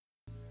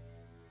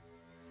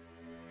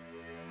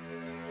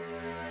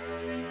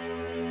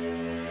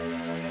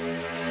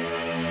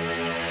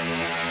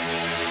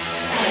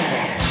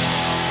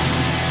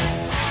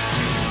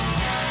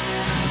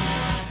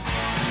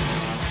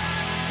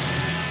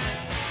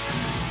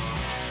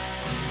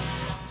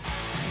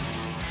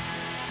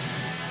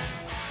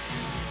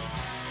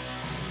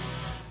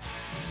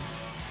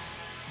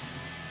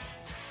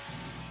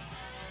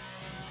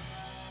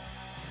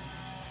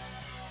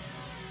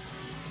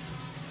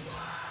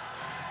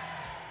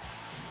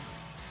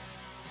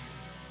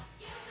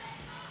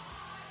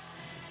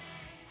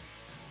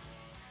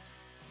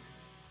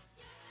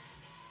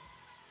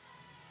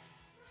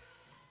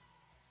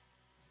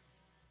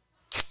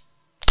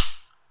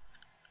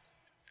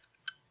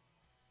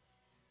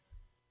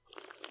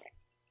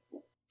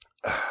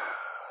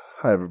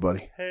Hi,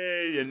 everybody.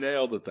 Hey, you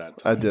nailed it that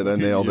time. I did. I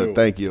nailed it.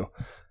 Thank you.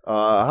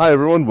 Hi,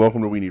 everyone.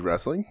 Welcome to We Need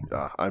Wrestling.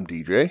 I'm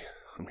DJ.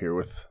 I'm here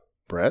with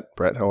Brett.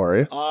 Brett, how are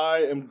you? I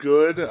am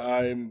good.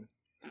 I'm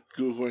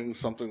Googling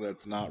something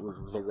that's not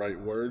the right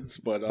words,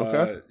 but,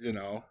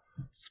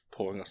 it's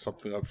pulling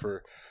something up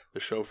for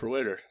the show for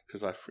later,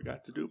 because I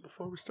forgot to do it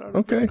before we started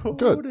recording.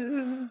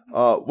 Good.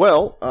 I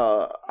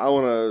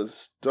want to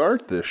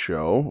start this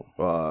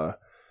show.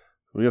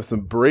 We have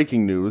some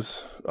breaking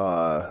news.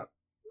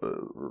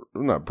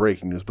 Not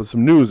breaking news, but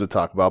some news to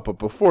talk about. But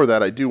before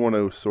that, I do want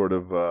to sort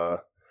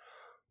of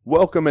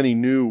welcome any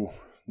new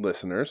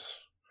listeners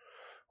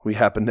we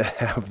happen to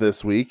have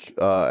this week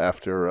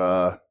after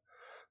a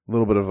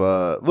little bit of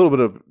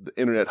the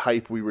internet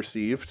hype we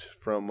received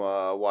from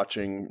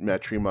watching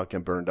Matt Tremont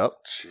get burned up.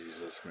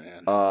 Jesus,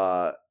 man.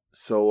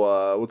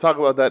 So we'll talk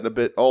about that in a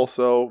bit.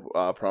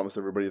 Also, promise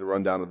everybody the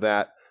rundown of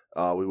that.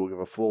 We will give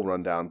a full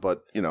rundown,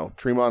 but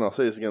Tremont, I'll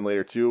say this again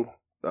later too.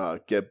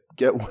 Get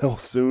well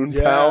soon,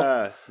 pal.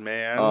 Yeah,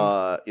 man.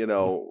 A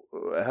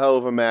hell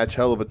of a match,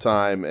 hell of a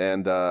time,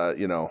 and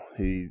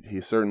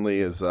he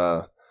certainly is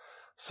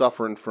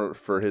suffering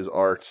for his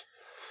art.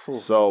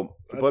 So,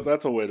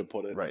 that's a way to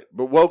put it, right?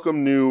 But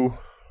welcome new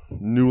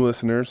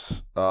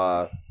listeners.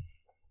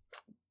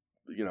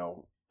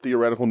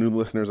 Theoretical new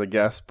listeners, I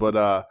guess.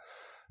 But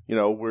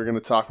we're going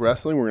to talk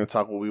wrestling. We're going to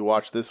talk what we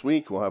watched this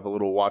week. We'll have a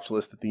little watch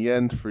list at the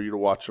end for you to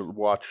watch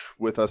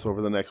with us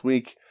over the next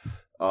week.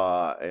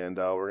 And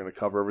we're going to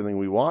cover everything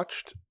we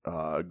watched,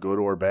 good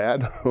or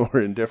bad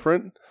or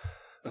indifferent.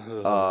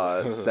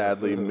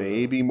 Sadly,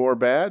 maybe more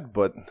bad,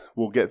 but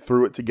we'll get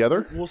through it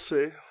together. We'll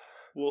see.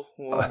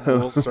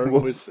 We'll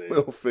certainly see.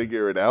 We'll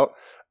figure it out.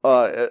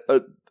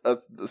 A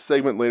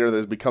segment later that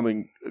is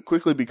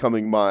quickly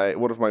becoming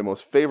one of my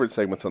most favorite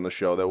segments on the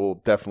show that will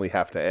definitely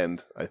have to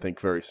end, I think,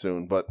 very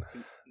soon. But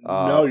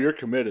no, you're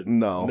committed.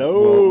 No,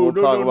 we'll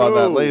talk about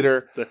that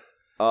later.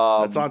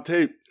 It's on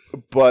tape.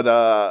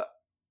 But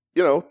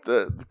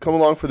come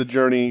along for the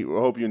journey. We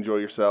hope you enjoy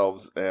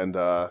yourselves, and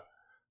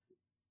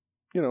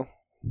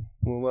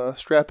we'll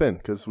strap in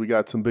because we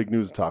got some big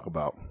news to talk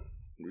about.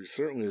 We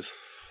certainly as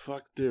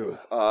fuck do.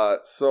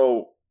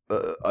 So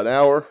an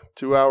hour,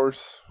 2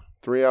 hours,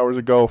 3 hours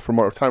ago from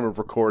our time of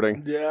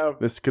recording. Yeah,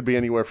 this could be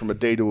anywhere from a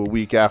day to a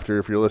week after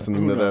if you're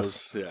listening to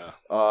this. Yeah.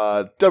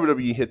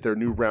 WWE hit their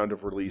new round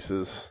of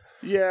releases.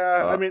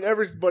 Yeah, I mean,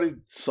 everybody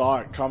saw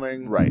it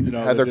coming. Right.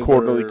 Had their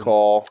quarterly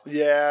call.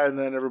 Yeah, and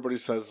then everybody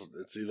says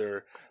it's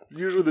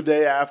usually the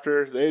day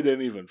after. They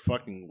didn't even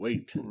fucking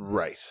wait.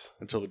 Right.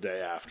 Until the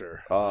day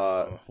after.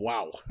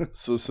 Wow.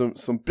 So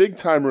some big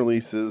time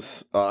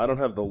releases. I don't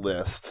have the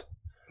list.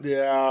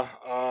 Yeah,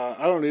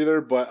 I don't either,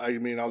 but I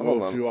mean, I'll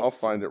go a few off. I'll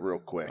find it real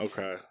quick.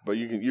 Okay. But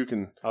you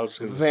can I was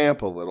gonna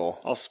vamp a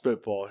little. I'll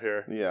spitball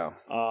here. Yeah.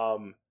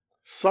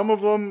 Some of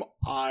them,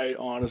 I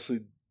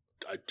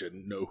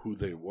didn't know who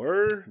they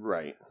were.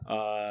 Right.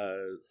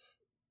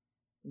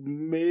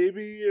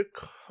 Maybe a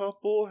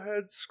couple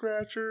head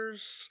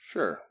scratchers.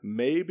 Sure.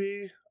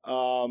 Maybe.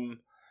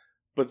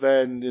 But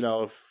then,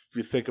 if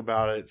you think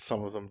about it,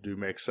 some of them do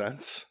make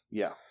sense.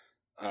 Yeah.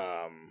 Do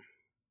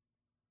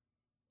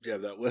you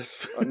have that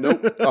list?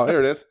 Nope. Oh,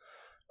 here it is.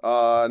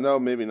 No,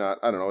 maybe not.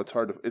 I don't know.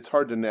 It's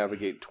hard to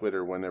navigate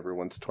Twitter when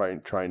everyone's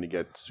trying to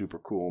get super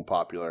cool and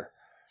popular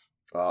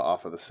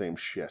off of the same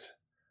shit.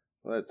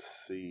 Let's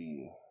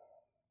see.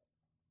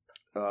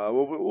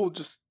 We'll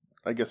just,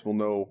 I guess we'll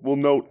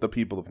note the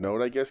people of note,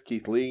 I guess.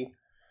 Keith Lee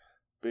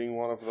being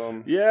one of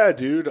them. Yeah,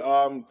 dude.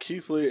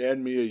 Keith Lee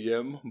and Mia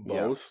Yim,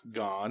 both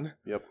gone.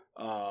 Yep.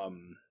 Oh,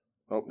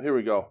 here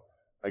we go.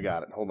 I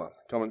got it. Hold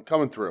on.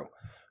 Coming through.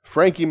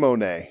 Frankie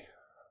Monet.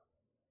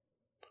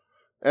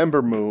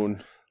 Ember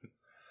Moon.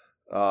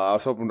 I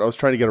was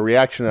trying to get a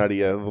reaction out of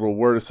you, a little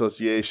word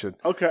association.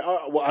 Okay,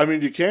 well, I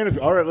mean, you can.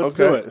 All right, let's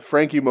do it.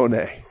 Frankie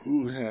Monet.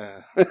 Ooh,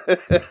 yeah.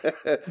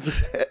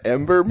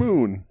 Ember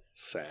Moon.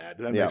 Sad.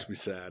 That makes me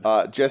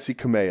sad. Jessie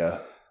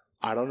Kamea.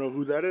 I don't know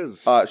who that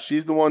is.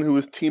 She's the one who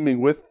was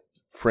teaming with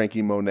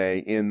Frankie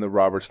Monet in the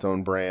Robert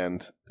Stone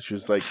brand. She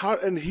was like,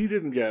 and he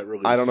didn't get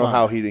released. I don't know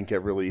how he didn't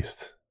get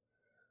released.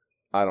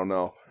 I don't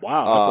know.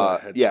 Wow, that's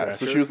a head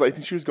scratcher. So she was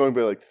like, she was going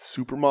by like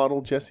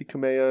supermodel Jessie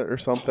Kamea or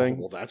something.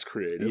 Oh, well, that's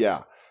creative.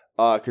 Yeah.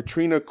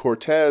 Katrina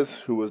Cortez,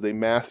 who was a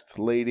masked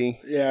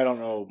lady. Yeah, I don't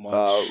know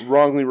much.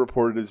 Wrongly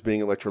reported as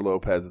being Elektra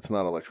Lopez. It's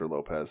not Elektra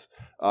Lopez.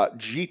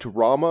 Jeet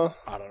Rama.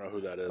 I don't know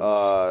who that is.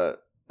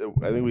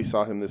 I think we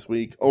saw him this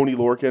week. Oni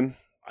Lorcan.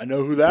 I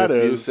know who that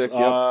is. Music,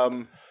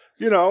 yep.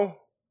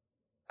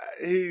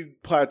 He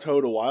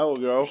plateaued a while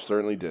ago.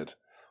 Certainly did.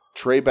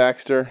 Trey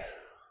Baxter.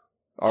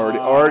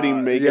 Already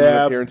making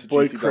an appearance at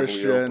Blake GCW.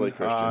 Christian. Blake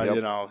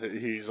Christian, yep.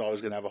 He's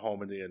always going to have a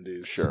home in the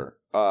Indies. Sure.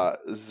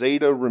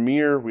 Zeta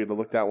Ramir, we had to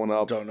look that one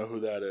up. Don't know who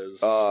that is.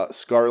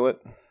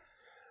 Scarlett.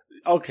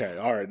 Okay,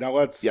 all right. Now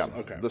let's... Yeah,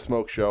 okay. The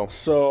Smoke Show.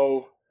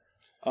 So,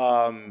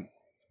 I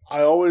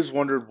always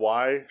wondered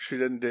why she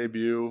didn't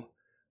debut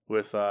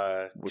with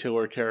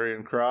Killer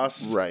Karrion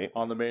Kross right.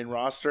 on the main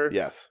roster.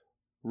 Yes.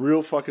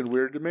 Real fucking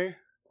weird to me.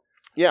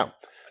 Yeah.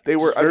 They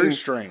were very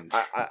strange.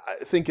 I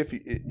think if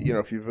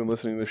if you've been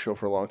listening to this show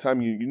for a long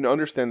time, you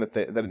understand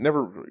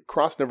that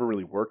Cross never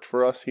really worked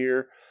for us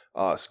here.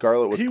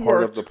 Scarlett was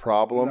part of the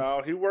problem.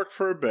 No, he worked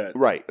for a bit,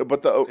 right?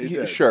 But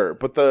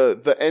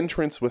the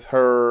entrance with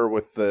her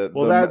with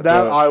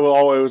I will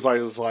always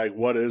was like,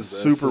 what is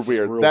this? Super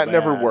weird. That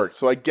never worked.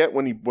 So I get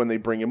when they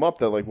bring him up,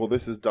 they're like, well,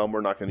 this is dumb.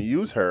 We're not going to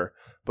use her.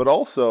 But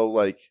also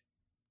like,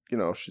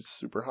 she's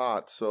super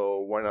hot, so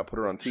why not put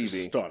her on TV?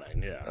 She's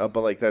stunning, yeah.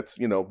 But like that's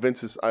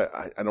Vince is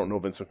I don't know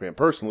Vince McMahon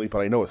personally, but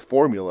I know his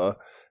formula.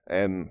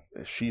 And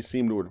she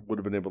seemed to would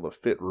have been able to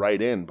fit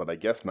right in, but I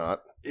guess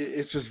not.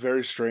 It's just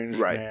very strange,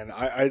 right. Man.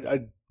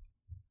 I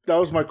that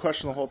was my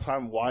question the whole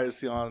time. Why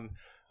is he on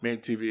main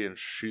TV and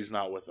she's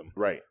not with him?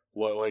 Right.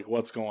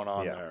 What's going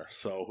on there?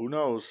 So who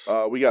knows?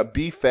 We got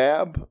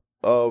B-Fab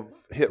of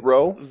Hit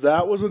Row.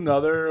 That was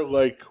another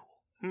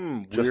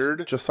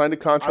weird. Just signed a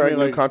contract,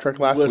 new contract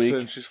last week.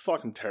 Listen, she's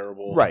fucking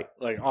terrible. Right.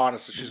 Like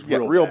honestly, she's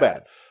real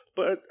bad.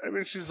 But I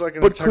mean, she's like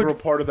an integral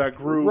part of that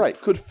group. Right.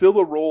 Could fill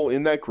a role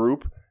in that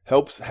group.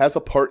 Has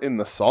a part in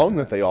the song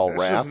that they all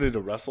rap. She doesn't need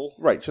to wrestle.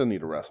 Right, she doesn't need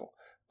to wrestle.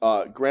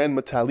 Grand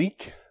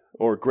Metalik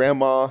or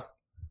Grandma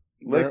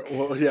Lick.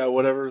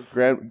 Whatever.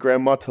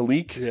 Grandma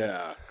Talik.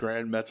 Yeah,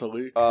 Grand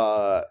Metalik.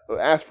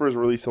 Asked for his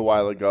release a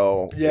while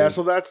ago. Yeah,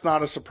 so that's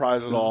not a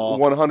surprise at all.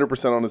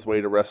 100% on his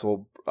way to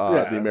wrestle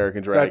the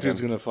American Dragon. That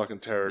dude's going to fucking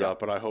tear it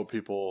up, and I hope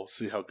people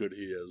see how good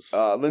he is.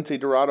 Lindsay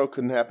Dorado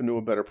couldn't happen to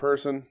a better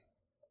person.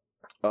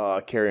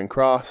 Karrion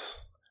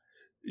Kross.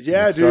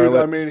 Yeah, dude.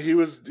 I mean, he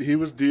was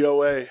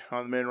DOA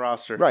on the main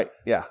roster. Right.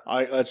 Yeah.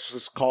 Let's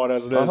just call it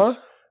as it is.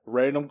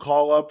 Random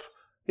call up.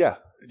 Yeah.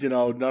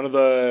 None of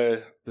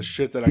the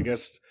shit that I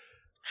guess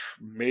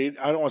made.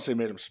 I don't want to say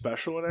made him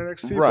special in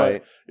NXT.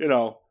 Right.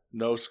 But,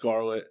 no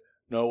Scarlett,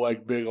 no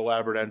like big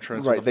elaborate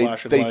entrance. Right. With the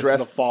flashing lights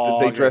and the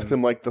fog. They dressed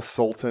him like the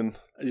Sultan.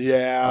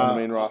 Yeah. On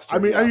the main roster. I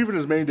mean, even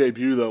his main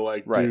debut though,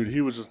 dude,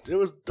 he was it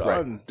was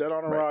done, dead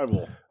on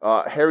arrival.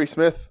 Harry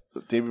Smith.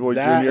 Davey Boy Jr.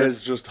 That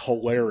is just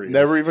hilarious.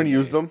 Never even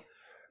used them.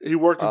 He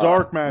worked a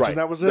dark match, and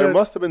that was it. There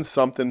must have been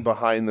something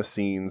behind the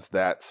scenes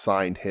that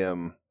signed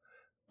him.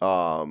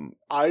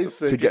 I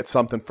think to get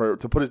something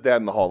to put his dad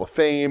in the Hall of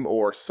Fame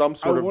or some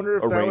sort of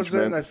arrangement. I wonder if that was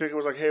it. And I think it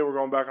was like, hey, we're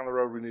going back on the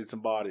road. We need some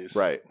bodies.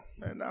 Right.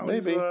 And now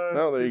maybe.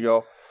 No, there you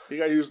go. He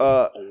got used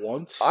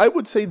once. I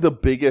would say the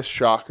biggest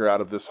shocker out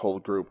of this whole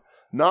group,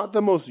 not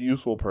the most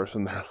useful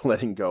person they're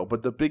letting go,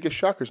 but the biggest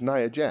shocker is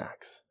Nia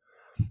Jax.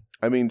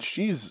 I mean,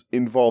 she's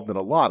involved in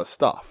a lot of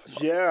stuff.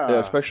 Yeah.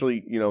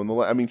 Especially,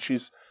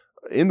 she's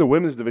in the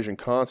women's division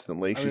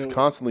constantly. She's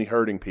constantly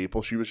hurting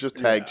people. She was just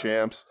tag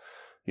champs.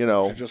 She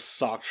just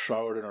socked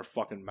Charlotte in her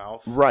fucking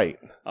mouth. Right.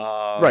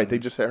 Right. They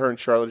just her and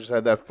Charlotte just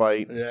had that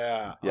fight.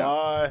 Yeah.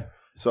 Yeah.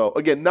 So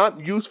again,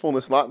 not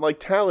usefulness, not like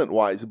talent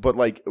wise, but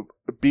like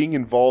being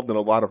involved in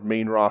a lot of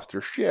main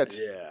roster shit.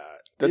 Yeah.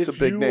 That's a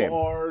big name. If you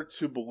are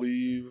to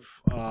believe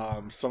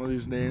some of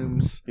these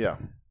names. Yeah.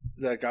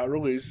 That got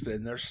released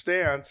in their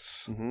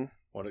stance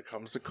when it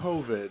comes to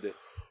COVID,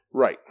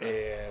 right,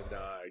 and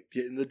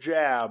getting the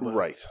jab,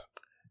 right.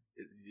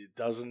 It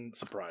doesn't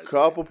surprise me. A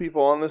couple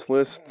people on this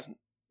list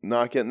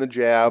not getting the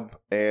jab,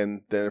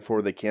 and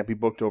therefore they can't be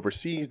booked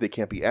overseas. They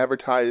can't be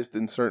advertised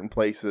in certain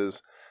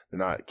places.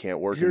 Can't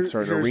work in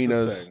certain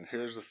arenas.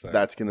 Here's the thing.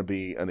 That's going to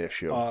be an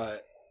issue.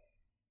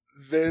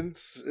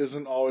 Vince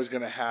isn't always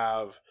going to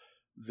have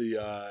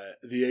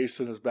the ace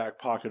in his back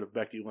pocket of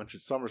Becky Lynch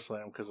at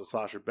SummerSlam because of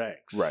Sasha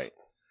Banks. Right.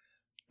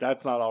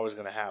 That's not always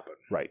going to happen.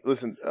 Right.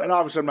 Listen. And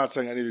obviously I'm not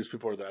saying any of these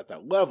people are at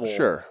that level.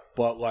 Sure.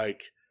 But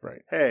right.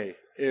 Hey,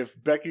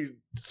 if Becky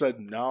said,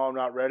 no, I'm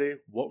not ready,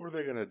 what were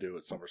they going to do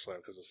at SummerSlam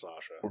because of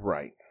Sasha?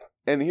 Right.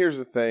 And here's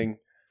the thing.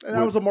 And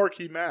that was a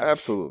marquee match.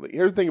 Absolutely.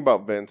 Here's the thing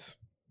about Vince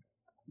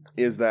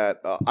is that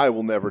I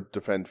will never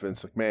defend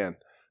Vince McMahon.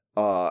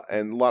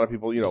 And a lot of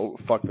people,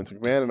 fuck Vince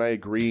McMahon, and I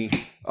agree.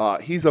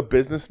 He's a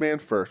businessman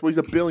first. Well, he's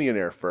a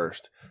billionaire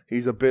first.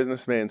 He's a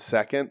businessman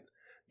second.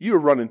 You're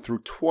running through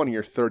 20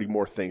 or 30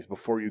 more things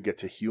before you get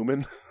to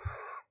human.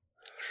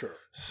 Sure.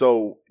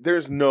 So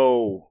there's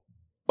no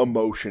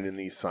emotion in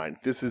these signs.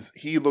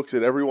 He looks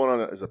at everyone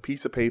as a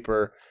piece of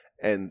paper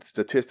and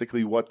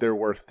statistically what they're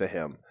worth to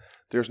him.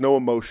 There's no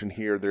emotion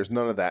here. There's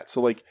none of that.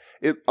 So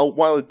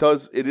while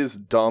it is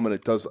dumb and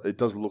it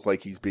does look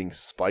like he's being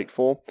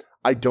spiteful,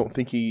 I don't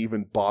think he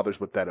even bothers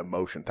with that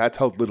emotion. That's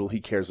how little he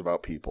cares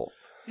about people.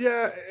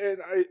 Yeah, and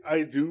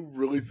I do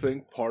really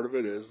think part of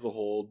it is the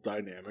whole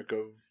dynamic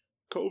of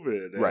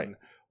COVID and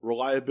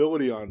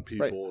reliability on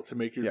people to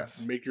make your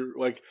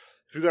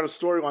if you got a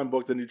storyline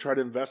book, then you try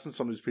to invest in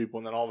some of these people,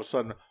 and then all of a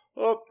sudden,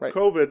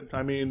 COVID.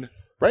 I mean,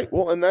 right.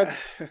 Well, and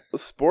that's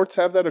sports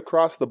have that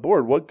across the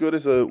board. What good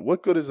is a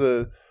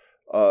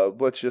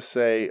let's just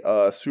say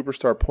a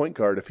superstar point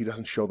guard if he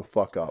doesn't show the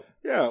fuck up?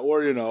 Yeah,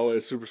 or a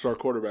superstar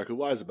quarterback who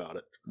lies about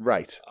it.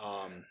 Right.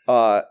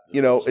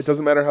 It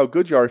doesn't matter how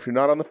good you are if you're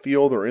not on the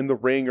field or in the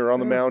ring or on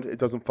the mound. It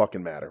doesn't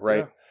fucking matter,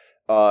 right?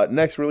 Yeah.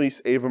 Next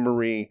release, Ava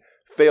Marie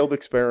failed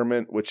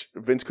experiment, which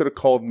Vince could have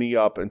called me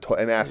up and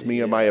asked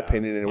me my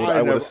opinion, and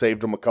I would have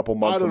saved him a couple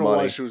months of money. I don't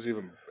know why she was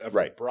even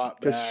ever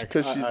brought back.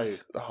 Because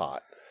she's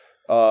hot.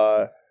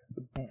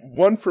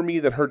 One for me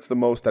that hurts the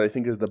most that I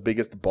think is the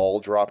biggest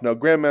ball drop. Now,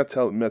 Grand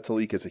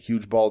Metalik is a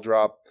huge ball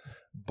drop,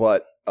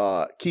 but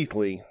Keith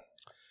Lee,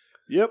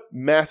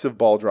 massive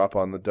ball drop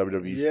on the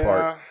WWE's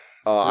part.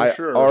 I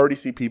already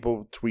see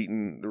people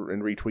tweeting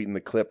and retweeting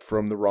the clip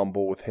from the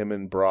Rumble with him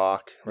and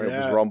Brock. Right? It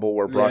was Rumble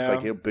where Brock's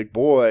like, hey, big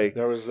boy.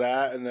 There was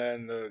that, and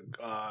then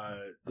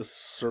the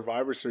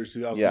Survivor Series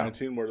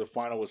 2019 where the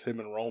final was him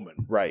and Roman.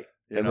 Right.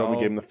 And Roman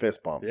gave him the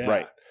fist bump. Yeah.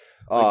 Right.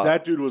 Like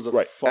that dude was a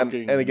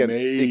fucking and again,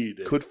 maid.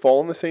 It could fall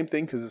in the same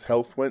thing because his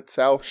health went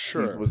south.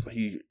 Sure.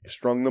 He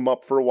strung them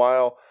up for a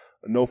while,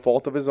 no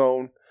fault of his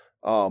own.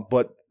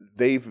 But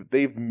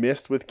they've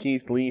missed with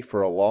Keith Lee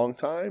for a long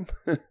time.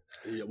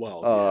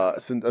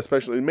 Since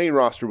especially the main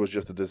roster was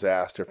just a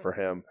disaster for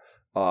him.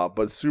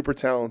 But super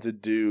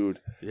talented dude.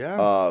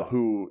 Yeah.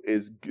 Who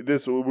is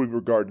this would be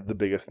regarded the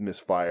biggest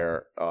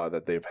misfire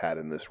that they've had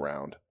in this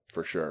round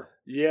for sure.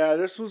 Yeah,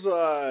 this was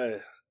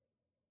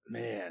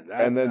man,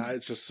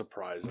 it's just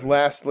surprising.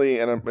 Lastly,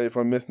 and if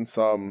I'm missing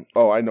some,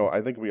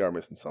 I think we are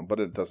missing some, but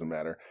it doesn't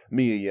matter.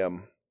 Mia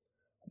Yim.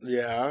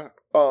 Yeah.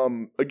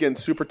 Again,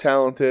 super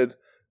talented,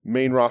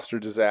 main roster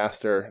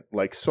disaster,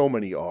 like so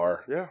many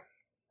are. Yeah.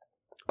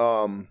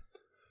 Part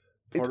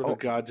of the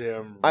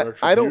goddamn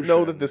I don't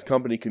know that this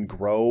company can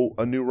grow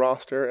a new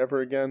roster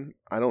ever again.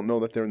 I don't know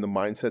that they're in the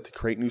mindset to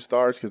create new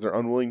stars because they're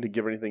unwilling to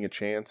give anything a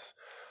chance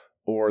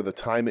or the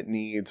time it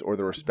needs or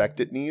the respect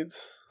it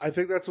needs. I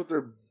think that's what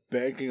they're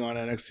banking on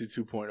NXT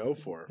 2.0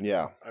 for.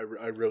 Yeah. I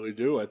really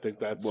do. I think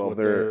that's what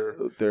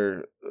if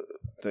they're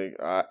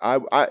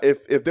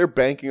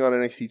banking on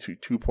NXT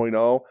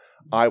 2.0,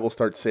 I will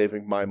start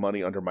saving my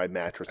money under my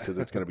mattress because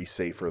it's going to be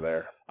safer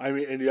there. I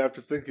mean, and you have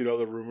to think, the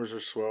rumors are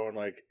swirling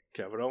like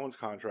Kevin Owens'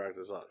 contract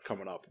is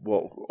coming up.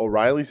 Well,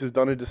 O'Reilly's is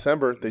done in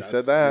December. They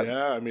said that.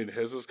 Yeah, I mean,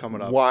 his is coming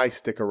up. Why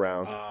stick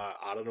around?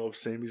 I don't know if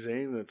Sami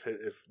Zayn,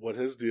 if what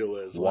his deal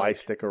is. Why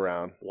stick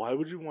around? Why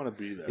would you want to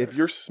be there? If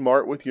you're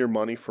smart with your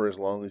money for as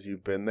long as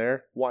you've been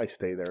there, why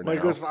stay there now?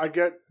 Listen, I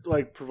get,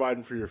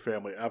 providing for your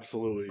family.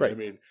 Absolutely. Right. I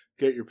mean,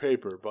 get your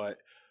paper. But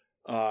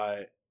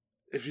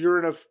if you're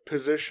in a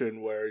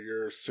position where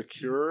you're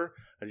secure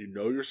and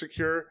you're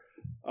secure,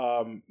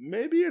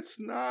 maybe it's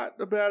not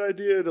a bad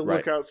idea to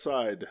look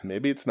outside.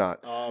 Maybe it's not.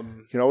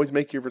 You can always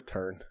make your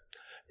return.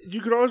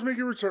 You could always make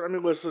your return. I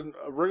mean, listen,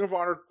 Ring of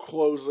Honor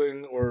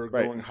closing or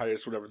going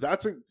hiatus, whatever,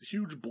 that's a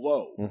huge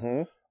blow.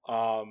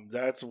 Mm-hmm.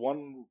 That's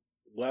one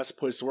less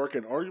place to work,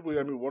 and arguably,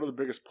 I mean, one of the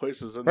biggest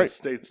places in the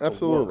States to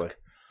work.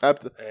 And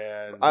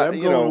them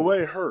going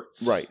away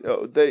hurts. Right.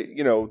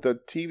 The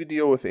TV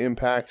deal with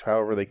Impact,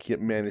 however they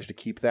manage to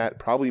keep that,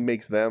 probably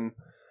makes them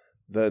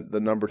the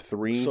number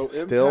 3 so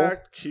still.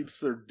 Impact keeps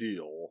their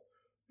deal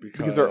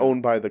because they're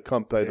owned by the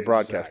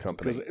broadcast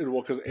company.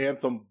 Because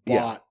Anthem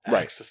bought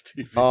Access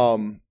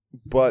TV.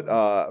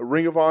 But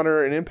Ring of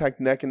Honor and Impact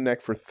neck and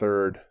neck for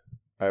third.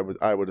 I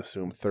would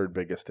assume third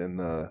biggest in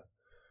the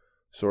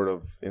sort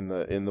of in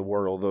the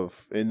world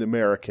of in the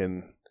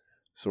American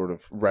sort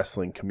of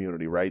wrestling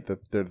community, right?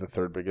 That they're the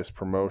third biggest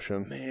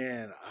promotion.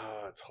 Man,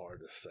 it's hard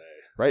to say.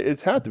 Right?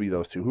 It had to be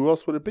those two. Who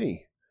else would it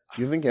be?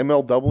 Do you think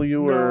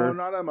MLW or...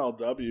 No, not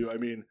MLW. I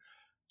mean,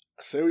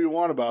 say what you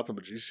want about them,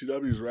 but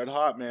GCW's red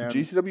hot, man.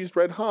 GCW's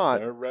red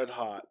hot. They're red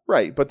hot.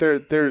 Right, but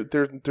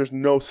there's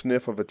no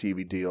sniff of a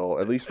TV deal.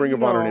 At least Ring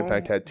of Honor and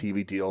Impact had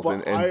TV deals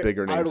and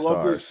bigger name stars. I'd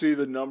love to see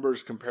the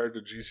numbers compared to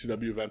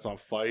GCW events on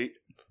Fight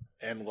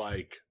and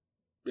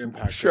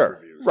Impact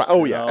interviews. Right.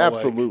 Oh, yeah,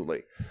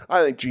 absolutely.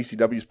 I think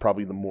GCW is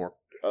probably the more...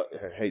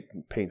 it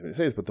pains me to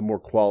say this, but the more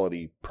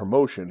quality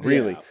promotion,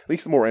 really. At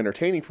least the more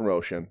entertaining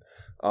promotion.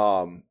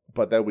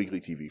 But that weekly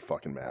TV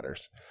fucking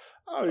matters.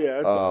 Oh,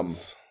 yeah, it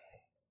does.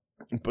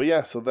 But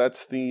yeah, so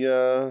that's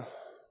the...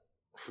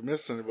 If we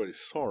missed anybody,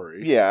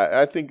 sorry. Yeah,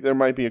 I think there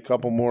might be a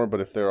couple more, but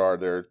if there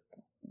are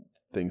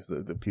things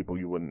that the people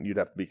you'd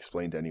have to be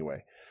explained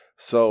anyway.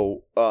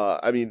 So,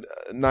 I mean,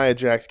 Nia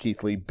Jax,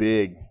 Keith Lee,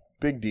 big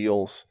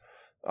deals.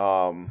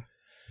 The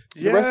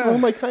rest of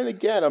them I kind of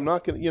get. I'm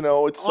not going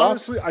to, it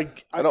sucks. Honestly,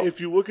 if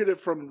you look at it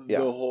from the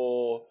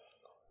whole...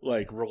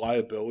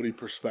 reliability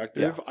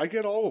perspective, I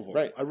get all of them.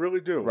 Right. I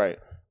really do. Right.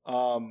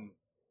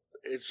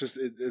 It's just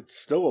it's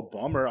still a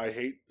bummer. I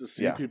hate to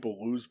see people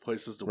lose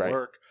places to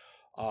work.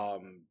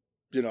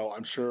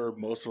 I'm sure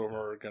most of them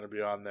are going to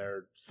be on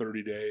their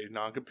 30-day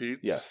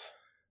non-competes. Yes.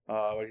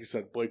 Like you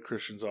said, Blake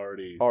Christian's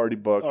already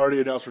booked.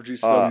 Already announced for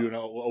GCW in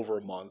over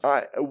a month.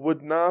 I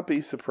would not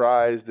be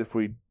surprised if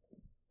we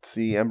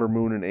see Ember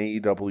Moon in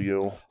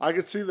AEW. I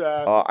could see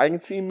that. I can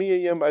see Mia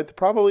Yim.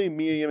 Probably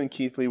Mia Yim and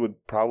Keith Lee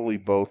would probably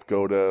both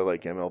go to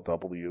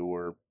MLW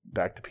or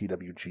back to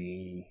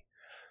PWG.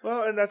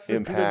 Well, and that's the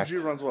Impact.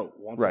 PWG runs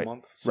once a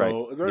month.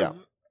 So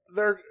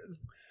they're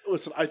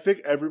listen. I think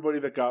everybody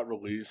that got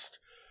released,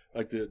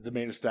 the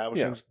main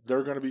establishments,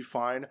 they're going to be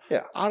fine.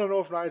 Yeah. I don't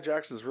know if Nia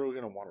Jax is really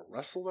going to want to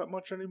wrestle that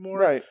much anymore.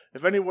 Right.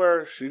 If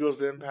anywhere, she goes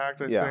to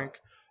Impact. I think.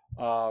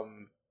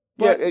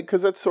 Yeah,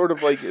 because that's sort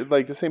of like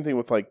the same thing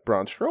with like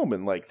Braun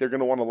Strowman. Like they're going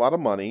to want a lot of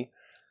money.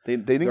 They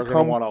didn't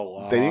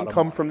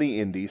come from the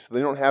indies, so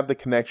they don't have the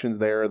connections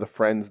there, or the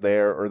friends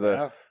there, or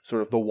the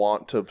sort of the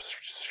want to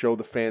show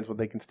the fans what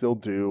they can still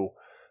do.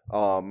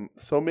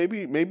 So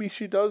maybe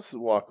she does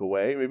walk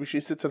away. Maybe she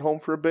sits at home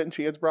for a bit and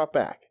she gets brought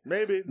back.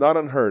 Maybe not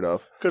unheard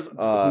of. Because who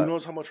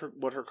knows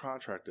what her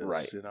contract is?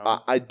 Right. You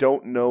know? I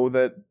don't know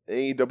that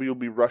AEW will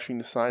be rushing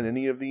to sign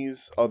any of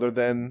these other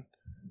than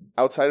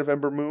outside of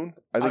Ember Moon.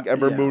 I think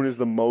Ember Moon is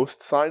the most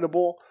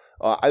signable.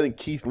 I think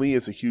Keith Lee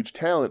is a huge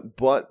talent,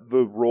 but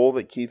the role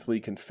that Keith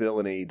Lee can fill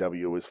in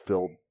AEW is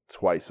filled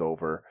twice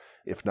over,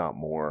 if not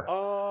more.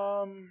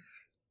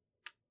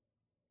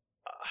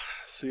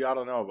 See, I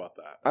don't know about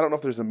that. I don't know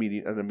if there's an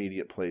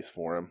immediate place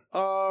for him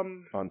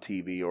on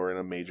TV or in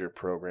a major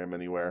program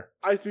anywhere.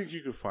 I think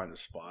you could find a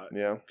spot.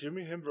 Yeah. Give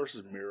me him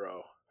versus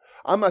Miro.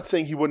 I'm not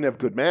saying he wouldn't have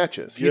good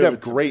matches. He'd have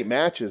great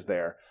matches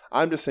there.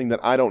 I'm just saying that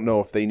I don't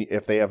know if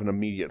they have an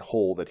immediate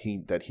hole that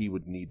he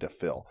would need to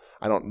fill.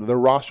 I don't. Their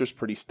roster's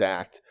pretty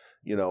stacked.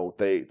 You know,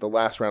 the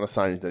last round of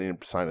signings they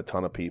didn't sign a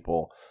ton of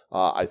people.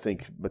 I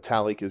think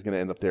Metallic is going to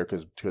end up there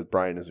because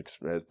Brian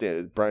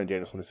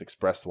Danielson has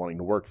expressed wanting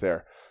to work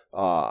there.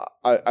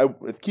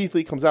 If Keith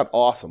Lee comes out,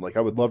 awesome. Like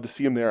I would love to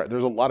see him there.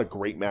 There's a lot of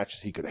great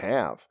matches he could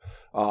have.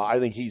 I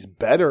think he's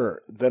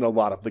better than a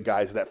lot of the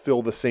guys that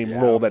fill the same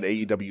role that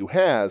AEW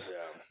has.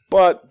 Yeah.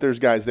 But there's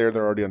guys there that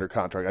are already under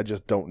contract. I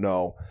just don't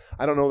know.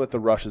 I don't know that the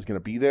rush is going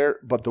to be there,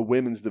 but the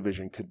women's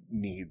division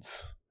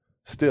needs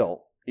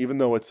still, even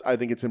though I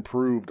think it's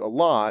improved a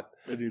lot,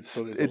 it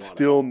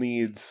still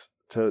needs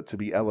to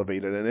be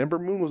elevated. And Ember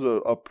Moon was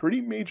a pretty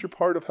major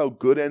part of how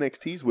good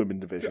NXT's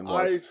women's division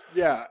was.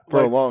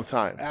 For a long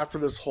time. After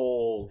this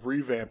whole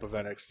revamp of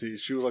NXT,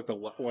 she was like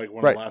one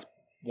of the last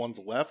ones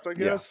left, I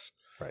guess.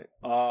 Yeah. Right.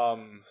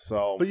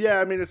 But yeah,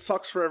 I mean, it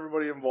sucks for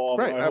everybody involved.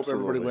 Right, I hope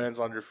everybody lands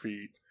on your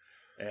feet.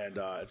 And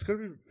it's gonna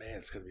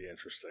be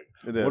interesting.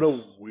 It is. What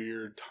a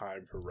weird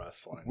time for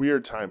wrestling.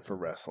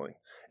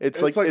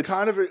 It's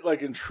kind of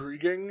like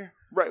intriguing,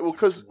 right? Well,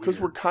 because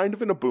we're kind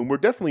of in a boom. We're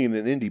definitely in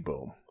an indie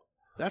boom.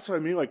 That's what I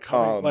mean. Like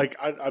coming,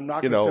 I'm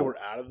not gonna say we're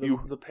out of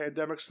the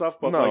pandemic stuff,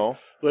 but like,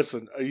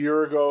 listen, a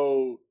year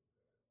ago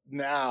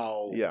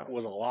now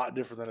was a lot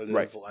different than it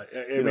is. Like,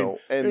 I mean,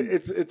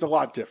 it's a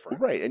lot different,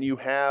 right? And you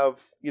have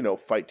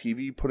Fight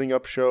TV putting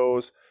up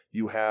shows.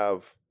 You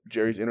have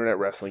Jerry's Internet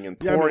Wrestling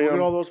Emporium. Yeah, I mean, look at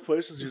all those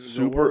places.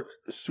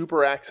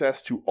 Super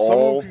access to all.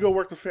 Someone could go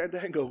work the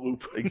Fandango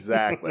loop.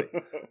 Exactly.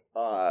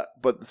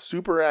 But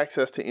super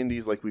access to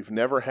indies like we've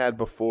never had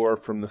before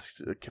from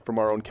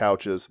our own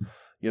couches.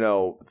 And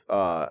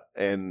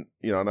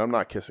I'm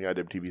not kissing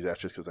IWTV's ass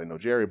just because I know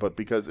Jerry, but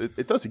because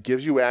it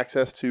gives you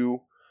access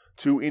to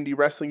indie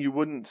wrestling you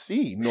wouldn't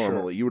see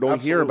normally. Sure. You would only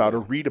hear about or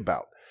read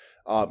about.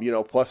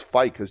 Plus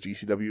Fight, because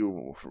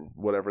GCW,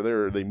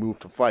 whatever, they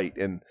moved to Fight,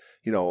 and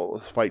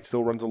Fight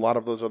still runs a lot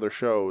of those other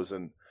shows,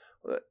 and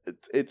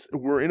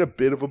we're in a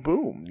bit of a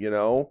boom,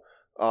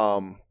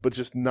 but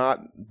just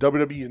not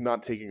WWE's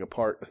not taking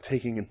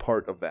in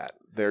part of that.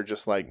 They're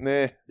just like,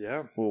 nah.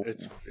 Yeah,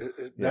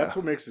 that's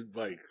what makes it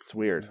like it's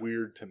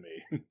weird to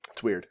me.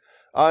 It's weird.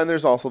 And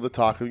there's also the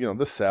talk of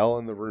the sell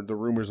and the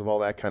rumors of all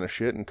that kind of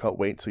shit and cut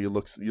weight so you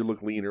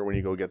look leaner when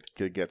you go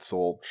get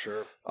sold.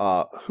 Sure.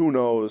 Who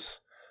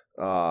knows?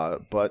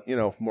 But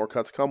if more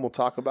cuts come, we'll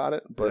talk about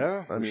it. But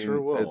yeah, I mean,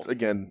 sure will. It's,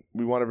 again,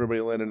 we want everybody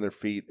to land on their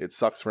feet. It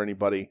sucks for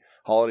anybody.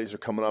 Holidays are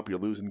coming up. You're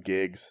losing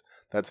gigs.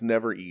 That's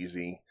never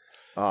easy.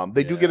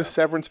 They do get a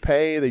severance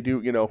pay. They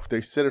do, if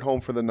they sit at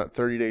home for the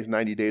 30 days,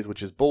 90 days,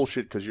 which is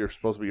bullshit because you're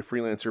supposed to be a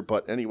freelancer.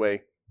 But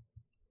anyway,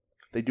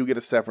 they do get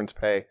a severance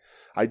pay.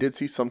 I did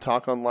see some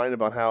talk online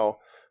about how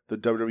the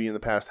WWE in the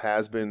past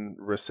has been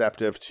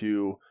receptive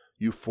to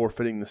you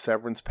forfeiting the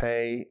severance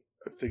pay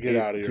to get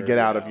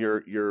out of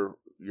your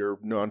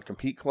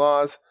non-compete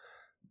clause.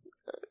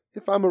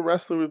 If I'm a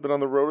wrestler who's been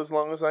on the road as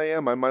long as I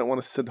am, I might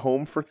want to sit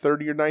home for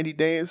 30 or 90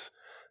 days,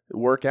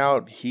 work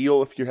out,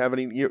 heal if you have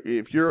any.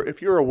 If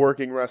you're a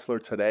working wrestler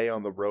today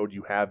on the road,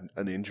 you have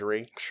an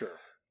injury. Sure,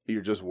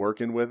 you're just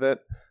working with it.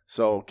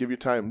 So give your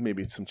time,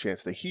 maybe some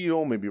chance to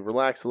heal, maybe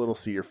relax a little,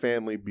 see your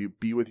family,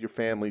 be with your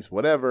families,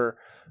 whatever.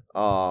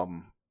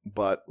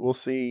 But we'll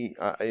see.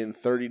 In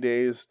 30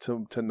 days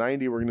to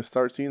 90, we're going to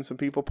start seeing some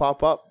people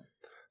pop up.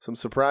 Some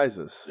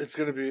surprises. It's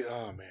going to be,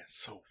 oh man,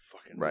 so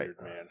fucking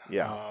weird, man.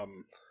 Yeah.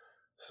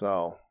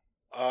 So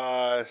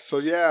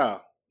yeah,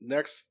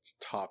 next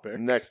topic.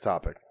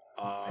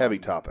 Heavy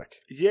topic.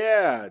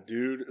 Yeah,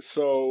 dude.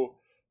 So,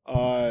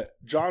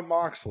 John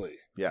Moxley.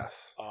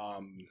 Yes.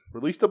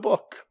 Released a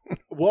book.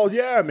 Well,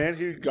 yeah, man.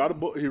 He got a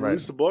book. He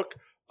released a book.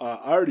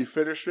 I already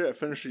finished it. I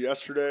finished it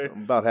yesterday.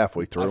 I'm about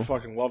halfway through. I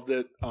fucking loved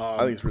it. I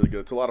think it's really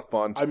good. It's a lot of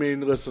fun. I mean,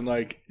 listen,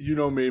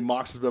 me,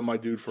 Mox has been my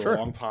dude for a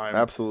long time.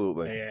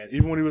 Absolutely. And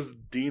even when he was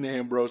Dean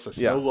Ambrose, I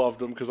still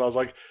loved him because I was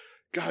like,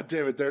 God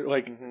damn it, they're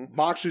like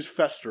Moxley's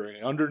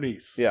festering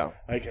underneath. Yeah.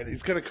 And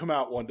he's gonna come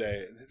out one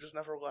day. And they just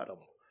never let him.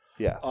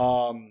 Yeah.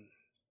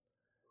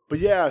 But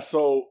yeah,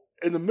 so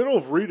in the middle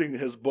of reading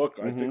his book,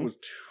 I think it was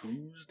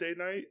Tuesday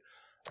night,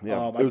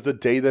 Yeah, it was the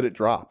day that it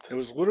dropped. It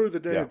was literally the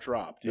day it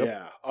dropped.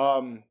 Yep.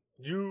 Yeah.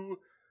 You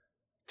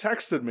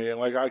texted me, and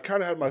like I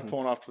kind of had my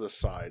phone off to the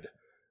side,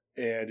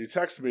 and you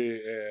texted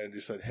me, and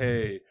you said,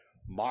 "Hey,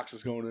 Mox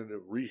is going into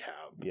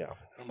rehab." Yeah.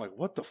 And I'm like,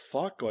 "What the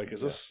fuck? Like,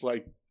 is this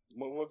like,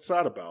 what's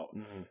that about?"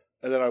 Mm-hmm.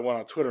 And then I went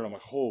on Twitter, and I'm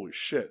like, "Holy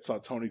shit!" Saw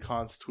Tony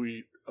Khan's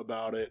tweet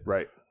about it.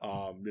 Right.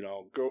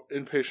 Go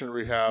inpatient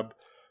rehab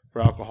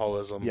for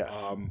alcoholism.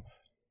 Yes.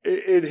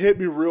 It hit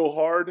me real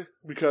hard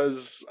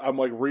because I'm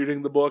like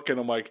reading the book, and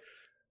I'm like,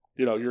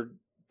 you're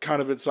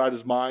kind of inside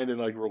his mind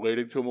and like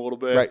relating to him a little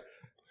bit. Right.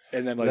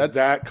 And then like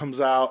that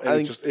comes out,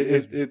 and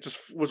it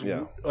just was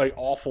like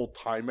awful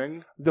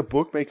timing. The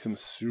book makes him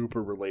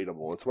super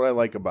relatable. It's what I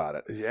like about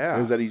it. Yeah,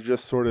 is that he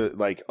just sort of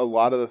like a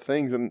lot of the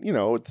things, and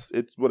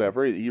it's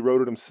whatever. He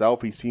wrote it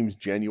himself. He seems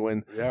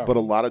genuine. Yeah, but a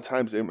lot of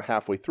times,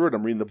 halfway through it,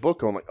 I'm reading the book,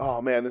 going like,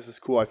 "Oh man, this is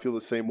cool. I feel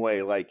the same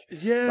way." Like,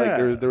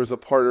 like there was a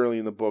part early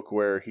in the book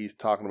where he's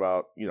talking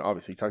about,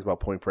 obviously he talks about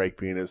Point Break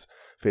being his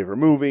favorite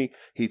movie.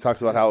 He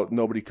talks about how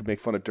nobody could make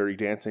fun of Dirty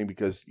Dancing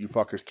because you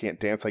fuckers can't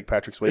dance like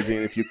Patrick Swayze,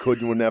 and if you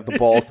could, you wouldn't have the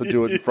balls to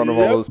do it in front of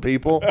all those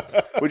people,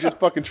 which is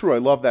fucking true. I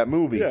love that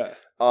movie. Yeah.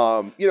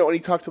 And he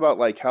talks about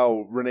like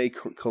how Renee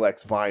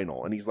collects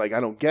vinyl, and he's like, I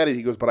don't get it.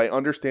 He goes, but I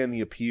understand the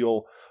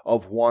appeal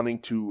of wanting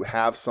to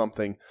have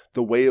something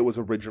the way it was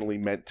originally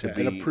meant to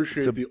be, and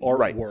appreciate the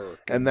artwork. Right.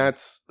 And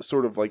that's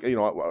sort of like,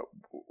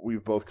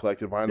 we've both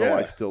collected vinyl. Yeah.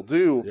 I still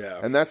do. Yeah.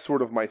 And that's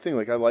sort of my thing.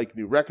 Like, I like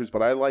new records,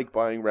 but I like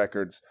buying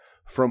records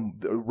from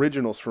the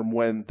originals from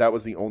when that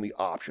was the only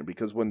option.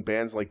 Because when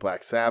bands like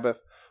Black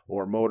Sabbath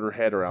or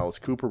Motorhead or Alice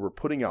Cooper were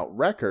putting out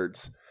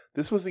records,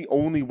 this was the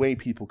only way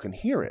people can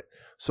hear it.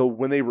 So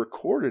when they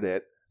recorded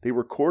it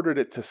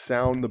to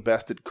sound the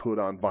best it could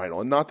on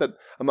vinyl. And not that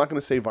I'm not going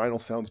to say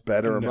vinyl sounds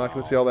better. I'm not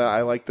going to say all that.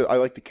 I like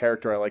the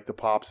character. I like the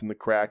pops and the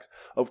cracks.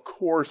 Of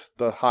course,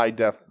 the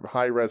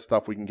high res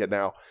stuff we can get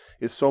now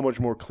is so much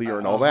more clear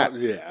and all that.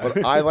 Yeah.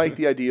 But I like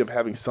the idea of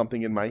having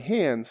something in my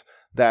hands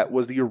that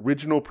was the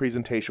original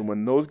presentation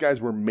when those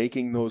guys were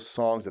making those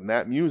songs and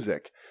that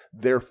music.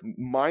 Their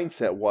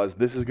mindset was,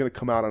 this is going to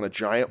come out on a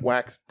giant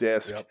wax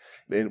disc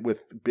and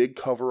with big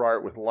cover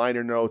art, with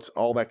liner notes,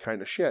 all that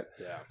kind of shit.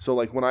 Yeah. So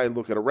like when I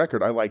look at a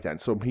record, I like that.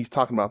 And so he's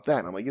talking about that,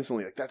 and I'm like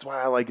instantly like, that's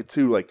why I like it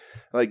too. Like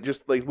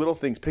just like little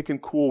things, picking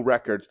cool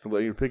records to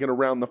like, picking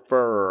Around the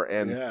Fur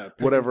and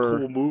whatever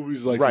cool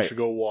movies you should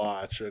go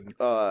watch. And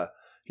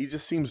he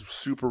just seems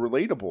super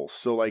relatable.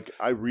 So like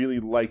I really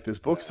like this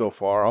book so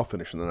far. I'll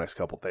finish in the next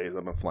couple of days.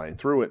 I've been flying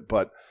through it,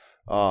 but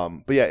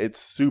yeah, it's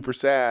super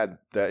sad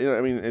that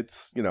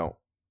it's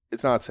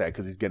it's not sad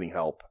because he's getting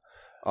help,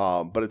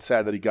 but it's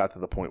sad that he got to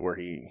the point where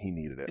he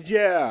needed it.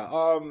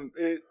 Yeah,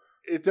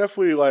 it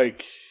definitely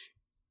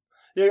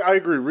I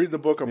agree. Reading the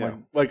book,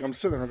 I'm like I'm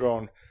sitting there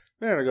going,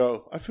 man,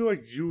 I feel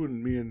like you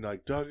and me and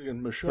like Doug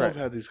and Michelle have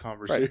had these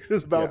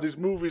conversations about these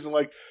movies, and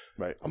like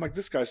I'm like,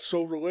 this guy's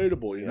so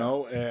relatable, you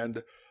know,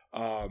 and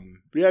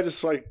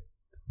just like.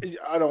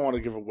 I don't want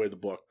to give away the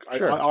book.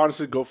 Sure. I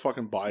honestly go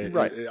fucking buy it.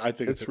 Right. I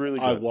think it's really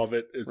good. I love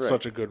it. It's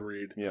such a good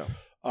read. Yeah.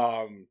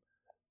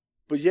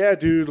 But yeah,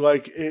 dude,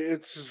 like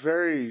it's just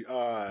very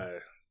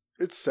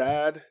it's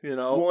sad,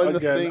 Well, and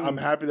again, I'm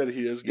happy that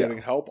he is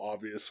getting help,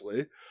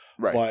 obviously.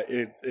 Right. But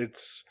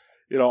it's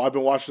I've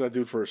been watching that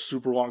dude for a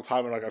super long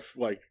time, and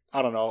I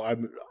don't know, I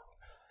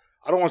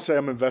don't want to say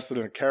I'm invested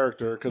in a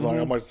character because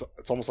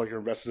it's almost like you're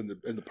invested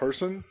in the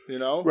person,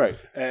 Right.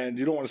 And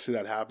you don't want to see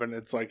that happen.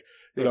 It's like,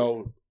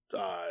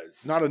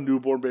 not a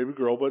newborn baby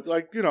girl, but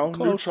like,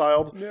 new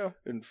child. Yeah.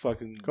 And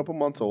fucking couple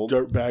months old.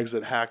 Dirtbags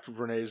that hacked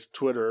Renee's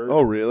Twitter.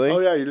 Oh, really? Oh,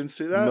 yeah. You didn't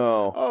see that?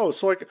 No. Oh,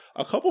 so like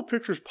a couple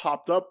pictures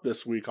popped up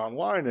this week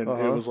online, and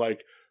it was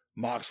like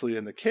Moxley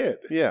and the kid.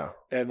 Yeah.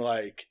 And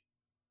like,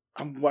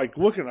 I'm like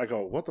looking, I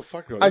go, what the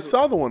fuck? I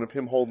saw the one of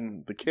him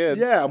holding the kid.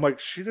 Yeah. I'm like,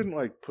 she didn't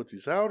like put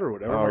these out or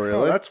whatever. Oh, like,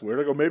 really? That's weird.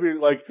 I go, maybe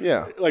like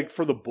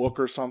for the book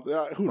or something.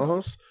 Who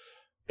knows?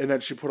 And then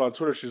she put on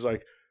Twitter, she's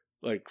like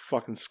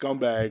fucking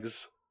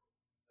scumbags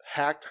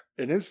hacked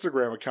an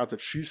Instagram account that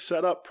she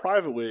set up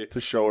privately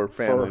to show her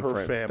family. For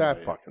her family.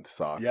 That fucking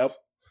sucks. Yep.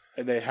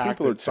 And they hacked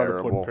People it and started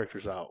terrible. putting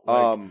pictures out.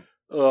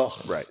 Ugh.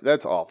 Right.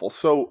 That's awful.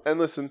 So, and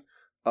listen,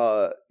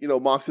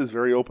 Mox is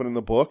very open in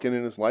the book and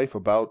in his life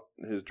about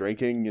his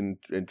drinking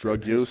and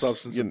drug use.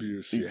 Substance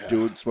abuse.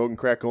 Smoking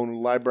crack, going to the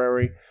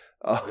library.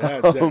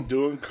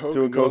 Doing coke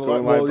going to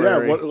the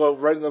library.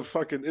 Right in the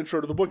fucking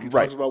intro to the book, he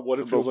talks about what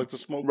it feels like to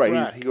smoke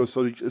crack. He goes,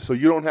 so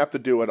you don't have to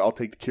do it. I'll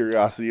take the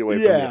curiosity away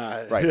from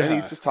you. Right. And he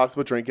just talks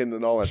about drinking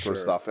and all that sort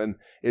of stuff. And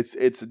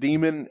it's a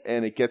demon,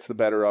 and it gets the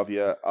better of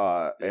you.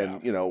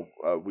 And,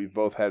 we've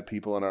both had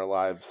people in our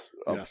lives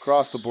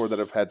across the board that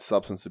have had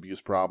substance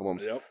abuse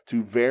problems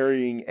to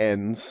varying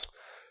ends.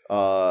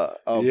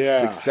 of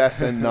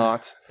success and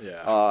not.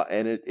 Yeah.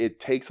 And it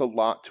takes a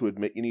lot to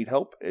admit you need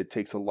help. It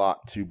takes a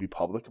lot to be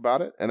public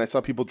about it. And I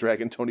saw people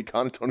dragging Tony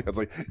Khan, and Tony, I was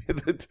like,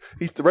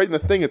 he's right in the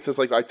thing. It says,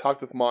 like, I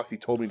talked with Mox. He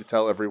told me to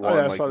tell everyone.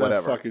 I like, saw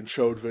whatever. that fucking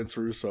showed Vince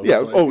Russo. Yeah.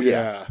 Like,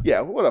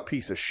 Yeah. What a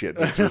piece of shit.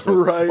 Vince Russo.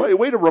 Right.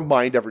 Way to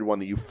remind everyone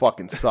that you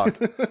fucking suck.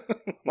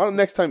 Well,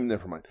 next time,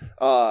 never mind.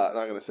 I'm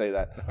not going to say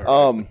that.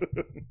 Right.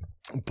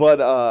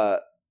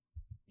 But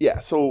yeah,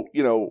 so,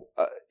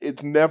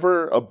 it's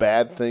never a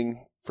bad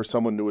thing for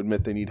someone to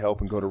admit they need help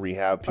and go to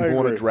rehab. People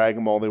want to drag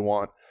him all they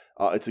want.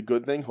 It's a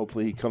good thing.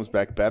 Hopefully he comes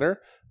back better.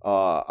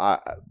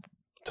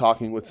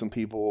 Talking with some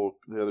people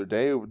the other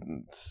day,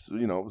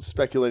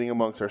 speculating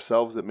amongst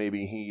ourselves that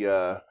maybe he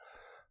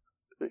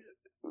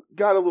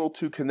got a little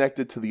too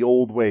connected to the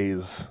old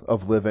ways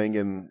of living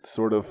and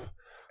sort of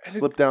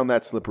slipped down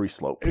that slippery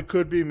slope. It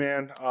could be,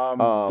 man. I'm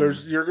not going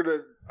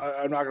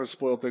to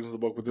spoil things in the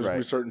book, but there's going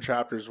to be certain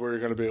chapters where you're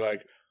going to be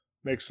like,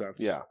 makes sense.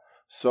 Yeah.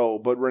 So,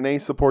 but Renee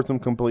supports him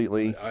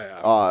completely.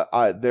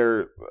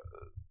 There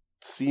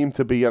seem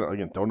to be,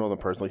 again, don't know them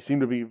personally, seem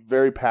to be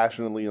very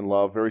passionately in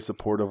love, very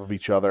supportive of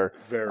each other.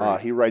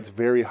 He writes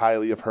very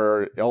highly of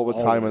her all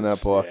the time in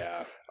that book.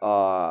 Yeah.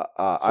 I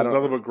don't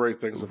nothing but great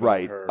things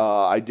about her.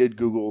 I did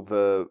Google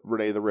the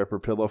Renee the Ripper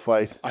pillow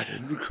fight. I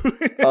didn't.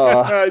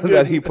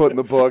 That he put in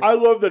the book. I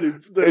love that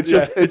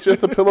it's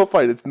just a pillow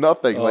fight. It's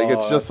nothing.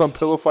 It's just some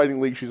pillow fighting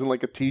league. She's in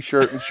like a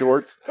t-shirt and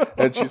shorts,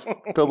 and she's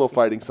pillow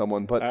fighting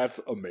someone. But that's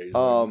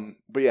amazing.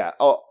 But yeah,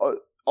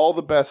 all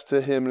the best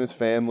to him and his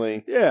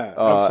family. Yeah,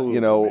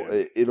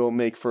 absolutely. It'll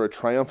make for a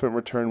triumphant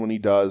return when he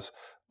does.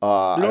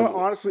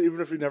 Honestly, even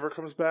if he never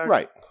comes back,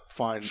 right,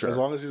 fine, sure. As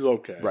long as he's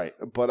okay, right.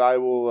 But I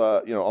will,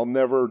 I'll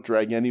never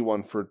drag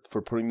anyone for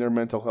putting their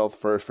mental health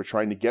first, for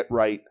trying to get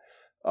right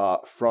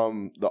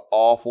from the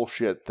awful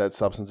shit that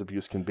substance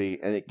abuse can be,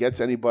 and it gets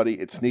anybody.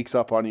 It sneaks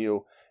up on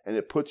you, and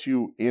it puts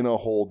you in a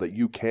hole that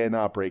you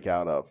cannot break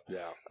out of.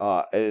 Yeah,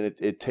 and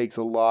it takes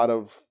a lot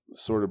of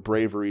sort of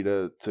bravery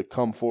to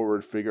come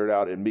forward, figure it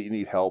out, and you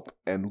need help,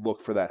 and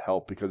look for that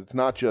help, because it's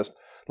not just.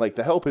 Like,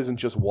 the help isn't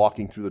just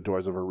walking through the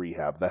doors of a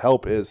rehab. The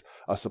help is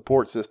a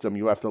support system.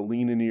 You have to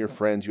lean into your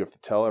friends. You have to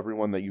tell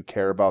everyone that you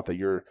care about, that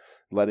you're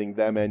letting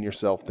them and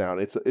yourself down.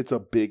 It's a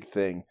big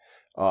thing.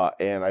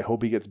 And I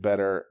hope he gets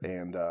better,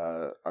 and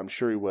I'm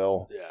sure he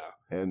will. Yeah.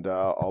 And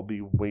I'll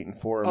be waiting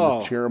for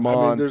him to cheer him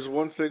on. I mean, there's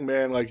one thing,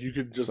 man, like, you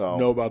could just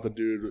know about the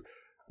dude.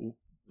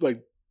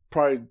 Like,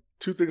 probably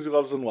two things he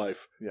loves in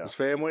life. Yeah. His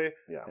family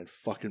and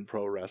fucking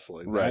pro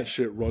wrestling. That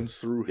shit runs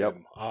through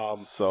him.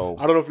 So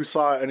I don't know if we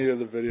saw any of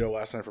the video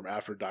last night from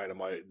after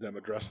Dynamite, them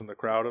addressing the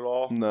crowd at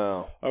all.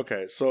 No.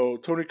 Okay, so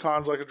Tony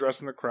Khan's like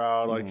addressing the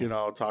crowd, like,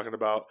 talking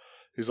about,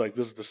 he's like,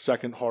 this is the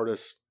second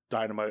hardest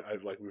Dynamite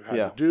we've had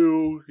to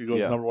do. He goes,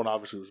 number one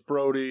obviously was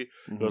Brody.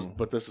 He goes,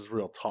 but this is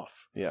real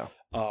tough. Yeah.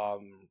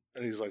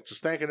 And he's like,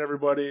 just thanking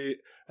everybody.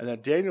 And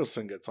then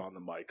Danielson gets on the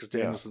mic, because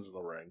Danielson's in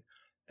the ring.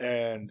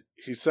 And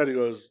he said, he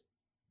goes,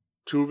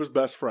 two of his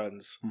best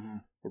friends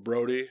were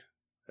Brody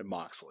and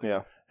Moxley.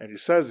 Yeah. And he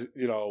says,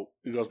 he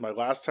goes, my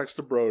last text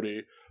to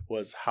Brody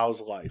was,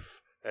 how's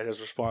life? And his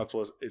response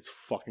was, it's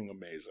fucking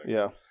amazing.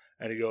 Yeah.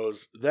 And he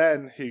goes,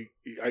 then he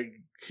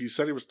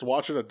said he was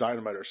watching a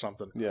Dynamite or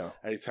something. Yeah.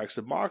 And he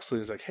texted Moxley.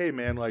 He's like, hey,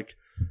 man, like,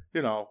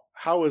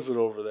 how is it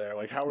over there?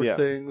 Like, how are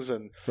things?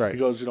 And he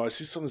goes, I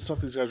see some of the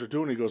stuff these guys are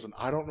doing. He goes, and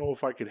I don't know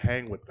if I could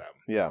hang with them.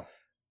 Yeah.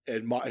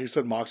 And he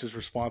said Moxley's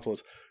response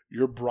was,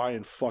 you're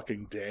Bryan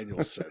fucking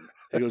Danielson.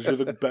 He goes, you're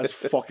the best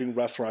fucking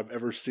wrestler I've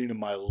ever seen in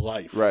my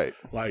life. Right.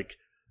 Like,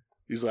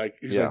 he's like,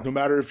 no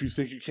matter if you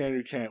think you can or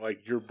you can't,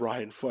 like, you're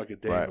Bryan fucking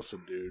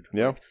Danielson, dude.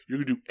 Yeah. Like, you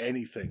can do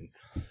anything.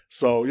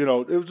 So,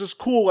 it was just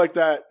cool like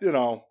that,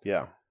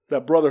 Yeah.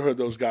 that brotherhood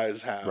those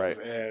guys have. Right.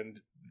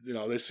 And,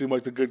 they seem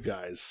like the good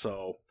guys.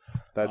 So,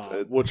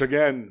 that's which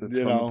again, from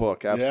the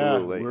book.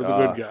 Absolutely. Yeah, we're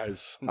the good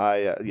guys.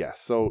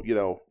 So,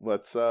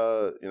 let's,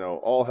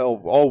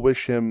 all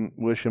wish him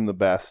the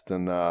best.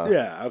 And,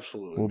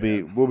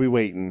 absolutely. We'll be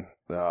waiting,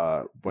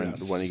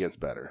 when he gets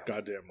better.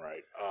 Goddamn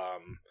right.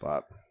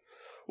 But,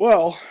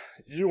 well,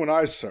 you and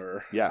I,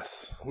 sir.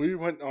 Yes. We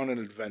went on an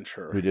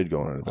adventure. We did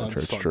go on an adventure.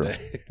 It's Sunday.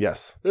 True.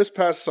 Yes. This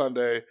past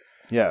Sunday.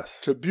 Yes.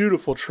 To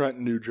beautiful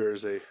Trenton, New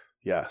Jersey.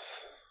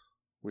 Yes.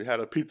 We had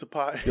a pizza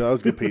pie. Yeah, that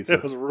was good pizza.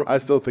 I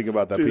still think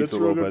about that pizza a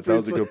little bit. That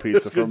was a good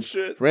pizza from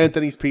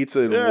Anthony's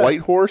Pizza in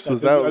Whitehorse.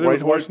 Was that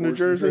Whitehorse, New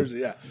Jersey?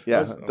 Yeah.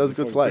 Yeah, that was a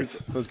good slice.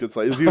 That was a good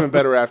slice. It was even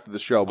better after the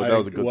show, but that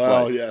was a good slice.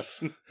 Well,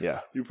 yes.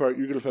 Yeah. You could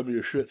have fed me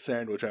a shit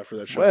sandwich after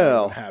that show.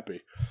 Well. I'm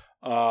happy.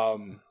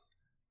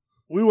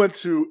 We went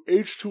to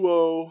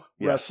H2O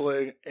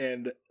Wrestling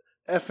and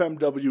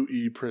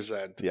FMWE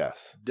present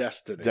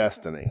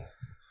Destiny.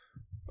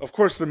 Of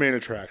course, the main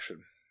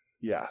attraction.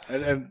 Yes.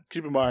 And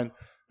keep in mind,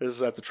 this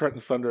is at the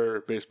Trenton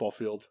Thunder baseball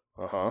field.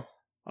 Uh-huh.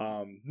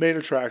 Main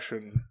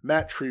attraction,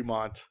 Matt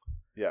Tremont.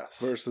 Yes.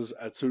 Versus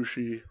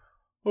Atsushi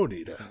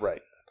Onita.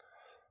 Right.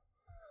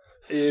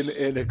 In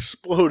an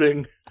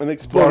exploding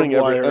everything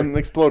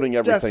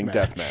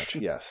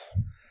deathmatch. Yes.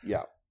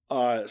 Yeah.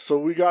 So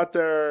we got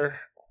there.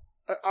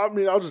 I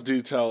mean, I'll just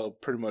detail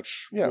pretty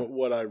much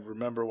what I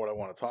remember, what I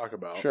want to talk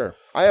about. Sure.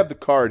 I have the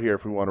card here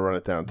if we want to run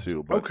it down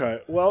too. But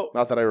okay, well,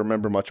 not that I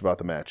remember much about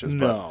the matches.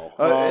 No,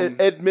 but,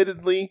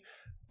 admittedly,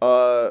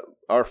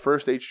 our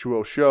first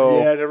H2O show.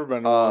 Yeah, never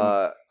been to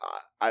one.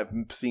 I've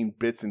seen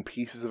bits and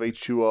pieces of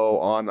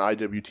H2O on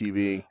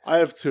IWTV. I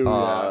have too.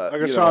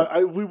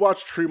 We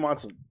watched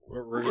Tremont's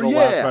original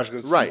last match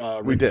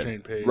against we did.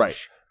 Shane Page.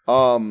 Right.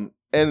 And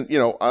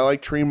I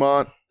like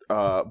Tremont.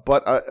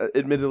 But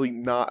admittedly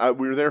not.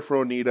 We were there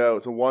for Onita.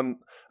 It was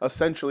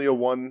essentially a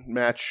one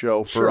match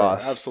show for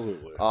us.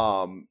 Absolutely.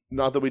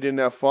 Not that we didn't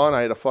have fun.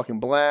 I had a fucking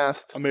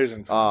blast.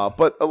 Amazing time.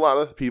 But a lot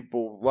of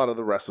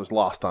the wrestlers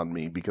lost on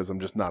me because I'm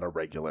just not a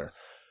regular.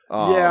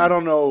 I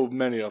don't know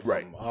many of them.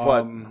 Right.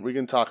 But we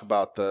can talk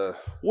about the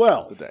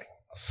day.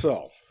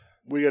 So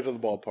we get to the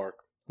ballpark.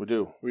 We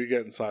do. We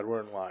get inside. We're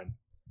in line,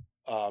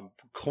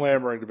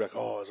 clamoring to be like,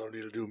 "Oh, is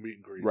Onita do meet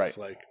and greets?" Right.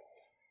 Like,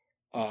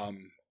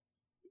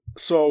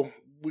 so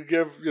we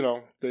give,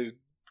 they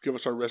give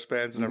us our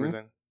wristbands and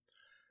everything.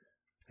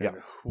 Yeah.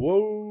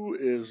 Who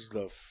is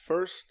the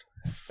first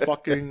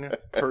fucking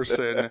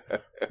person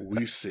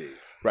we see?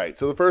 Right.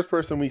 So the first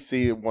person we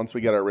see once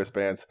we get our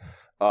wristbands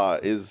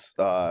is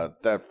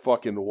that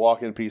fucking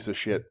walking piece of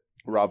shit,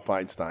 Rob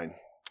Feinstein.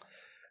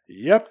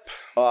 Yep.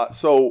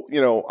 So,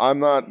 I'm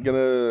not going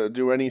to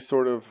do any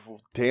sort of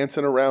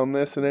dancing around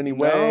this in any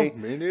way.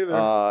 No, me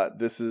neither.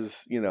 This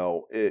is,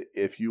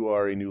 if you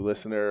are a new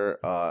listener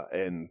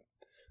and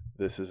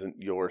this isn't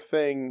your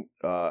thing,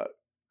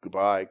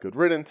 goodbye, good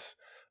riddance.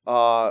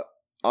 I'm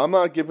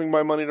not giving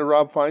my money to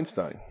Rob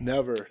Feinstein.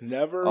 Never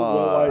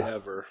will I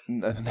ever.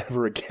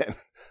 Never again.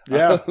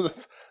 Yeah.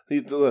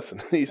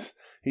 Listen,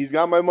 he's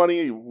got my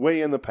money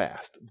way in the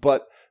past,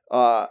 but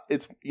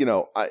it's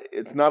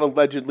not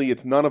allegedly.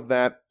 It's none of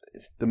that.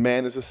 The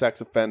man is a sex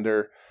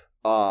offender,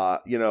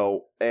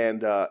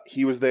 and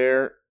he was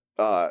there,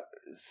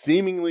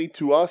 seemingly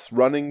to us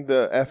running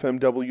the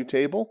FMW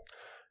table,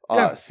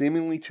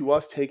 seemingly to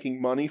us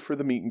taking money for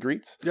the meet and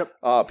greets.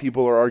 Yep.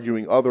 People are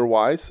arguing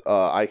otherwise.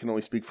 I can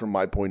only speak from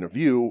my point of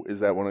view. Is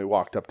that when I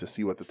walked up to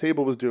see what the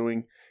table was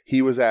doing,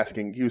 he was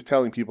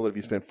telling people that if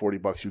you spent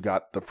 $40, you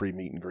got the free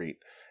meet and greet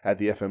at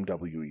the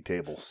FMWE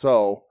table.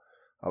 So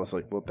I was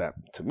like, well, that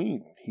to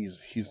me,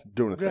 he's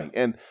doing a thing.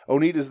 And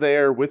Onita's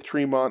there with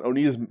Tremont.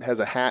 Onita has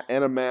a hat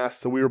and a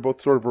mask, so we were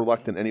both sort of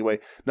reluctant anyway.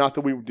 Not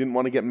that we didn't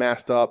want to get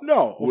masked up.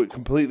 No, we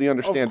completely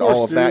understand course,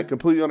 all of dude. that.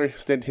 Completely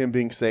understand him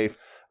being safe.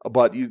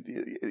 But it's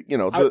meet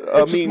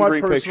and just my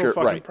greet personal picture,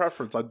 fucking right?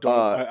 preference. I don't.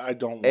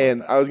 Want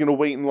and that. I was gonna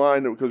wait in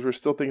line because we were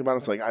still thinking about it.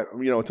 It's like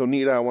it's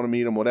Onita. I want to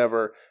meet him,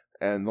 whatever.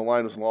 And the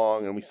line was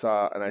long, and I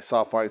saw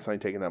Feinstein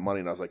taking that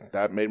money, and I was like,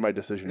 that made my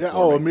decision. Yeah.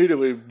 For me.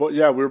 Immediately. But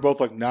we were both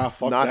like, nah,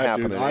 fuck not that,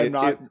 happening.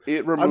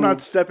 dude. Removed, I'm not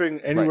stepping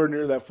anywhere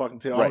near that fucking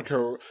table. Right.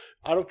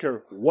 I don't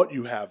care what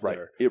you have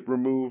there. It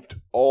removed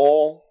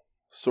all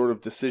sort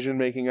of decision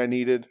making I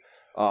needed.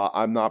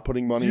 I'm not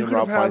putting money in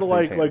Rob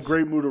Feinstein's hands. Like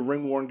great mood of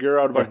ring worn gear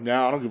out. Like,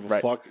 nah, I don't give a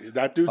fuck.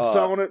 That dude's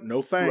selling it.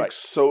 No thanks. Right.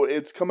 So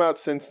it's come out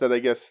since that I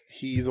guess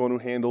he's the one who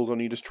handles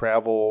Onita's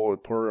travel,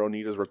 per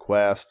Onita's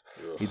request.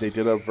 They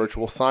did a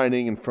virtual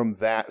signing, and from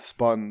that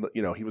spun,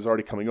 he was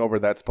already coming over.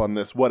 That spun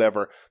this,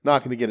 whatever.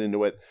 Not going to get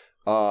into it.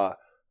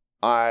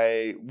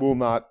 I will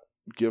not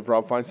give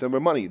Rob Feinstein my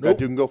money. Nope. That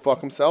dude can go fuck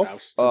himself.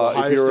 To the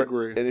highest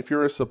degree. And if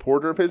you're a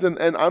supporter of his, and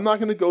I'm not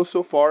going to go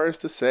so far as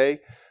to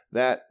say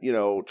that,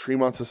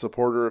 Tremont's a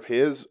supporter of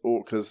his,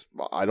 because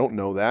I don't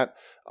know that.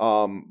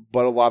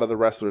 But a lot of the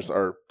wrestlers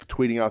are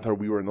tweeting out that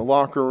we were in the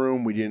locker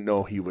room. We didn't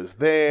know he was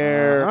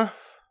there.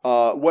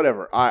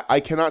 Whatever. I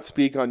cannot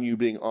speak on you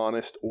being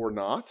honest or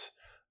not.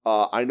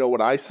 I know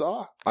what I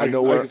saw. I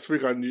can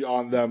speak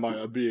on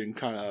them being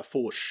kind of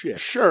full of shit.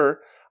 Sure.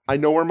 I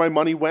know where my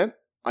money went.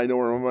 I know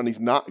where my money's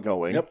not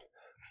going. Yep.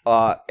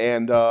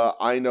 And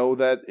I know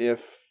that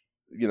if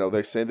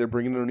they say they're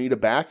bringing Onita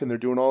back and they're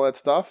doing all that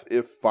stuff.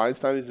 If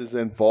Feinstein is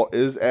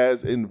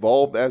as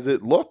involved as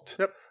it looked,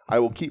 yep. I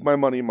will keep my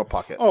money in my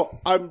pocket. Oh,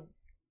 I'm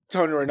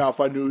telling you right now,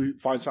 if I knew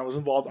Feinstein was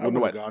involved, I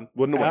wouldn't have gone.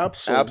 Wouldn't have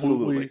went.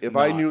 Absolutely. If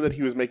not. I knew that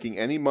he was making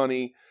any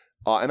money,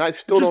 and I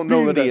still don't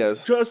know that he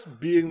is. Just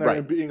being there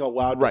and being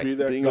allowed to be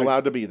there. Being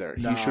allowed to be there.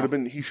 Nah. He should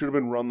have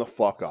been run the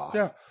fuck off.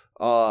 Yeah.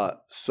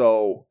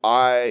 So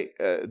I,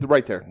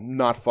 right there,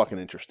 not fucking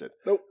interested.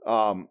 Nope.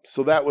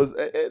 So that was,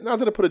 not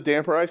that I put a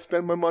damper, I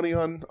spend my money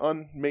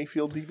on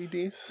Mayfield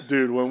DVDs.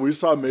 Dude, when we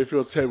saw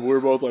Mayfield's table, we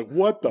were both like,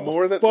 what the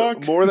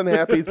fuck? More than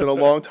happy. It's been a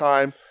long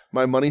time.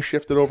 My money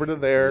shifted over to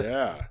there.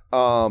 Yeah.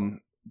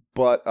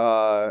 But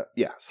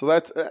so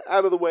that's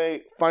out of the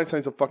way.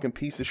 Feinstein's a fucking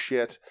piece of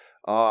shit.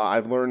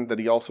 I've learned that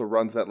he also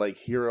runs that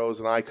Heroes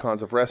and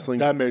Icons of Wrestling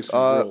that makes me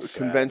real sad.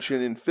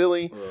 Convention in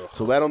Philly. Ugh.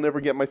 So that'll never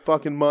get my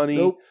fucking money.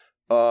 Nope.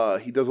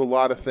 He does a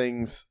lot of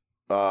things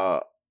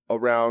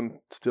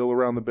around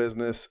the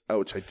business,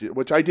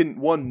 which I didn't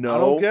know I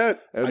don't get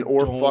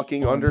or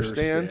fucking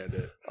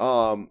understand.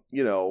 I'll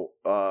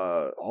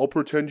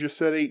pretend you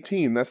said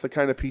 18. That's the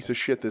kind of piece of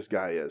shit this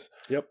guy is.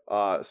 Yep.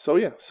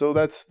 So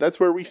that's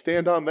where we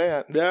stand on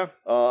that. Yeah.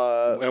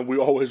 And we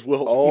always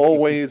will.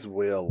 Always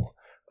will.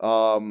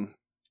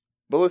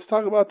 But let's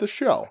talk about the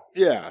show.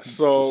 Yeah,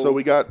 so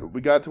we got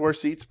to our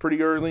seats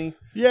pretty early.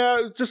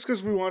 Yeah, just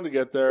because we wanted to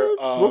get there.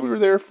 That's what we were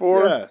there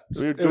for. Yeah,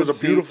 it was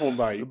a beautiful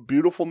night. A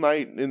beautiful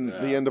night in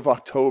the end of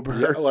October.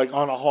 Yeah, like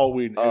on a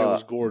Halloween, and it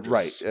was gorgeous.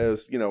 Right.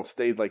 As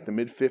stayed like the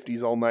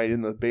mid-50s all night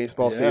in the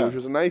baseball stadium, which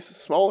was a nice,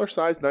 smaller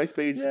size, nice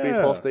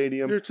baseball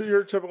stadium.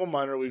 Your typical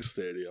minor league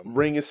stadium.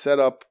 Ring is set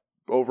up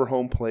over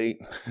home plate.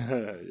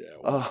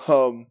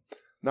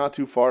 Not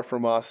too far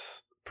from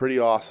us. Pretty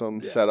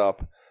awesome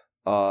setup.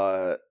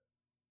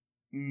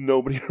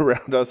 Nobody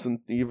around us,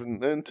 and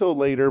even until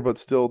later, but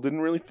still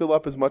didn't really fill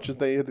up as much as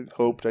they had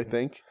hoped, I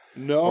think.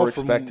 No, or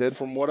expected.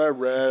 From what I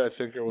read, I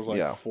think it was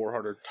like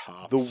 400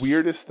 tops. The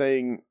weirdest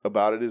thing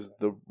about it is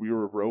we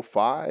were row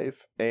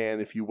 5,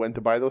 and if you went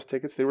to buy those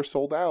tickets, they were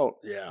sold out.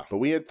 Yeah. But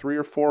we had 3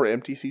 or 4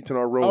 empty seats in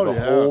our row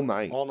whole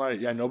night. All night.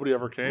 Yeah, nobody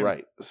ever came.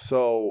 Right.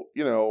 So,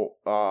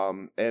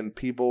 and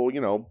people,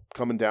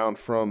 coming down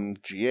from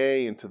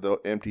GA into the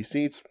empty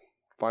seats,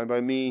 fine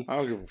by me. I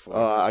don't give a fuck.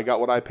 I got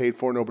what I paid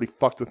for. Nobody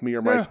fucked with me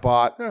or my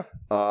spot. Yeah.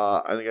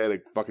 I think I had a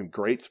fucking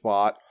great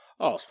spot.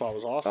 Oh, spot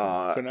was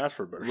awesome. Couldn't ask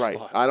for a better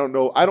spot. I don't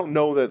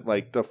know that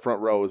like the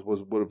front row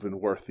would have been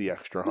worth the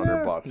extra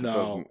 $100.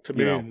 No, to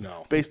me,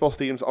 no. Baseball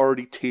stadium's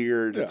already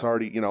tiered. Yeah. It's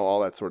already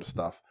all that sort of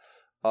stuff.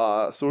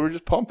 So we were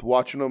just pumped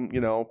watching them.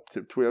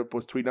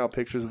 Was tweeting out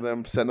pictures of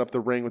them setting up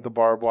the ring with the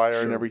barbed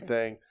wire and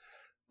everything.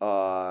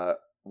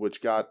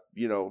 Which got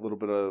a little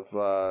bit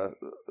of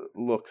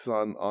looks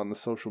on the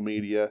social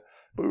media.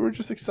 But we were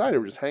just excited.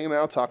 We were just hanging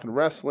out, talking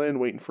wrestling,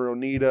 waiting for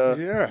Onita.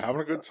 Yeah,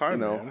 having a good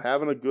time.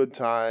 Having a good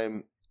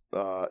time.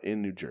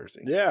 In New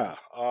Jersey. Yeah.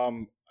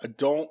 I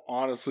don't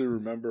honestly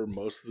remember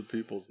most of the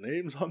people's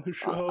names on the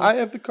show. I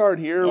have the card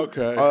here.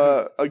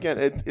 Okay. Again,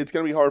 it's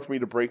going to be hard for me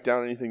to break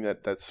down anything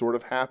that sort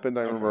of happened.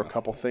 I remember a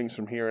couple things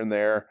from here and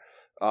there.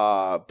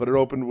 But it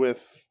opened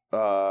with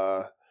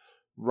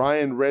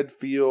Ryan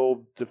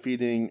Redfield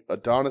defeating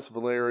Adonis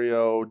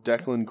Valerio,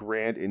 Declan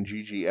Grant, and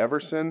Gigi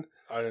Everson.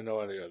 I didn't know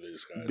any of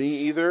these guys. Me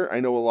either.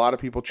 I know a lot of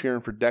people cheering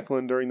for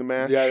Declan during the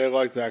match. Yeah, they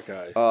like that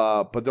guy.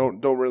 But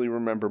don't really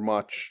remember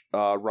much.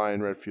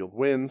 Ryan Redfield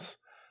wins.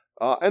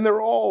 And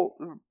they're all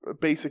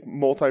basic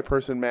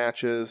multi-person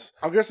matches.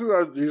 I'm guessing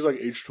these like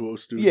H2O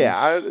students.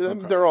 Yeah,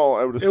 they're all,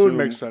 I would assume, it would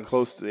make sense.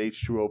 Close to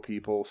H2O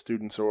people,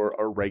 students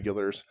or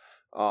regulars.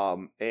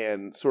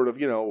 And sort of,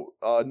 none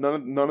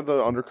of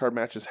the undercard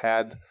matches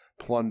had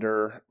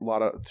plunder,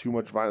 too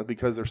much violence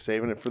because they're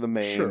saving it for the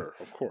main. Sure,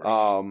 of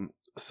course.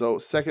 So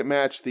second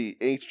match, the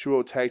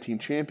H2O Tag Team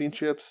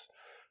Championships,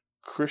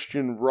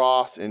 Christian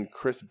Ross and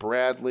Chris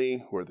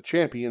Bradley, who are the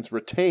champions,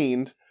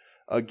 retained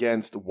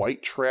against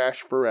White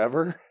Trash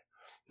Forever,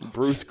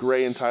 Bruce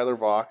Gray and Tyler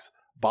Vox,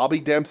 Bobby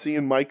Dempsey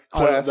and Mike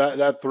Quest.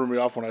 That threw me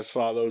off when I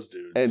saw those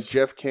dudes. And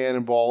Jeff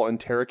Cannonball and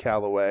Tara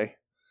Calloway.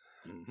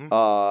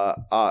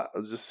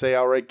 Mm-hmm. Just say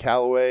outright,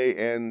 Calloway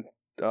and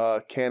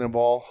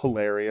Cannonball,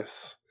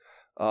 hilarious.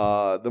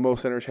 The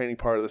most entertaining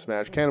part of this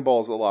match.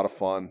 Cannonball is a lot of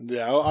fun.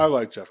 Yeah, I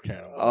like Jeff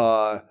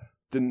Cannonball.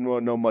 Didn't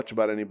know much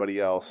about anybody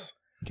else.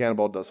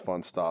 Cannonball does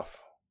fun stuff.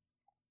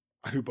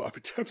 I knew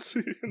Bobby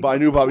Dempsey. I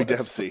knew Bobby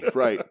Dempsey,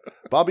 right.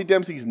 Bobby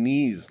Dempsey's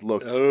knees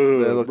looked a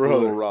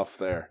little rough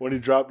there. When he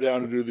dropped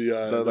down to do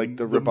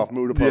the rip-off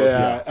Muda pose.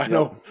 Yeah, I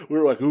know. We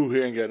were like, ooh,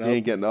 he ain't getting up. He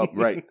ain't getting up,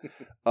 right.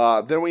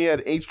 Then we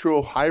had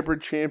H2O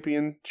Hybrid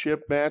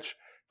Championship match.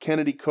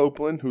 Kennedy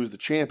Copeland, who's the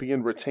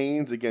champion,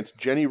 retains against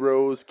Jenny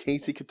Rose,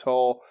 Casey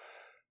Catal,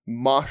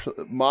 Masha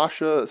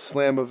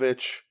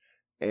Slamovich,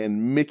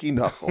 and Mickey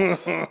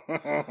Knuckles.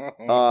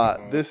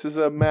 This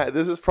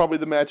is probably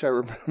the match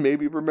I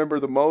maybe remember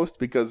the most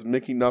because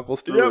Mickey Knuckles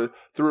threw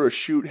a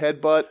shoot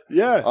headbutt.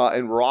 Yeah,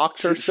 and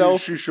rocked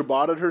herself. She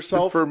shabated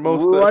herself for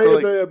most right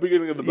at the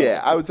beginning of the match.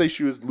 Yeah, I would say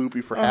she was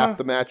loopy for half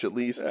the match at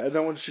least. And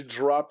then when she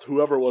dropped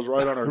whoever was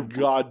right on her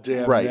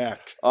goddamn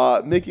neck.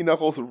 Mickey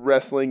Knuckles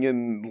wrestling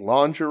in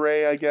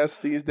lingerie, I guess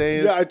these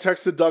days. Yeah, I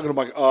texted Doug and I'm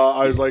like,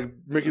 I was like,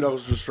 Mickey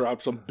Knuckles just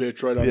dropped some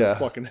bitch right on her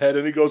fucking head,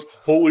 and he goes,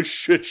 "Holy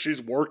shit,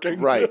 she's working."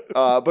 Right.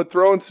 But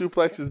throwing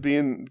suplexes,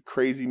 being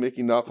crazy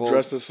Mickey Knuckles.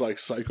 Dressed as like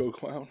Psycho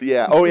Clown.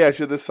 Yeah. Oh yeah,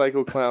 she had the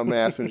Psycho Clown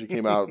mask when she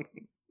came out.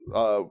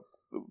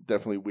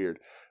 Definitely weird.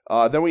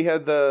 Then we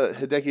had the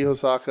Hideki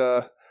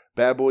Hosaka,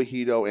 Bad Boy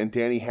Hito, and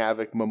Danny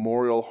Havoc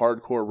Memorial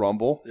Hardcore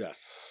Rumble.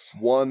 Yes.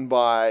 Won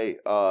by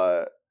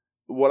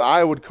what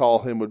I would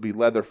call him would be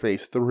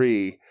Leatherface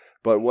 3,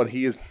 but what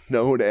he is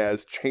known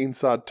as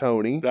Chainsaw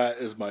Tony.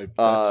 That's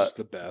just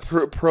the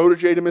best.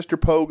 Protege to Mr.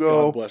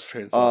 Pogo. God bless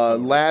Chainsaw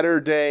Tony.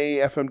 Latter day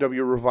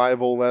FMW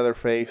Revival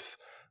Leatherface.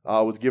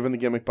 Was given the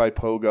gimmick by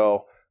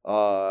Pogo.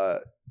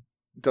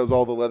 Does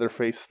all the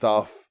Leatherface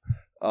stuff.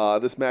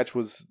 This match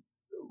was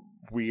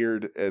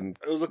weird and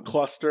it was a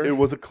cluster. It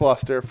was a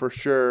cluster for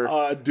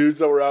sure. Dudes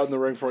that were out in the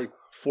ring for like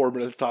 4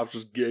 minutes tops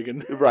just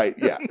gigging. Right,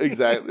 yeah,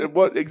 exactly.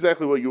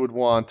 Exactly what you would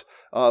want.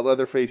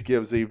 Leatherface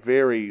gives a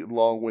very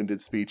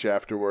long-winded speech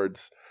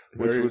afterwards,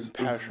 which was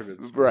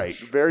passionate speech. Right,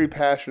 very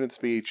passionate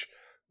speech.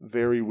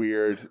 Very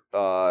weird.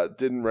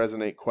 Didn't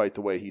resonate quite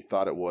the way he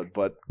thought it would,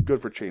 but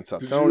good for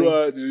Chainsaw Tony.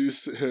 Did you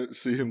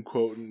see him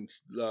quoting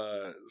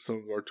some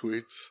of our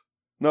tweets?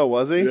 No,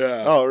 was he?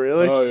 Yeah. Oh,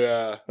 really? Oh,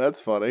 yeah.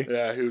 That's funny.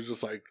 Yeah, he was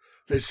just like,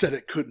 they said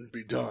it couldn't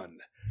be done.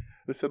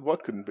 They said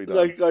what couldn't be done?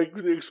 Like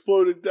the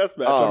exploding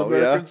deathmatch on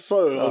American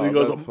soil. Oh, and he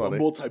goes, a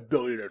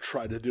multi-billionaire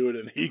tried to do it,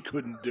 and he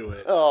couldn't do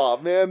it. Oh,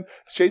 man.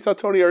 Is Chainsaw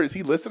Tony, is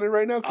he listening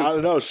right now? I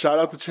don't know. Shout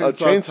out to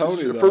Chainsaw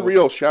Tony, though. For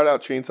real, shout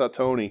out Chainsaw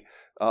Tony.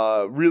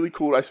 Really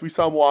cool. We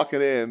saw him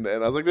walking in,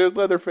 and I was like, there's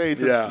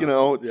Leatherface. It's,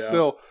 it's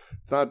still,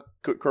 it's not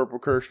Corporal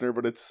Kirshner,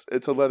 but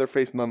it's a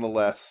Leatherface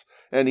nonetheless.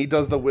 And he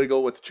does the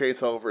wiggle with the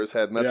chainsaw over his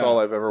head, and that's all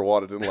I've ever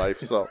wanted in life.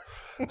 So,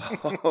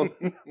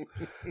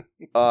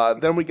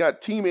 then we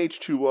got Team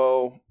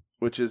H2O,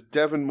 which is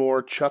Devin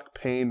Moore, Chuck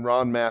Payne,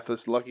 Ron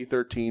Mathis, Lucky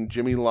 13,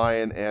 Jimmy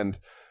Lyon, and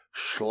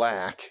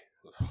Schlack.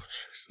 Oh,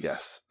 Jesus.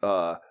 Yes.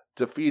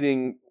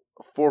 Defeating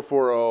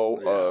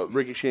 440,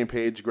 Ricky Shane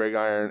Page, Greg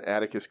Iron,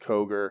 Atticus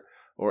Cogar,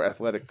 or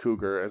Athletic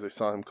Cougar, as I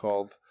saw him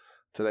called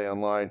today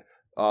online.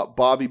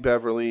 Bobby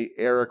Beverly,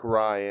 Eric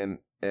Ryan,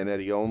 and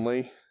Eddie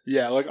Only.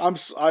 Yeah, like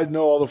I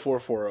know all the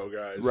 440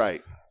 guys.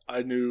 Right.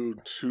 I knew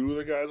 2 of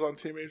the guys on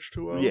Team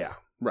H2O. Yeah,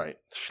 right.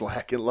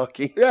 Schlack and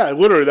Lucky. Yeah,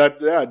 literally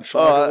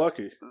Schlack and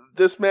Lucky.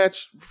 This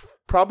match,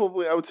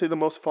 probably, I would say the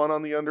most fun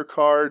on the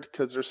undercard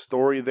because there's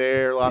story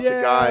there, lots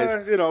of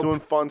guys doing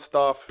fun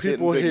stuff.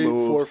 People hitting big hate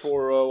moves.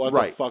 440.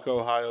 That's a fuck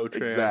Ohio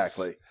chance.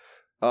 Exactly.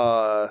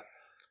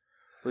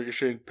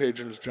 Ricochet Page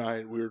and his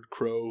giant weird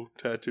crow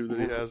tattoo that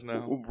he has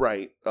now.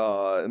 Right.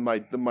 And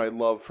my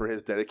love for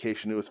his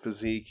dedication to his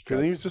physique.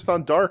 Because he was just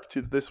on Dark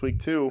this week,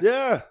 too.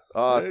 Yeah.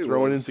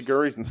 Throwing into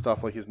Gurries and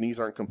stuff like his knees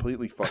aren't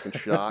completely fucking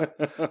shot.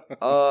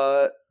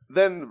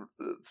 Then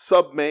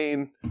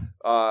sub-main,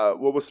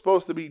 what was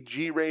supposed to be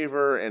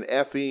G-Raver and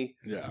Effie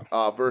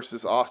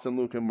versus Austin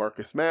Luke and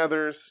Marcus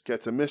Mathers.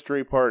 Gets a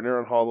mystery partner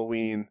on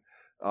Halloween.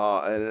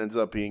 And it ends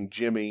up being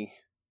Jimmy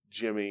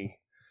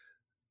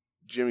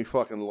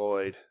fucking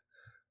Lloyd.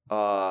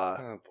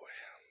 Oh, boy.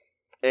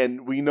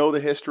 And we know the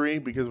history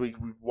because we've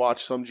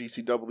watched some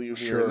GCW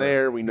here and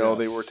there. We know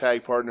they were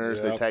tag partners.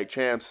 They're tag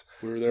champs.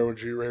 We were there when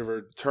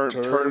G-Raver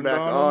turned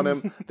back on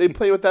him. They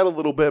play with that a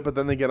little bit, but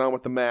then they get on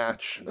with the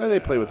match. And they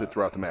play with it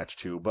throughout the match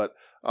too. But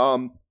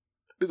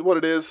is what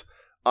it is.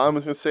 I'm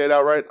just gonna say it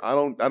outright. I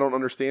don't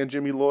understand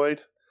Jimmy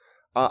Lloyd.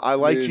 I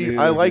like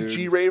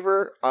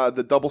G-Raver.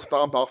 The double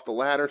stomp off the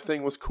ladder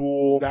thing was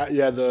cool.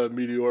 The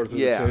meteor through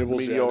the tables.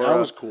 Meteor, that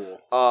was cool.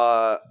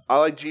 I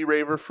like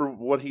G-Raver for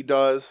what he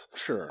does.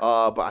 Sure.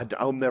 But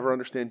I'll never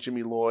understand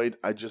Jimmy Lloyd.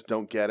 I just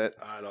don't get it.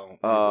 I don't.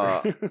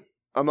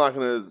 I'm not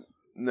going to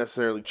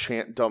necessarily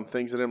chant dumb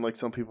things at him like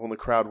some people in the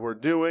crowd were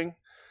doing.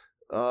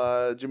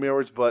 Jimmy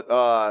Edwards, but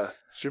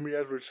Jimmy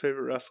Edwards'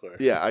 favorite wrestler.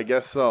 Yeah, I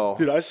guess so.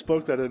 Dude, I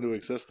spoke that into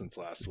existence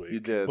last week. You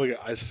did. Look,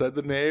 I said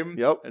the name.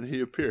 Yep. And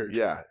he appeared.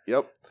 Yeah.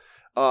 Yep.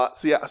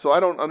 So I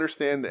don't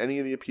understand any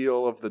of the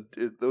appeal of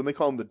when they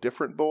call him the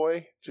different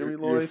boy, Jimmy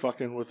Lloyd. You're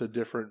fucking with a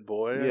different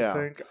boy. Yeah. I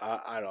think.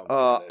 I don't.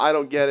 I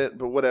don't get it,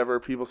 but whatever.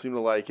 People seem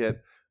to like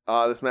it.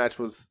 This match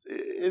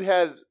it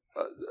had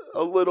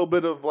a little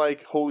bit of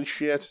like holy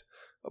shit.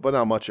 But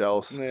not much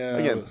else. Yeah.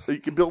 Again, you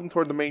can build them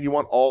toward the main. You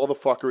want all the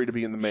fuckery to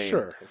be in the main.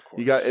 Sure, of course.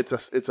 You got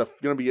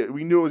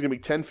we knew it was gonna be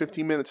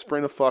 10-15 minute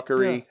sprint of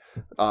fuckery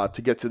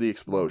to get to the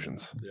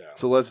explosions. Yeah.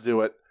 So let's do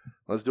it.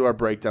 Let's do our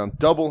breakdown.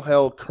 Double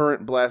Hell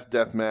Current Blast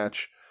Death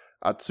Match.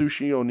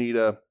 Atsushi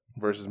Onita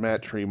versus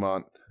Matt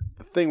Tremont.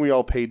 The thing we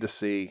all paid to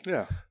see.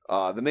 Yeah.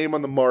 The name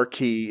on the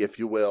marquee, if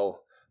you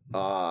will.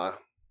 I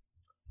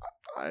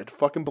had a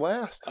fucking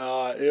blast.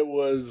 It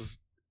was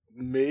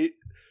maybe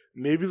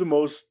the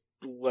most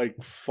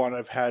like fun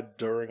I've had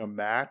during a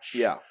match.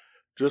 Yeah.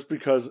 Just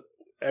because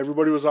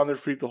everybody was on their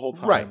feet the whole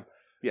time. Right.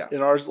 Yeah.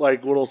 In our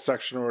like little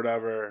section or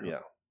whatever. Yeah.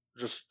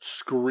 Just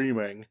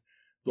screaming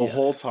the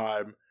whole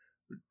time.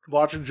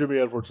 Watching Jimmy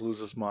Edwards lose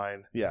his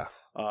mind. Yeah.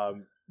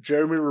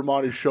 Jeremy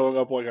Romani showing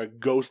up like a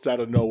ghost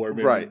out of nowhere,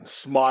 made me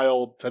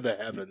smile to the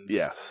heavens.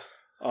 Yes.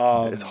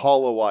 It's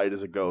hollow-eyed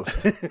as a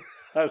ghost.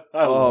 I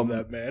love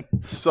that, man.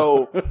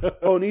 So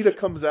Onita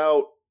comes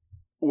out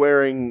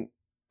wearing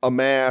a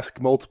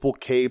mask, multiple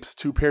capes,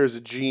 2 pairs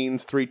of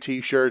jeans, 3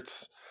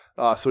 t-shirts,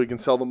 so he can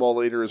sell them all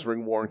later as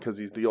ring worn because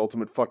he's the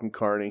ultimate fucking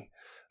carny.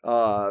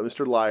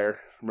 Mr. Liar,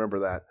 remember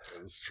that.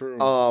 That's true.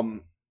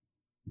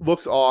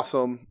 Looks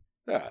awesome.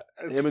 Yeah,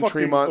 him and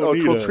Tremont.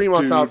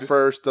 Tremont's out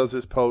first, does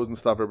his pose and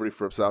stuff. Everybody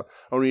flips out.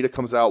 Onita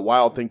comes out.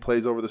 Wild Thing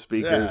plays over the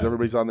speakers. Yeah.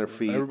 Everybody's on their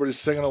feet. Everybody's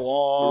singing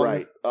along.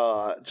 Right.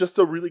 Just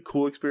a really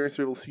cool experience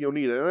to be able to see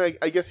Onita. And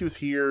I guess he was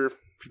here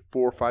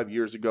 4 or 5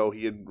 years ago.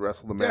 He had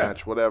wrestled the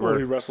match, whatever. Well,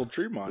 he wrestled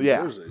Tremont in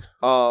Jersey.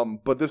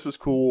 But this was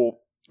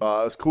cool. It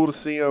was cool to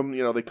see him.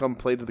 You know, they come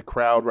play to the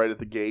crowd right at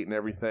the gate and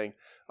everything.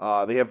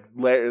 They have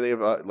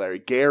Larry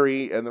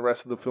Gary and the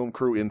rest of the film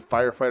crew in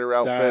firefighter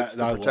outfits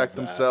to protect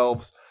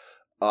themselves.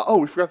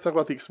 We forgot to talk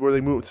about where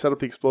they set up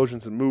the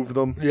explosions and moved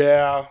them.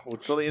 Yeah.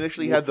 So they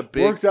initially had the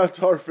big... Worked out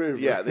to our favor.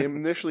 Yeah, they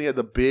initially had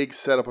the big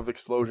setup of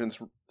explosions,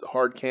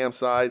 hard cam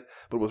side,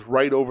 but it was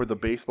right over the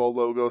baseball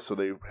logo, so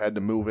they had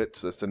to move it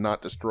so as to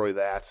not destroy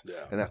that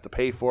and have to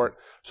pay for it.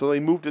 So they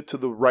moved it to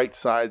the right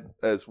side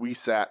as we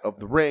sat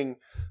of the ring,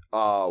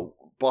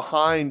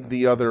 behind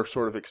the other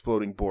sort of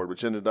exploding board,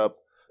 which ended up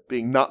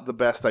being not the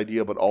best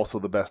idea, but also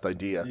the best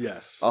idea.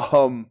 Yes.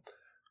 So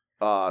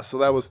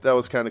that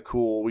was kind of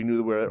cool. We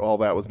knew where all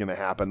that was going to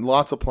happen.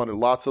 Lots of plunder,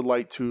 lots of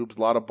light tubes,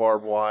 a lot of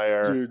barbed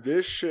wire. Dude,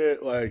 this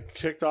shit like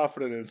kicked off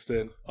in an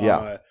instant.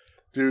 Yeah.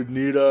 Dude,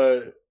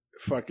 Nita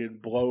fucking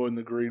blowing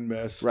the green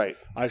mist. Right.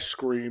 I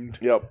screamed.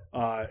 Yep.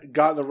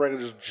 Got in the ring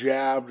and just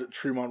jabbed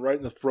Tremont right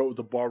in the throat with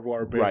the barbed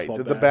wire baseball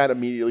Did bat. the bat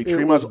immediately.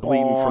 Tremont's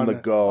bleeding from the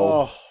go.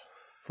 Oh,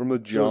 from the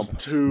jump.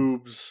 Those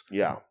tubes.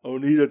 Yeah.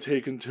 Onita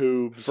taking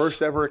tubes.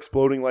 First ever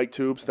exploding light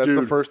tubes. That's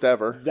Dude, the first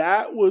ever.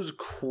 That was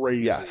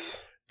crazy.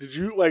 Yes. Did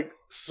you like?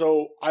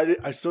 So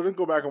I still didn't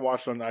go back and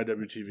watch it on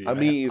IWTV.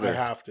 Me either. I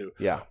have to.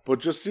 Yeah. But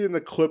just seeing the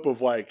clip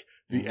of like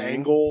the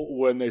angle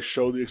when they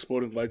show the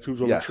exploding light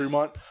tubes over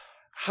Tremont,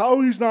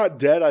 how he's not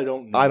dead, I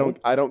don't know.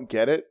 I don't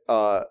get it.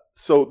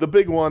 So the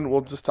big one,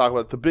 we'll just talk about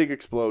it, the big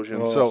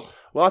explosion. So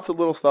lots of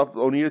little stuff.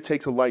 Onita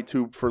takes a light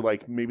tube for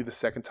like maybe the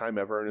second time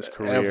ever in his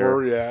career.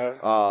 Ever, yeah.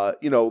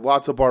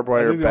 Lots of barbed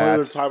wire bats. The only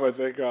other time I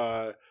think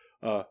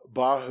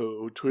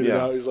Bahu tweeted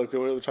out, he's like, the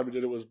only other time he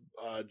did it was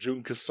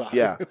Jun Kasai.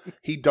 Yeah.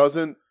 He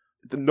doesn't.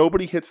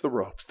 Nobody hits the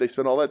ropes. They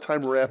spend all that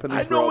time wrapping these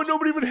ropes. I know, and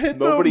nobody even hit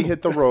them. Nobody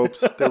hit the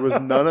ropes. There was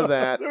none of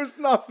that. There was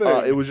nothing.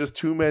 It was just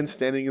two men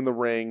standing in the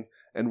ring,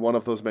 and one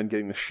of those men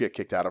getting the shit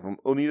kicked out of him.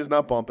 Onita's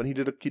not bumping. He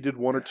did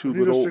one or two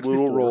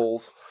little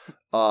rolls.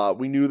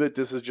 We knew that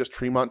this is just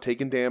Tremont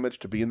taking damage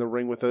to be in the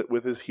ring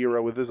with his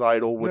hero, with his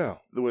idol,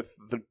 with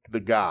the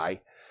guy.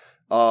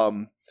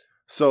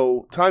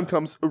 So time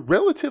comes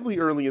relatively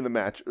early in the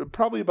match,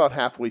 probably about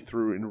halfway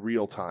through in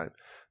real time.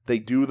 They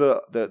do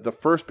the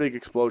first big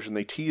explosion.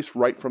 They tease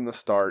right from the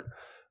start.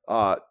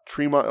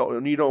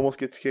 Onita almost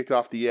gets kicked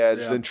off the edge.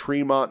 Yeah. Then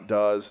Tremont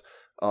does,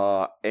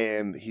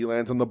 and he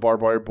lands on the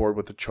barbed wire board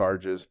with the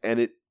charges, and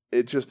it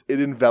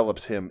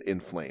envelops him in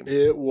flame.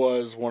 It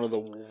was one of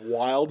the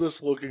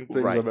wildest looking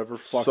things I've ever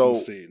fucking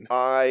seen.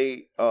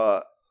 I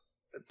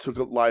took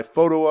a live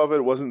photo of it.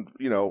 It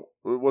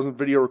wasn't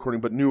video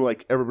recording, but knew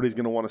like everybody's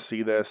going to want to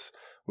see this.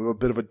 We have a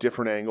bit of a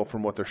different angle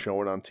from what they're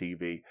showing on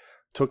TV.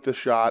 Took the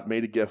shot,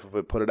 made a gif of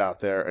it, put it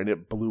out there, and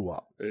it blew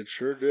up. It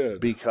sure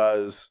did.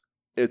 Because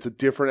it's a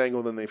different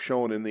angle than they've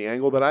shown, and the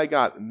angle that I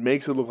got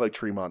makes it look like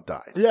Tremont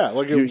died. Yeah,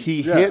 like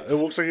he hits, it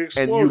looks like he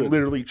exploded. And you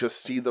literally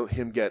just see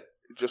him get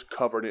just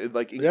covered,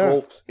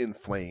 engulfed in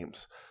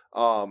flames.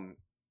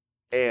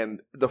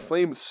 And the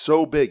flame is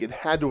so big, it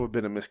had to have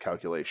been a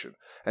miscalculation.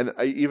 And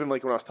even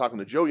like when I was talking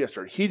to Joe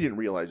yesterday, he didn't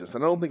realize this,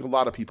 and I don't think a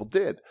lot of people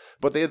did.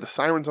 But they had the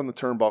sirens on the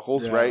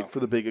turnbuckles, right,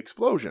 for the big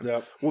explosion.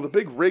 Yep. Well, the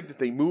big rig that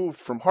they moved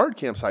from Hard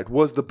Camp side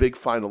was the big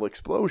final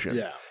explosion.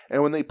 Yeah.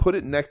 And when they put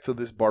it next to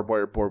this barbed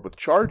wire board with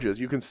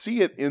charges, you can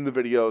see it in the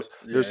videos.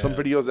 There's some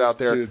videos out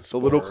there. The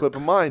little clip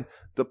of mine,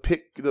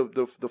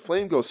 the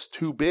flame goes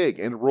too big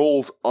and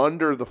rolls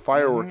under the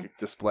firework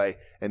display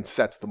and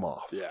sets them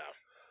off. Yeah.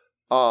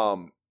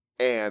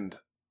 And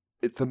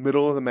it's the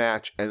middle of the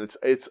match, and it's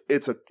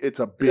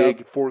a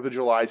big 4th of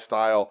July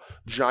style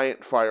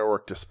giant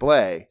firework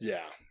display.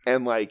 Yeah.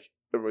 And like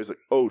everybody's like,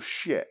 oh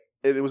shit.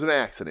 And it was an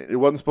accident. It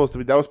wasn't supposed to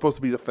be. That was supposed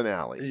to be the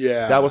finale.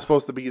 Yeah. That was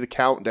supposed to be the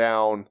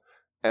countdown,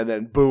 and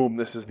then boom,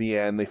 this is the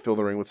end. They fill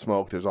the ring with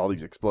smoke. There's all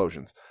these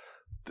explosions.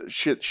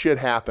 Shit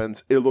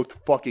happens. It looked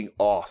fucking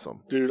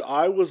awesome. Dude,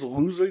 I was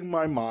losing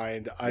my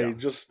mind. I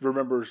just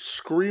remember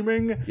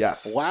screaming,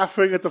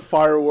 laughing at the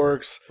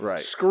fireworks,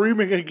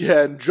 screaming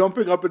again,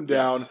 jumping up and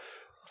down.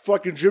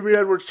 Fucking Jimmy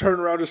Edwards turned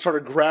around and just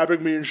started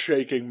grabbing me and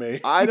shaking me.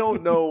 I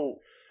don't know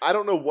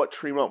what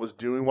Tremont was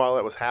doing while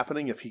that was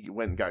happening, if he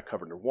went and got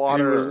covered in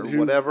water or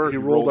whatever. He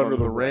rolled under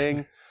the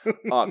ring.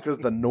 Because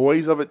the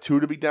noise of it,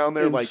 too, to be down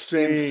there,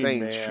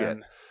 insane shit.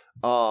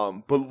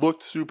 But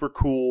looked super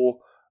cool.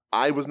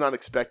 I was not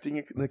expecting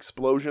an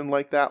explosion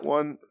like that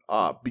one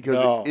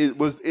because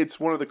it's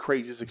one of the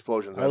craziest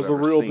explosions I've ever seen.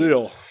 That was the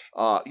real deal.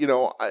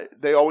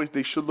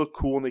 They should look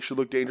cool and they should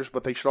look dangerous,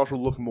 but they should also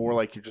look more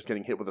like you're just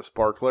getting hit with a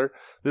sparkler.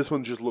 This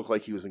one just looked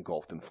like he was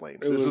engulfed in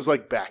flames. This was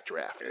like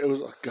Backdraft. It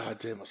was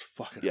goddamn. It was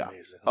fucking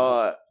amazing.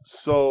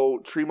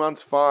 So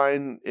Tremont's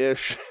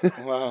fine-ish.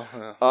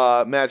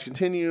 Wow. Match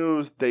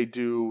continues. They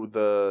do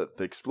the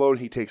explode.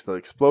 He takes the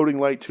exploding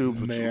light tube,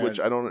 which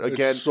I don't.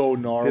 Again, it's so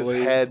gnarly. His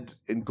head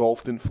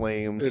engulfed in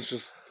flames. It's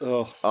just.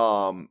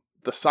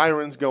 The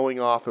sirens going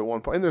off at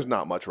one point, and there's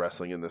not much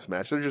wrestling in this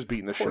match. They're just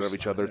beating the shit out of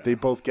each other. Yeah. They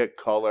both get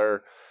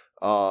color.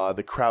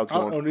 The crowd's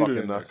going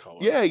fucking nuts.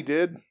 Yeah, he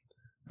did.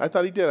 I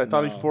thought he did. I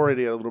thought he had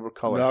a little bit of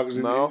color.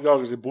 No,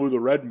 because he blew the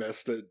red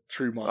mist at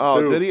Tremont,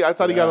 too. Oh, did he? I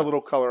thought he got a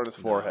little color on his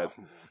forehead.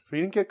 He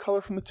didn't get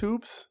color from the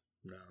tubes?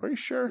 No. Are you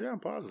sure? Yeah, I'm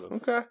positive.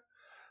 Okay.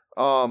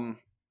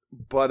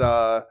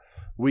 But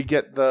we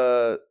get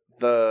the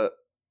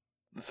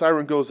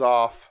siren goes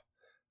off,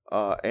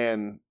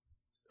 and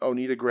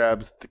Onita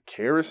grabs the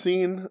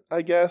kerosene,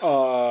 I guess.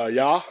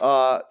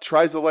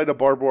 Tries to light a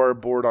barbed wire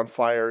board on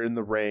fire in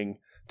the ring.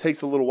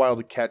 Takes a little while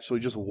to catch, so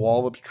he just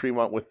wallops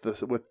Tremont with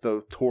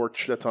the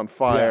torch that's on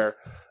fire.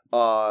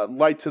 Yeah.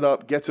 Lights it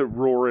up, gets it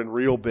roaring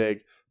real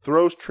big,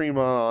 throws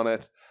Tremont on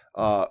it,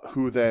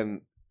 who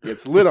then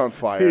It's lit on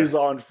fire. He's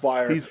on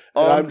fire.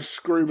 I'm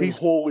screaming,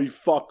 holy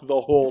fuck, the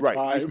whole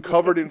time. He's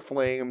covered in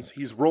flames.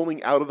 He's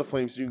rolling out of the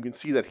flames. You can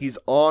see that he's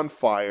on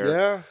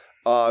fire.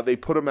 Yeah. They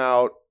put him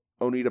out.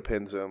 Onita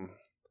pins him.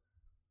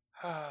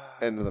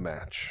 End of the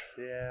match.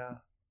 Yeah.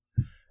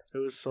 It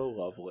was so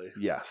lovely.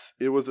 Yes.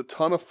 It was a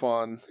ton of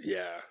fun.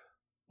 Yeah.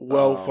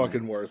 Well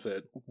fucking worth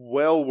it.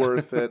 Well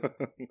worth it.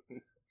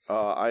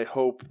 I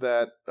hope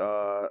that,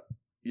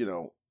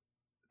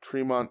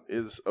 Tremont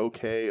is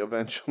okay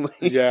eventually.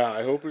 Yeah,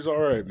 I hope he's all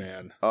right,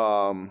 man.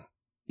 But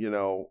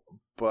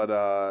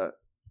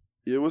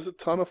it was a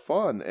ton of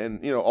fun,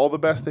 and all the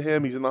best to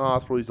him. He's in the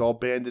hospital. He's all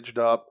bandaged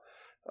up.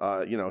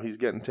 He's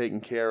getting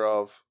taken care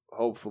of.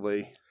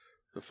 Hopefully,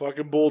 the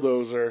fucking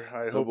bulldozer.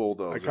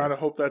 Bulldozer. I kind of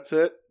hope that's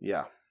it.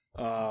 Yeah.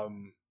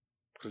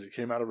 Because he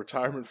came out of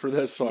retirement for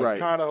this, so right. I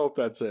kind of hope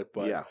that's it.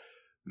 But yeah,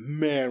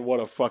 man,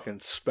 what a fucking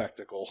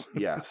spectacle!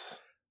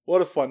 Yes.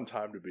 What a fun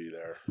time to be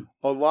there.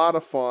 A lot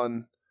of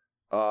fun.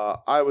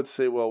 I would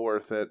say well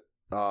worth it.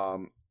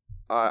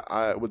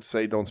 I would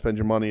say don't spend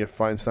your money if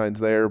Feinstein's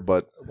there,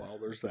 but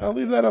there's that. I'll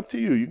leave that up to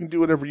you. You can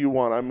do whatever you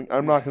want.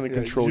 I'm not going to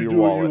control your wallet. You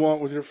do what you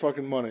want with your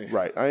fucking money.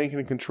 Right. I ain't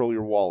going to control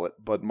your wallet,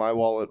 but my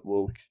wallet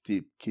will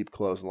keep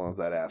closed as long as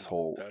that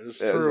asshole. That is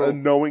true.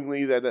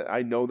 Unknowingly that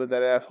I know that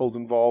asshole's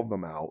involved,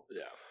 I'm out.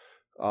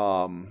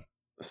 Yeah.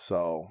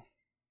 So,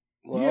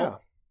 yeah,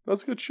 that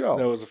was a good show.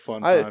 That was a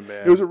fun time,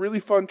 man. It was a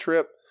really fun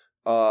trip.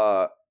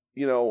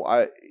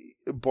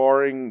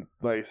 Barring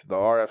like the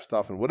RF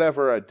stuff and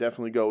whatever, I'd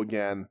definitely go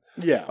again.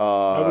 Yeah,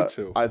 I would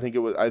too. I think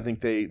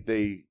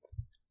they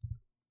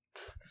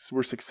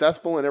were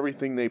successful in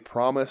everything they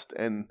promised,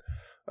 and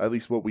at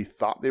least what we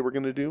thought they were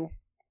going to do.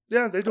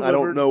 Yeah, they delivered. I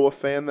don't know a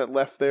fan that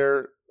left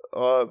there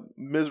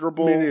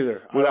miserable. Me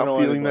neither. Without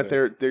feeling that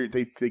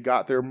they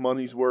got their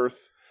money's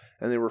worth.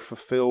 And they were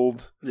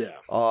fulfilled,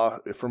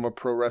 from a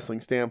pro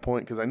wrestling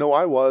standpoint. Because I know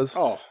I was.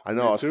 I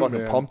know I was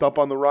fucking pumped up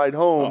on the ride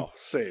home.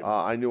 Same.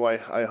 I knew I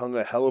hung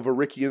a hell of a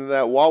Ricky into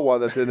that Wawa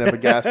that didn't have a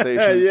gas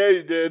station. Yeah,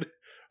 you did.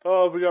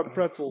 Oh, we got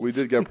pretzels. We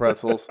did get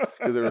pretzels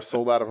because they were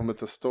sold out of them at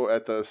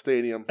the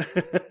stadium.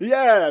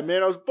 Yeah,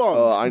 man, I was bummed.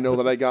 I know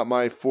that I got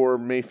my 4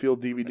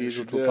 Mayfield DVDs,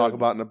 which we'll talk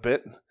about in a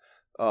bit.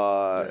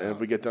 And if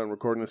we get done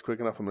recording this quick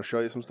enough, I'm going to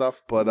show you some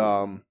stuff. But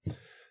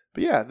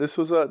yeah, this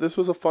was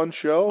a fun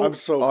show. I'm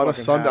so on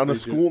fucking happy, on a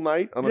school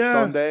night on a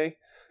Sunday.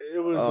 It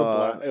was a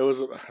blast. It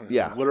was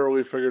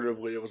literally,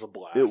 figuratively, it was a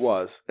blast. It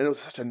was, and it was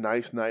such a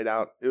nice night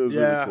out. It was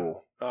really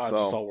cool. It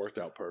just all worked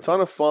out perfect.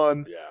 Ton of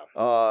fun.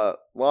 Yeah.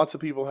 Lots of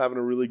people having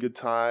a really good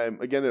time.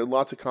 Again, there are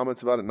lots of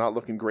comments about it not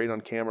looking great on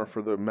camera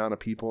for the amount of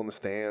people in the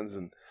stands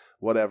and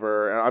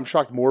whatever. And I'm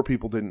shocked more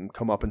people didn't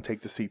come up and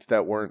take the seats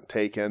that weren't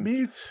taken.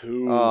 Me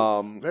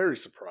too. Very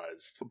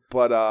surprised.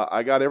 But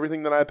I got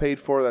everything that I paid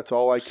for. That's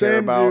all I care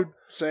about. Dude.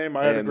 Same.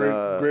 I had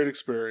a great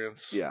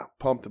experience. Yeah,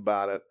 pumped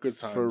about it. Good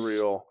times. For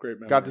real. Great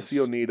memories. Got to see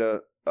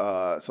Onita,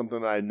 something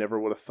that I never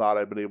would have thought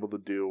I'd been able to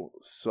do.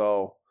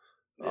 So,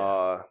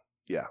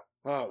 yeah.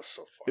 Oh, it was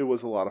so fun. It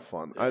was a lot of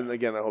fun. Yeah. And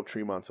again, I hope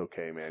Tremont's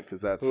okay, man,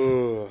 because that's... I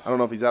don't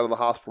know if he's out of the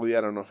hospital yet.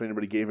 I don't know if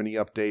anybody gave any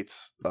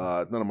updates.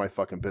 None of my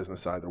fucking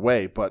business either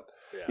way. But,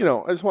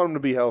 I just want him to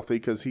be healthy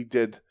because he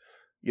did,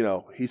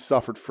 he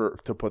suffered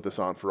to put this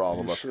on for all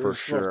of us, for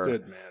sure.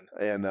 Did, man.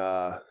 And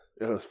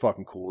it was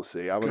fucking cool to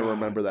see. I'm going to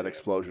remember that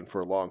explosion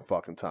for a long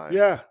fucking time.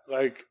 Yeah,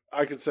 like,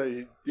 I could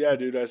say, yeah,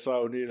 dude, I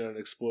saw Onita in an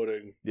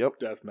exploding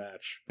death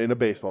match. In a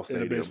baseball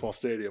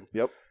stadium.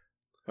 Yep.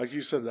 Like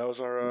you said, that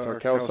was our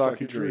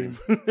Kawasaki dream.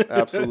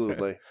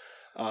 Absolutely.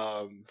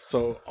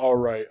 So, all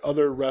right,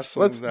 other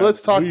wrestling.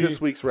 Let's talk this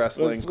week's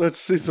wrestling. Let's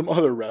see some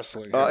other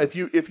wrestling. If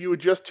you had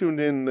just tuned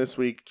in this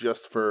week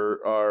just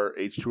for our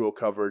H2O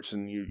coverage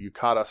and you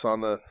caught us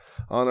on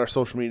our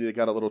social media that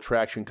got a little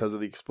traction because of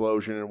the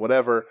explosion and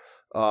whatever,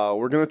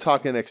 we're going to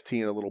talk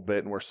NXT in a little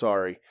bit, and we're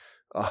sorry.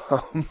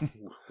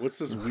 What's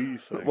this we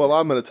thing? Well,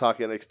 I'm going to talk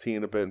NXT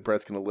in a bit, and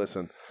Brett's going to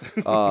listen.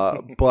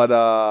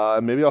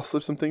 But maybe I'll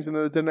slip some things in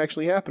that didn't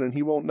actually happen, and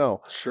he won't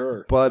know.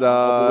 Sure. But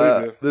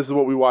this is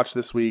what we watched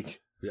this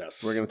week.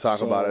 Yes. We're going to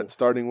talk about it,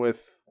 starting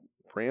with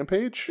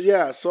Rampage.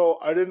 Yeah, so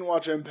I didn't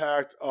watch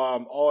Impact.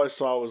 All I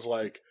saw was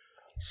like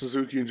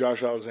Suzuki and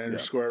Josh Alexander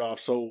squared off.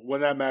 So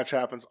when that match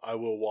happens, I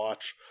will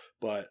watch.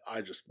 But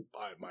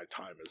my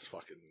time is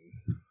fucking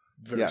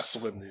very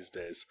slim these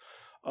days.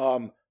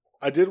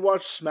 I did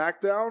watch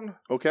SmackDown.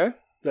 Okay.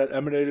 That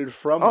emanated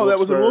from that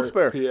was in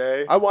Wilkes-Barre,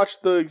 PA. I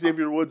watched the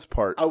Xavier Woods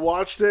part. I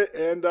watched it,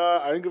 and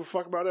I didn't give a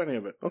fuck about any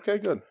of it. Okay,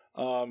 good.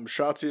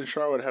 Shotzi and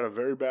Charlotte had a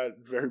very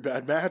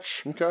bad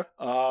match. Okay.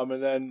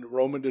 And then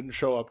Roman didn't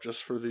show up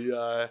just for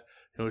the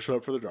he showed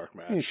up for the dark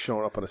match. He's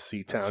showing up on a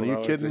C-Town. Are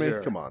you kidding me?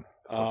 Come on.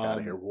 Fuck out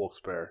of here,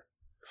 Wilkes-Barre.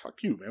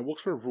 Fuck you, man.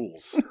 Wilkes-Barre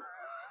rules.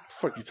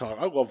 Fuck you talking.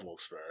 I love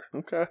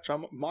Wilkes-Barre. Okay.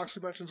 John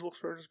Moxley mentions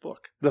Wilkes-Barre in his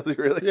book. Does he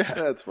really? Yeah.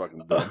 That's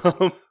fucking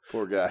dumb.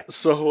 Poor guy.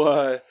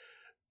 So,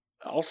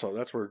 also,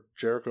 that's where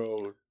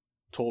Jericho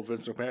told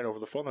Vince McMahon over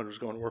the phone that he was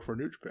going to work for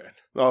New Japan.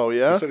 Oh,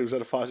 yeah? He said he was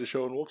at a Fozzy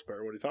show in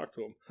Wilkes-Barre when he talked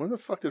to him. When the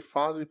fuck did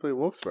Fozzy play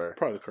Wilkes-Barre?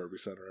 Probably the Kirby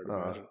Center, I'd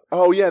imagine.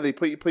 Oh, yeah, he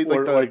played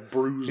or like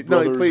Bruise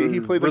No, Brothers. he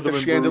played like the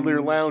Chandelier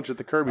Bruise. Lounge at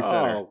the Kirby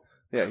Center. Oh.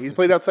 Yeah, he's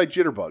played outside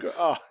Jitterbugs.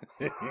 Oh.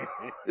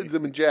 It's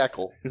him and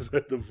Jackal. He was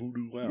at the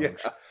Voodoo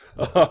Lounge.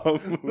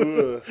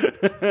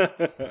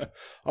 Yeah.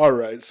 All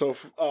right, so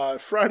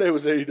Friday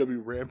was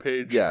AEW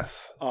Rampage.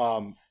 Yes.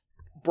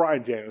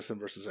 Bryan Danielson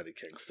versus Eddie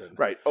Kingston.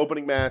 Right,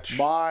 opening match.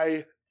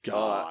 My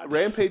God,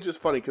 Rampage is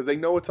funny because they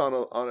know it's on a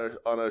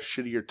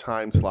shittier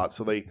time slot,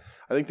 so I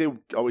think they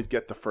always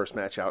get the first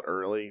match out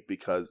early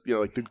because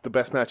like the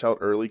best match out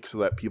early so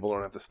that people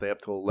don't have to stay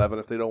up till 11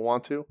 if they don't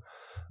want to.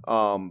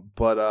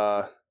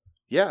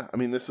 Yeah, I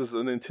mean this was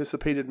an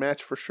anticipated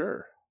match for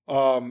sure.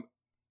 What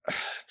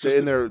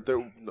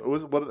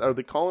are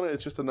they calling it?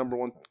 It's just the number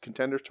one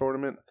contenders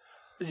tournament.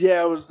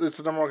 Yeah, it's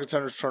the number one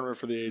contenders tournament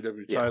for the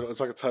AEW title. Yeah. It's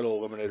like a title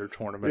eliminator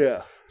tournament.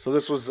 Yeah. So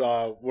this was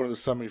one of the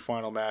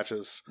semifinal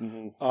matches.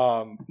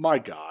 Mm-hmm. My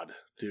God,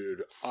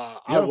 dude.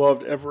 I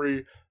loved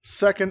every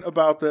second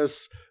about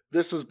this.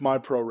 This is my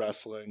pro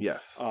wrestling.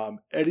 Yes.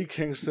 Eddie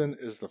Kingston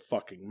is the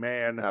fucking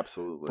man.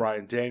 Absolutely.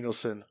 Bryan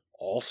Danielson,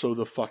 also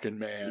the fucking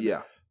man.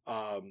 Yeah.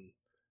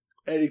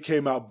 Eddie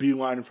came out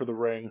beelining for the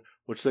ring,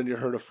 which then I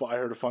heard a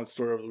fun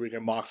story over the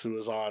weekend. Moxley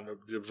was on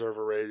the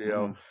Observer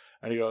Radio,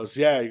 and he goes,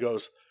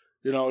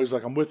 he's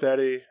like, I'm with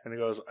Eddie, and he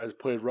goes, I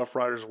played Rough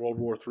Riders World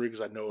War III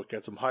because I know it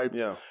gets him hyped.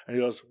 Yeah. And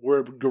he goes,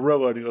 we're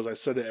Gorilla, and he goes, I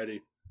said to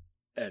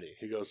Eddie,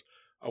 he goes,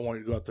 I want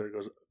you to go out there. He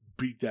goes,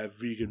 beat that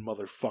vegan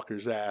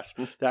motherfucker's ass.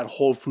 That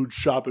Whole Food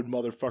shopping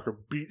motherfucker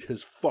beat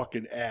his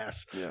fucking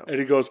ass. Yeah. And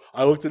he goes,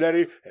 I looked at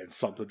Eddie, and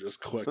something just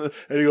clicked.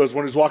 And he goes,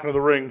 when he's walking to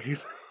the ring,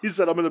 he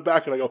said, I'm in the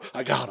back, and I go,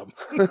 I got him.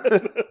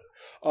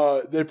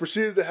 They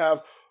proceeded to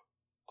have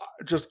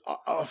just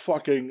a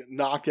fucking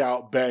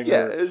knockout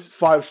banger,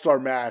 5-star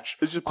match.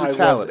 It's just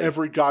brutality. I loved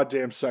every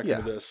goddamn second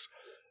of this.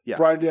 Yeah.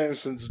 Bryan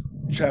Danielson's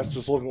chest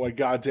just looking like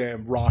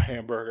goddamn raw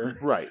hamburger.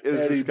 Right.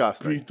 It's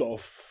disgusting. Beat the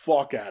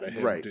fuck out of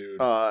him,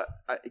 dude.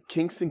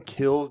 Kingston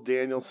kills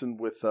Danielson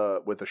with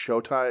a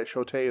shote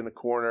in the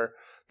corner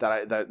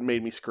that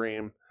made me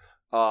scream.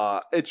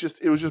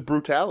 It was just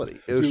brutality.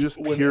 It was just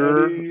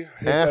pure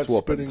ass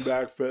whooping. Spinning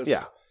back fist.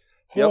 Yeah.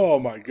 Yep. Oh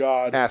my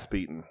God. Ass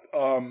beaten.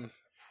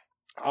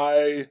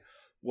 I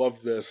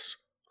love this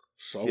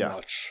so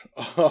much.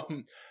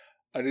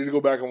 I need to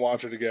go back and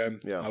watch it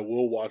again. Yeah. I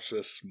will watch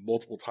this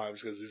multiple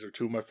times because these are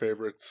two of my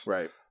favorites.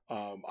 Right.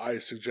 I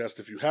suggest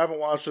if you haven't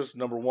watched this,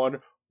 number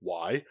one,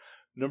 why?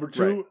 Number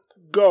two,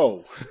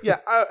 go. Yeah,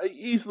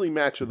 easily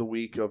match of the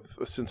week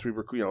since we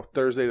were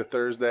Thursday to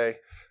Thursday.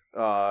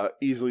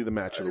 Easily the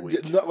match of the week.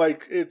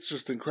 It's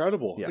just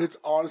incredible. Yeah. It's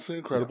honestly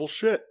incredible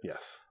shit.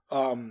 Yes.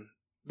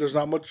 There's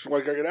not much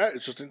I could add.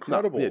 It's just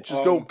incredible. No, yeah,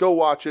 just go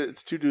watch it.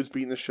 It's two dudes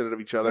beating the shit out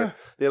of each other. Yeah.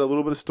 They had a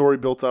little bit of story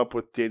built up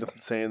with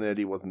Danielson saying that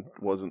he wasn't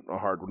a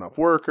hard enough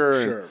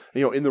worker. Sure.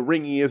 And, in the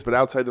ring he is, but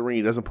outside the ring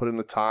he doesn't put in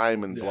the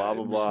time and blah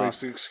blah blah.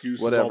 Just makes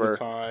excuses all the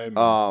time.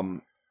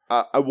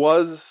 I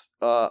was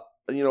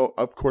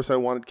of course I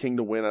wanted King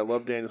to win. I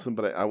love Danielson,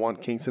 but I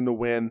want Kingston to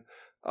win.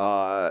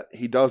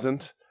 He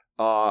doesn't.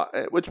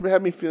 Which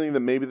had me feeling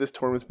that maybe this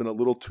tournament's been a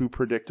little too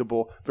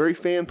predictable. Very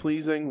fan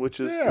pleasing, which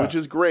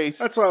is great.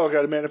 That's why I look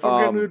at it, man. If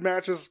I'm getting good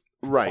matches,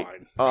 right?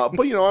 Fine. But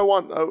I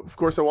want, of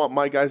course, I want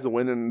my guys to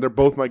win, and they're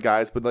both my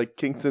guys. But like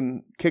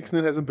Kingston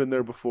hasn't been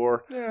there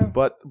before. Yeah.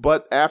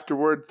 But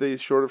afterward, they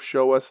sort of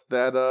show us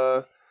that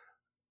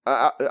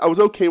I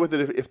was okay with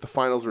it if the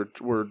finals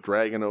were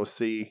Dragon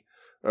OC,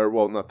 or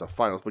well, not the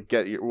finals, but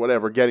getting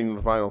to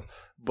the finals.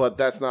 But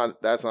that's not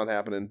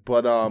happening.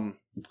 But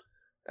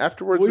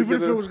afterwards,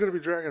 even if it was going to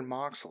be Dragon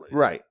Moxley,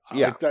 right?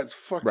 Yeah, that's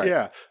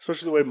yeah.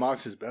 Especially the way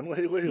Moxley's been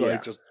lately,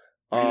 just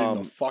beating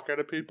the fuck out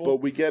of people. But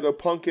we get a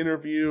Punk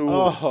interview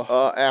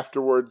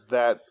afterwards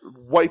that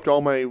wiped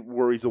all my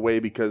worries away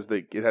because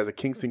it has a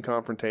Kingston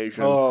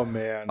confrontation. Oh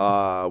man,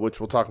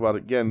 which we'll talk about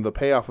again. The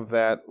payoff of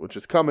that, which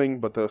is coming,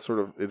 but the sort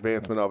of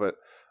advancement of it.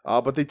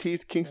 But they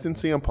teased Kingston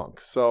CM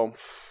Punk, so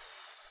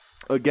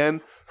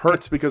again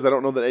hurts because I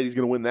don't know that Eddie's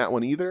going to win that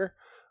one either.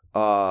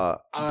 But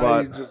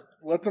just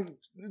let them.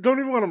 Don't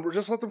even let them.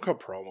 Just let them cut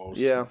promos.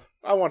 Yeah,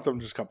 I want them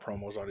to just cut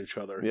promos on each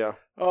other. Yeah.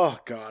 Oh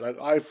God,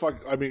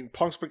 I mean,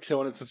 Punk's been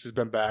killing it since he's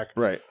been back.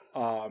 Right.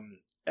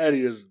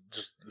 Eddie is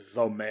just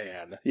the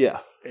man. Yeah.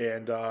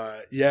 And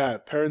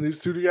pairing these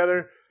two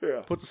together,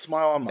 puts a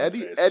smile on my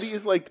face. Eddie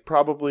is like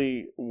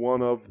probably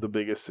one of the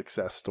biggest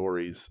success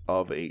stories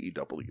of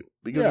AEW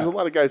because there's a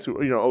lot of guys who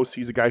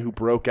OC's a guy who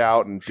broke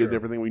out and did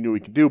everything we knew he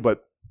could do,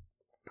 but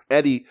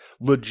Eddie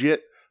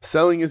legit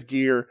selling his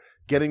gear,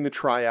 getting the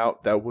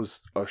tryout that was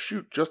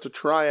just a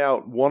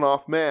tryout,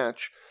 one-off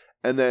match,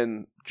 and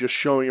then just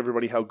showing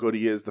everybody how good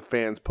he is. The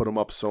fans put him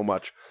up so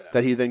much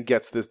that he then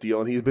gets this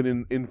deal, and he's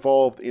been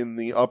involved in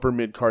the upper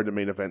mid-card to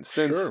main event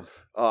since,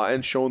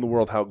 and showing the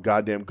world how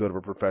goddamn good of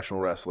a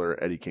professional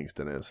wrestler Eddie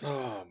Kingston is. Oh,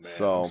 man.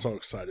 I'm so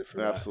excited for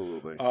that.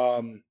 Absolutely.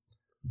 I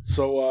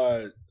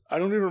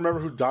don't even remember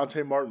who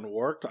Dante Martin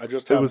worked. I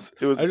just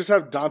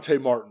have Dante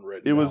Martin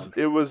written. It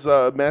was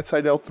Matt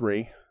Sydal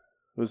 3.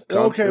 It was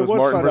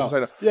Martin versus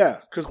Seidel. Yeah,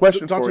 because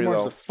Dante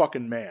Martin's the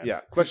fucking man.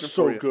 Yeah, question He's for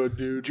so you. good,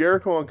 dude.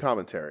 Jericho on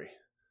commentary,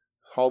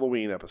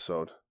 Halloween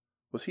episode.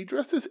 Was he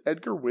dressed as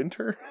Edgar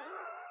Winter?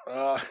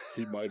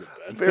 He might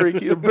have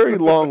been. Very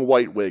long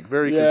white wig.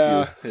 Very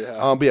confused.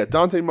 Yeah. But yeah,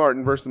 Dante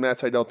Martin versus Matt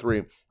Sydal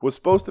 3 was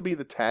supposed to be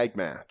the tag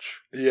match.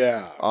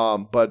 Yeah.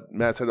 But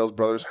Matt Sydal's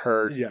brother's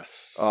hurt.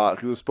 Yes.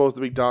 It was supposed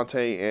to be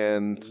Dante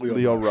and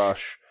Leo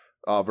Rush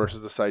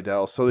versus the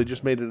Sydals. So they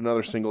just made it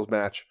another singles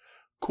match.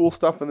 Cool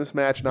stuff in this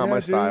match, not my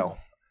style.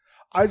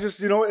 I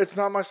just, it's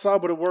not my style,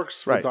 but it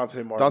works with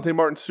Dante Martin. Dante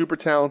Martin's super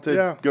talented.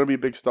 Yeah. Going to be a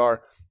big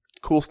star.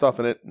 Cool stuff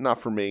in it. Not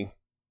for me.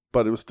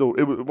 But it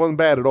wasn't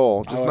bad at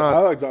all. I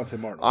like Dante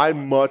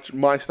Martin.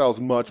 My style's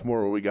much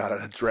more what we got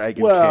at a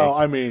Dragon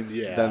King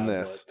than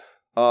this.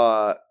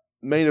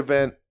 Main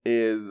event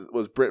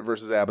was Britt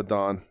versus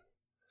Abaddon.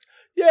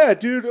 Yeah,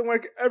 dude,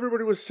 and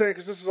everybody was saying,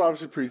 because this is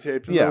obviously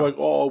pre-taped, and they're like,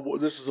 oh,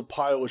 this is a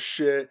pile of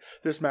shit.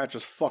 This match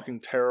is fucking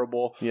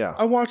terrible. Yeah.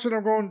 I watched it and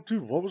I'm going,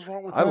 dude, what was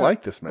wrong with that? I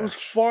like this match. It was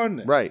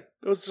fun. Right.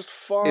 It was just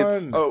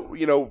fun.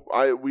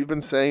 We've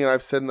been saying, and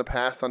I've said in the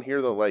past on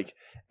here that,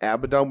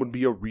 Abaddon would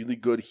be a really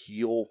good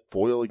heel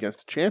foil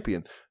against a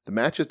champion. The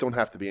matches don't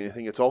have to be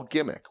anything. It's all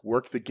gimmick.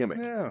 Work the gimmick.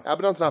 Yeah.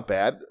 Abaddon's not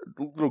bad.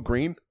 A little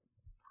green.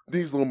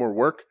 Needs a little more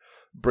work.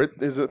 Britt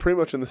is pretty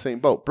much in the same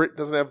boat. Britt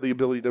doesn't have the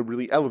ability to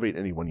really elevate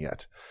anyone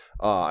yet,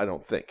 I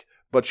don't think.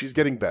 But she's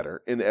getting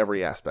better in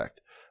every aspect.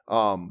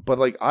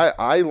 But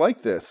I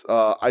like this.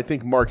 I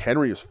think Mark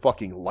Henry is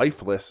fucking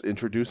lifeless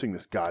introducing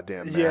this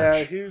goddamn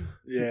match.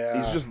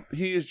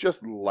 He is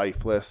just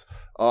lifeless.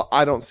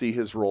 I don't see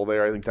his role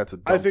there. I think that's a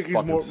dumb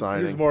fucking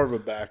signing. He's more of a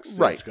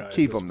backstage guy.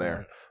 Keep him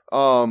there.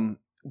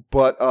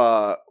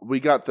 But we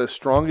got the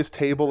strongest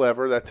table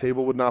ever. That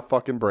table would not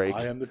fucking break.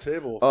 I am the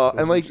table.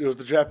 It was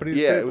the Japanese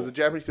table. Yeah, it was the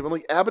Japanese table.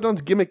 And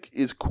Abaddon's gimmick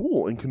is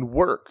cool and can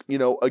work,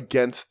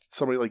 against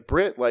somebody like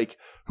Britt,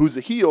 who's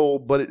a heel,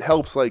 but it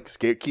helps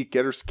get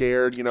her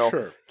scared,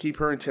 keep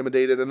her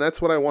intimidated, and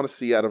that's what I want to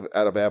see out of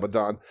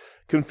Abaddon.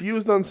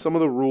 Confused on some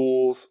of the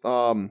rules.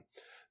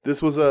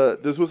 This was a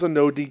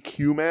no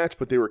DQ match,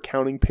 but they were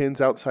counting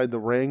pins outside the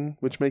ring,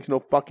 which makes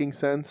no fucking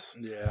sense.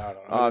 Yeah, I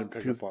don't know. I didn't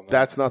pick up on that.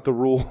 That's not the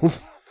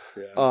rules.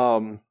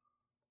 Yeah.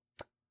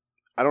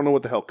 I don't know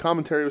what the hell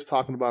commentary was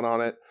talking about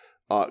on it.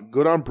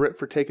 Good on Britt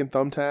for taking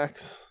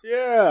thumbtacks.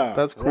 Yeah,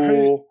 that's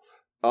cool.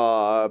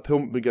 Right.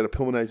 We get a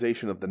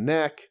Pillmanization of the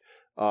neck.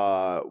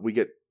 We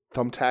get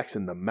thumbtacks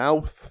in the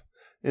mouth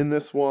in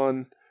this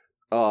one.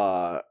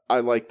 I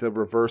like the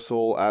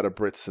reversal out of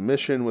Britt's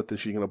submission with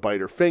she's going to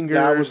bite her fingers.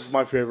 That was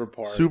my favorite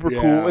part. Super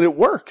cool, and it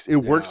works. It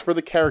works for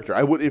the character.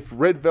 I would, if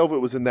Red Velvet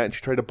was in that and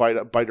she tried to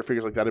bite her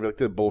fingers like that, I'd be like,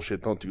 "This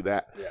bullshit. Don't do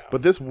that." Yeah.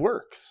 But this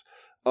works.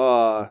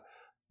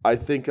 I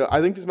think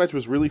this match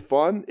was really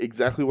fun.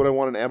 Exactly what I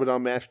want an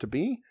Abaddon match to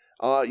be.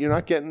 You're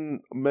not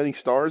getting many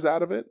stars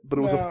out of it, but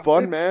it was a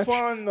fun match,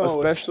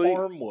 especially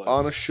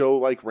on a show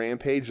like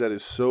Rampage that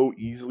is so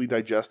easily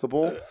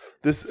digestible.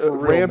 This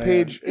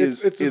Rampage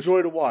is a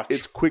joy to watch.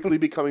 It's quickly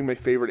becoming my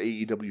favorite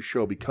AEW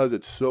show because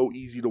it's so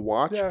easy to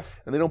watch,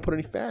 and they don't put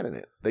any fat in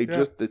it.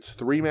 It's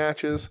 3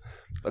 matches,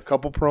 a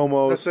couple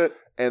promos. That's it.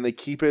 And they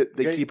keep it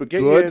good.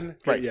 You in,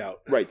 get you out.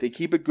 Right. They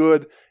keep it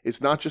good.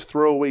 It's not just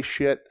throwaway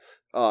shit.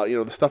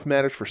 The stuff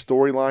matters for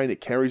storyline.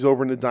 It carries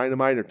over into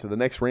Dynamite or to the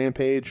next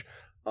Rampage.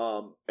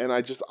 And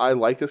I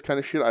like this kind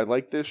of shit. I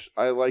like this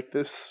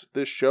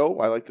show.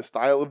 I like the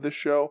style of this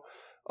show.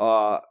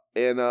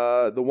 And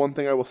the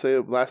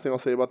last thing I'll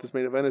say about this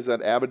main event is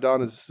that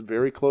Abaddon is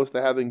very close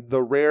to having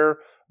the rare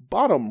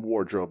bottom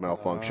wardrobe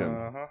malfunction.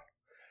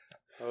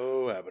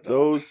 Oh, Abaddon.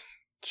 Those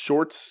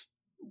shorts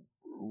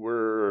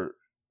were,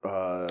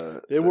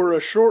 they were a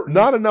short,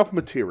 not enough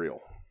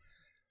material.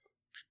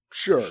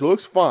 Sure. She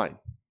looks fine.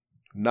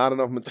 Not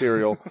enough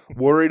material.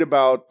 Worried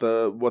about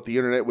what the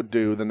internet would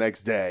do the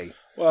next day.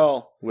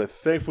 Well,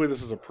 thankfully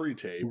this is a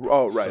pre-tape.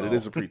 Oh, right, so. It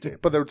is a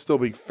pre-tape, but there would still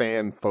be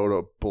fan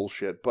photo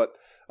bullshit. But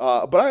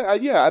I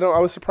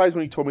was surprised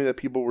when you told me that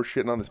people were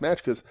shitting on this match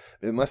because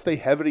unless they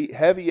heavy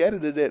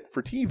edited it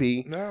for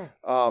TV, no.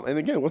 And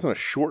again, it wasn't a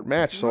short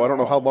match, so I don't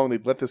know how long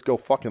they'd let this go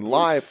fucking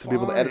live to be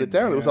able to edit it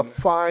down. Man. It was a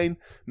fine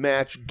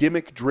match,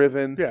 gimmick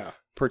driven. Yeah,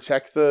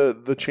 protect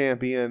the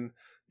champion.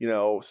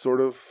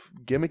 Sort of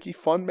gimmicky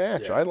fun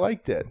match. Yeah. I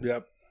liked it.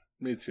 Yep.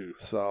 Me too.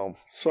 So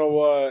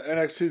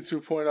NXT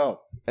 2.0.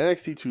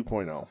 NXT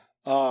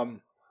 2.0.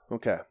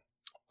 Okay.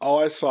 All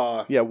I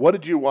saw. Yeah, what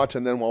did you watch?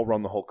 And then we'll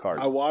run the whole card.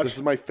 I watched. This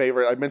is my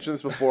favorite. I mentioned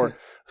this before.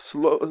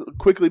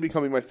 Quickly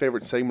becoming my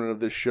favorite segment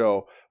of this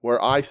show,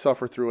 where I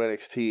suffer through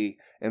NXT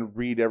and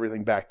read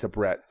everything back to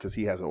Brett because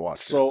he hasn't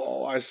watched it.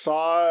 So I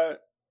saw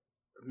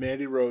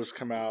Mandy Rose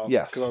come out.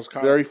 Yes. I was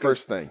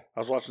first thing. I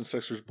was watching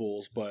Sixers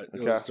Bulls, but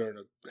it was during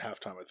a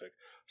halftime, I think.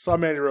 Saw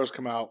Mandy Rose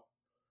come out.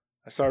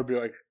 I saw her be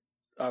like,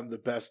 I'm the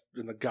best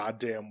in the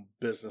goddamn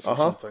business or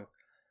something.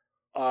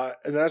 And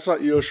then I saw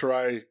Io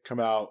Shirai come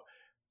out,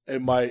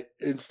 and my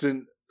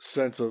instant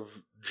sense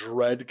of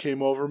dread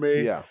came over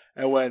me. Yeah.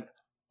 And went,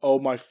 oh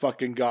my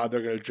fucking God,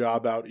 they're going to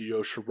job out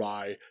Io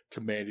Shirai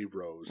to Mandy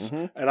Rose.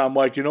 Mm-hmm. And I'm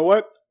like, you know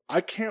what?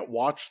 I can't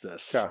watch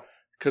this. Yeah.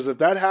 Because if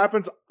that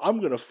happens, I'm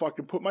going to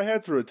fucking put my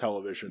head through a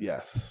television.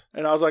 Yes.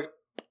 And I was like,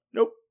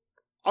 nope,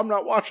 I'm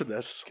not watching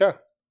this. Okay.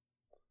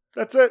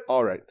 That's it.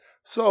 All right.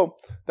 So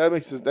that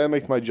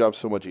makes my job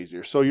so much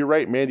easier. So you're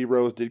right. Mandy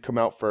Rose did come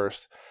out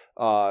first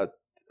by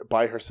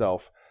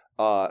herself.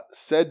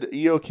 Said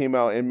EO came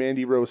out, and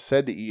Mandy Rose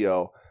said to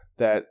EO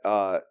that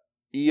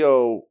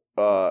EO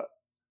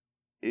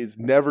is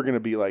never going to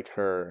be like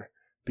her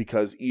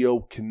because EO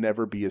can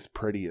never be as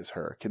pretty as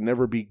her, can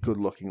never be good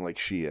looking like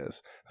she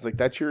is. I was like,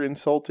 that's your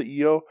insult to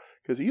EO?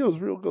 Because EO's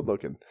real good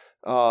looking.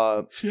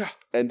 Yeah.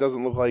 And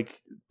doesn't look like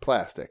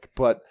plastic.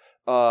 But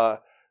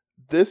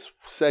this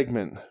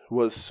segment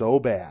was so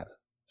bad.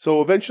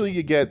 So eventually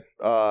you get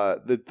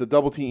the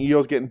double team.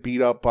 EO's getting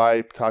beat up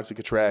by Toxic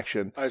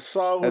Attraction. I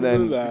saw and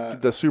then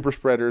that. The super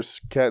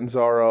spreaders,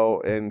 Catanzaro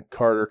and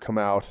Carter, come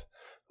out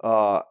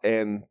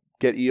and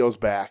get EO's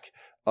back.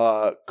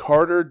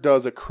 Carter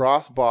does a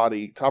top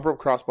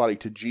rope crossbody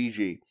to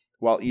Gigi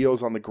while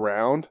EO's on the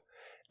ground.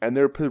 And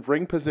their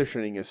ring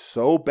positioning is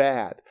so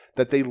bad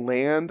that they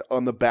land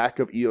on the back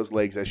of EO's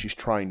legs as she's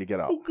trying to get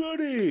up. Oh,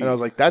 goody. And I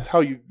was like, that's how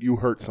you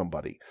hurt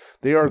somebody.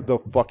 They are the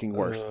fucking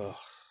worst.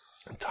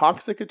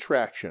 Toxic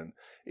Attraction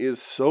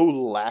is so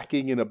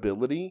lacking in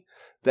ability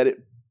that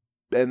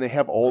and they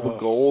have all the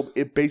gold,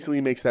 it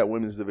basically makes that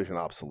women's division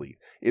obsolete.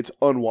 It's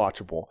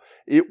unwatchable.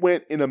 It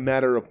went in a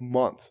matter of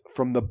months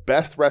from the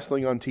best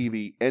wrestling on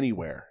TV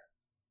anywhere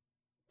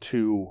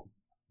to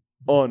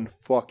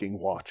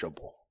unfucking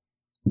watchable.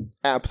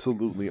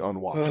 Absolutely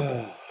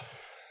unwatchable.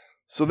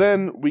 So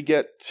then we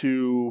get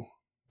to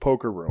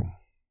Poker Room.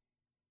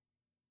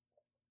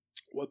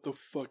 What the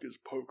fuck is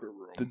Poker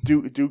Room?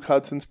 The Duke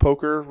Hudson's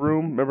Poker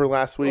Room. Remember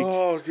last week?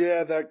 Oh,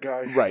 yeah, that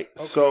guy. Right.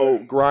 Okay. So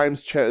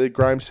Grimes says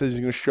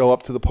he's going to show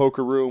up to the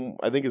Poker Room.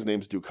 I think his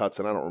name's Duke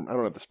Hudson. I don't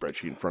have the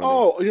spreadsheet in front of me.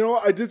 Oh, you know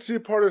what? I did see a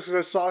part of it because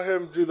I saw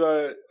him do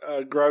the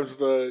Grimes with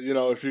the,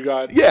 if you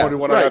got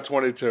 21, right. I got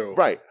 22.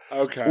 Right.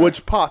 Okay.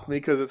 Which popped me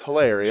because it's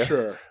hilarious.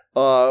 Sure.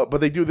 But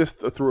they do this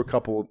through a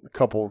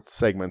couple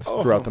segments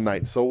throughout the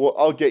night. So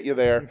I'll get you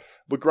there.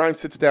 But Grimes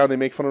sits down. They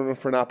make fun of him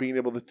for not being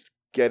able to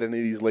get any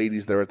of these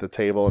ladies there at the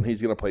table, and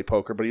he's going to play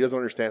poker, but he doesn't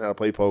understand how to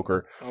play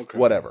poker. Okay.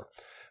 Whatever.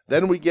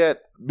 Then we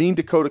get Mean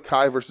Dakota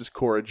Kai versus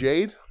Cora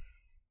Jade.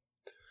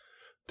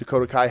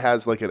 Dakota Kai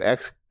has like an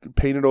X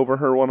painted over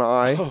her one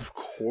eye. Of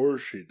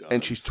course she does.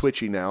 And she's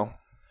twitchy now.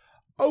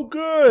 Oh,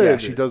 good. Yeah,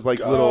 she does like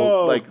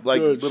little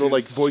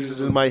voices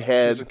in my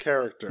head. She's a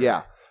character.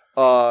 Yeah.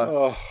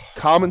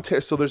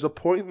 Commentary. So there's a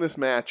point in this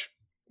match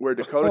where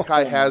Dakota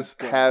Kai has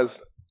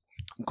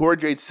Cora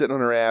Jade's sitting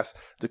on her ass.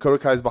 Dakota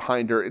Kai's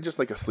behind her, just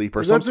like a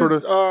sleeper, the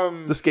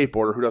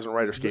skateboarder who doesn't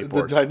ride her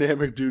skateboard. The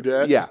dynamic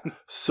doodad. Yeah.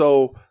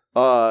 So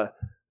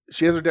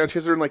she has her down. She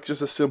has her in like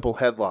just a simple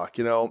headlock,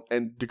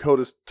 and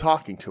Dakota's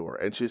talking to her,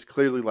 and she's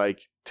clearly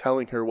like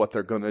telling her what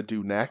they're gonna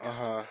do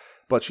next.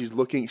 But she's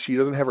looking. She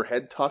doesn't have her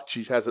head tucked.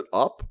 She has it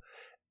up.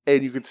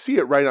 And you can see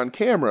it right on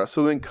camera.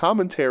 So then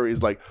commentary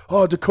is like,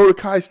 oh, Dakota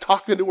Kai's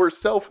talking to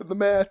herself in the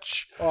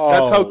match. Oh,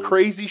 that's how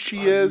crazy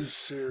she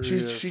is.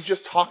 She's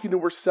just talking to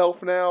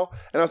herself now.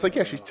 And I was like,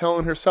 yeah, she's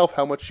telling herself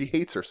how much she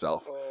hates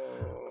herself.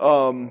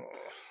 So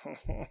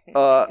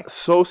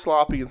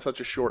sloppy in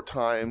such a short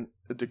time.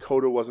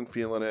 Dakota wasn't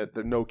feeling it.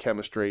 There's no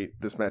chemistry.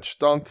 This match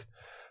stunk.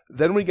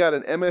 Then we got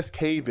an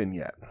MSK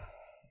vignette.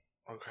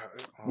 Okay.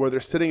 Where they're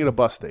sitting at a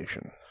bus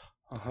station.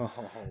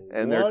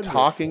 And they're wonderful.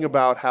 Talking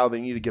about how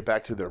they need to get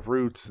back to their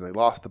roots and they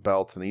lost the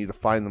belts and they need to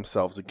find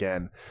themselves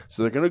again.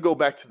 So they're going to go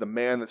back to the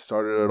man that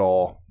started it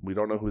all. We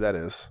don't know who that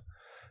is,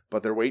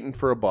 but they're waiting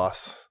for a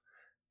bus,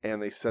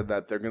 and they said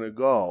that they're going to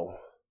go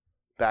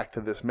back to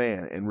this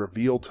man and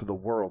reveal to the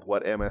world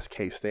what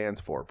MSK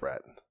stands for,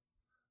 Brett.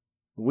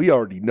 We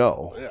already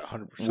know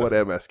 100%. What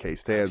MSK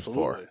stands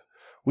Absolutely. for.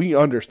 We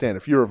understand.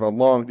 If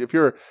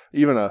you're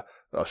even a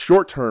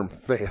short-term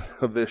fan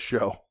of this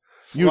show,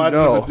 Slide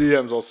into the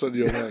DMs, I'll send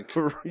you a link.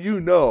 You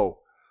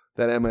know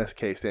that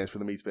MSK stands for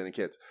the Meat Spinning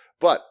Kids.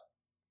 But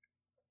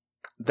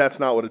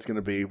that's not what it's going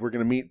to be. We're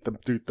going to meet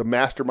the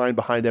mastermind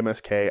behind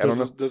MSK. I don't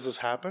know. Does this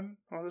happen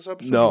on this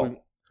episode?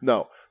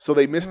 No. So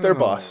they missed their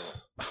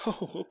bus.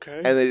 Oh,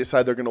 okay. And they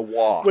decide they're going to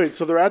walk. Wait,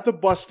 so they're at the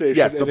bus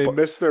station and they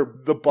miss their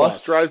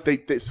bus drive.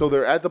 So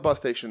they're at the bus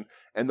station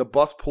and the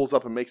bus pulls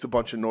up and makes a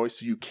bunch of noise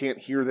so you can't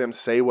hear them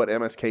say what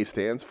MSK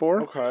stands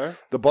for. Okay.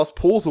 The bus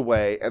pulls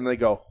away and they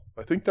go,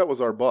 I think that was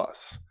our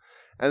bus.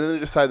 And then they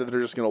decide that they're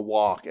just going to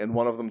walk, and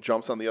one of them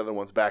jumps on the other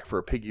one's back for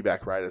a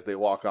piggyback ride as they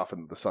walk off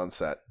into the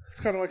sunset. It's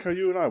kind of like how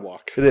you and I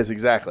walk. It is,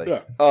 exactly.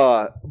 Yeah.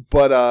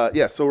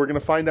 So we're going to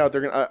find out.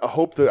 I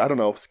hope that, I don't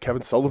know, is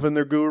Kevin Sullivan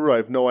their guru? I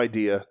have no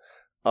idea.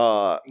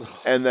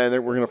 And then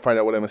we're going to find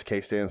out what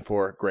MSK stands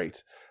for.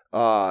 Great.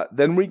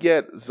 Then we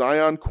get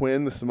Zion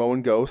Quinn, the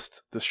Samoan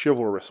Ghost, the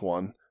chivalrous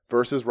one,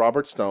 versus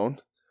Robert Stone.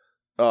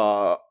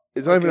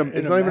 It's not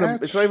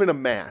even a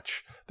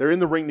match. They're in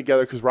the ring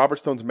together because Robert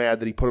Stone's mad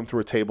that he put him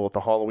through a table at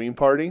the Halloween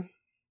party.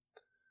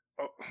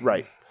 Oh,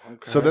 right.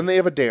 Okay. So then they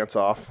have a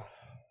dance-off.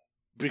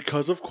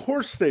 Because of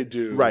course they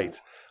do. Right.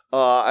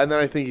 And then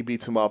I think he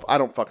beats him up. I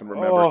don't fucking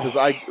remember because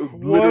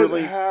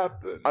what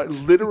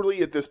happened?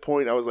 Literally at this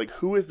point, I was like,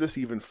 who is this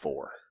even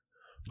for?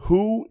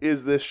 Who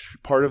is this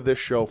part of this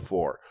show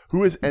for?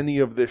 Who is any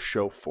of this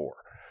show for?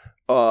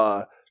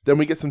 Then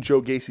we get some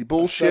Joe Gacy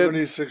bullshit.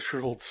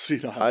 76-year-old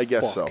senile. I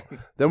guess so.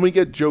 Then we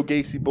get Joe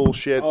Gacy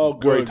bullshit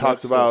where he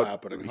talks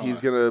about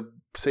he's going to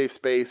save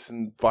space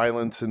and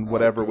violence and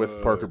whatever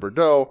with Parker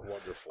Bordeaux.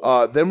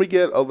 Wonderful. Then we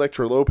get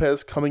Elektra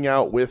Lopez coming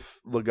out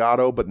with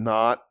Legato, but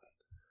not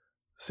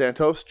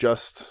Santos,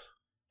 just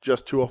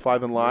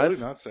 205 and live.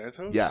 Really? Not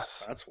Santos?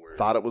 Yes. That's weird.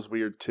 Thought it was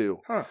weird too.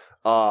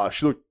 Huh.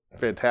 She looked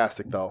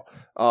fantastic though.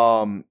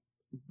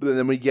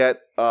 Then we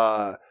get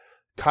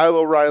Kyle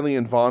O'Reilly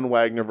and Von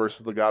Wagner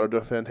versus Legado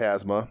del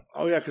Fantasma.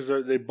 Oh yeah, because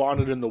they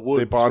bonded in the woods.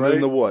 They bonded right?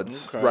 in the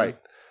woods, Okay. right?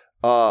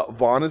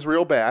 Vaughn is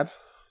real bad.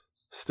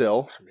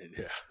 Still, I mean,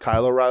 yeah.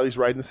 Kyle O'Reilly's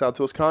riding this out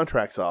till his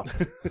contract's off.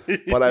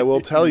 But I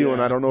will tell you,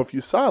 and I don't know if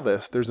you saw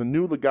this, there's a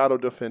new Legado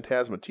del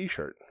Fantasma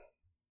t-shirt.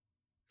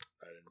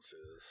 I didn't see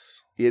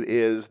this. It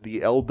is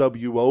the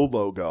LWO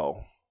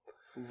logo.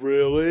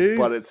 Really?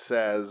 But it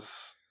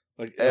says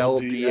like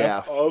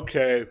LDF.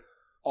 Okay.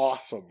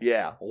 Awesome.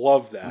 Yeah.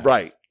 Love that.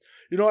 Right.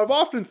 You know, I've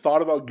often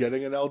thought about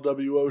getting an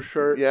LWO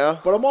shirt. Yeah.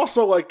 But I'm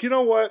also like, you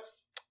know what?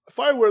 If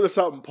I wear this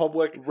out in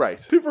public,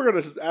 Right. people are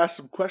going to ask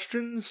some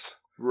questions.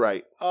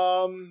 Right.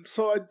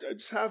 So I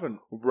just haven't.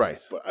 Right.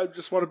 But I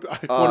just want to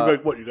be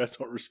like, what, you guys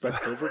don't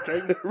respect Silver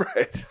King?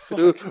 Right.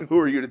 Who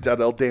are you to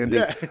doubt El Dandy?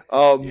 Yeah.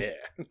 Yeah.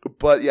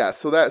 But yeah,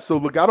 so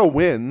Legato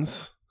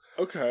wins.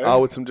 Okay.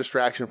 With some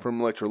distraction from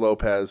Elektra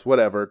Lopez.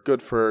 Whatever.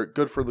 Good for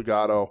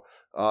Legato.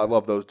 I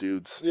love those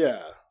dudes.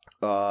 Yeah.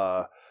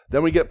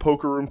 Then we get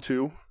Poker Room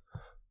 2.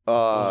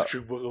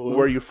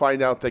 Where you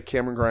find out that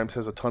Cameron Grimes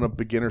has a ton of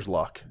beginner's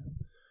luck.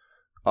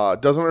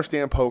 Doesn't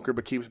understand poker,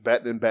 but keeps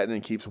betting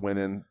and keeps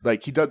winning.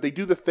 Like they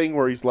do the thing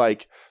where he's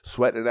like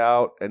sweating it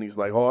out, and he's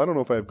like, "Oh, I don't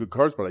know if I have good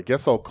cards, but I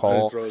guess I'll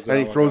call." And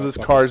he throws his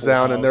cards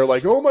down, and they're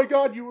like, "Oh my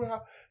god, you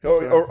have!"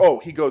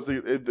 He goes,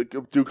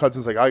 the Duke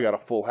Hudson's like, "I got a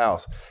full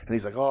house," and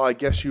he's like, "Oh, I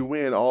guess you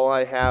win. All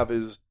I have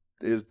is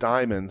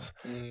diamonds,"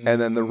 and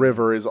then the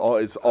river is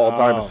all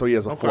diamonds, so he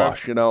has a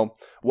flush. You know,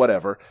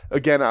 whatever.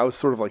 Again, I was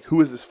sort of like,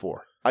 "Who is this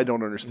for?" I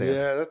don't understand.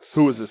 Yeah,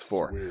 who is this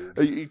for? Weird.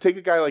 You take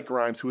a guy like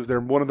Grimes, who is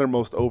one of their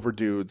most over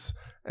dudes,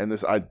 and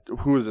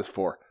who is this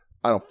for?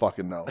 I don't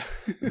fucking know.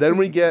 Then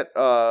we get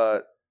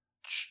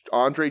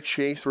Andre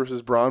Chase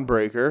versus Braun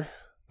Breaker.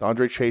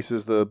 Andre Chase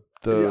is the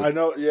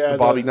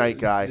Bobby Knight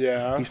guy.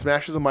 Yeah. He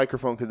smashes a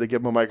microphone because they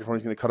give him a microphone.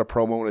 He's going to cut a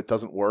promo and it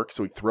doesn't work,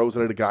 so he throws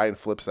it at a guy and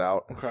flips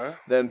out. Okay.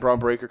 Then Braun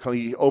Breaker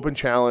he open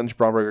challenge.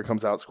 Braun Breaker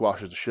comes out,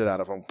 squashes the shit out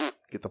of him.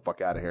 Get the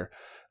fuck out of here.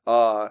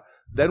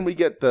 Then we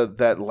get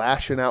that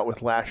Lashing Out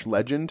with Lash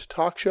Legend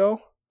talk show.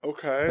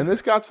 Okay. And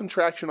this got some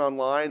traction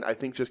online, I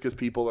think just because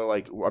people are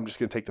like, I'm just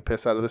going to take the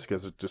piss out of this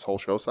because this whole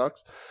show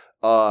sucks.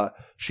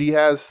 She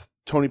has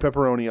Tony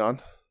Pepperoni on.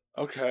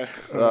 Okay.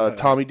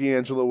 Tommy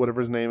D'Angelo, whatever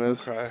his name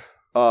is. Okay.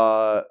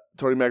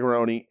 Tony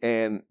Macaroni.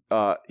 And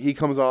he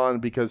comes on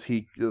because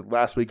he,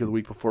 last week or the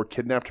week before,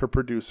 kidnapped her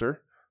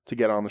producer to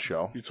get on the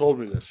show. You told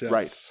me this, yes.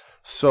 Right.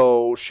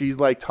 So she's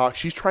like,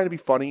 she's trying to be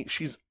funny.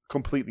 She's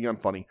completely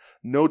unfunny.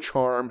 No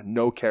charm,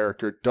 no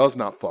character, does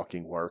not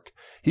fucking work.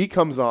 He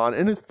comes on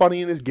and is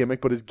funny in his gimmick,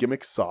 but his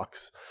gimmick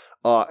sucks.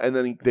 And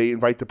then they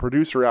invite the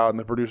producer out, and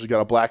the producer's got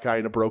a black eye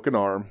and a broken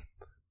arm.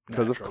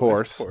 Because of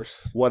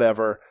course.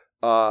 Whatever.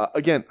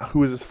 Again,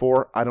 who is this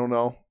for? I don't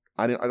know.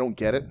 I don't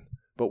get it,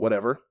 but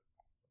whatever.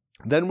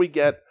 Then we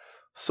get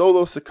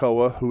Solo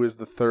Sikoa, who is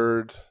the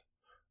third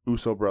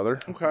Uso brother.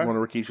 Okay. One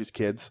of Rikishi's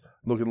kids,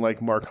 looking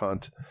like Mark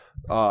Hunt.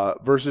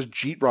 Versus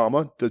Jeet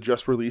Rama, the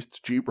just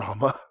released Jeet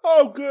Rama.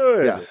 Oh,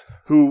 good. Yes.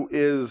 Who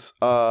is,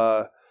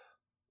 I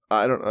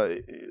don't know,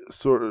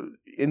 sort of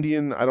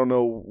Indian. I don't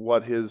know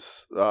what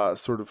his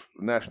sort of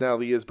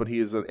nationality is, but he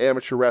is an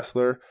amateur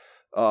wrestler.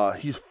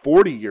 He's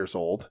 40 years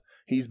old.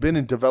 He's been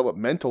in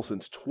developmental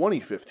since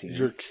 2015.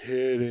 You're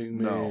kidding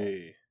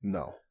me.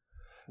 No.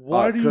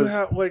 Why do you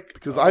have,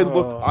 Because I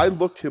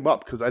looked him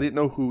up because I didn't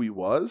know who he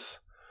was.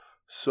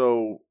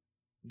 So,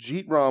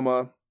 Jeet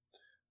Rama,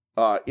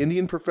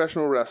 Indian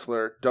professional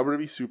wrestler,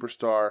 WWE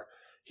superstar.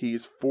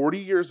 He's 40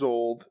 years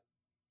old.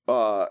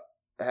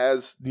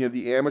 Has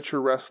the amateur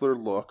wrestler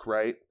look,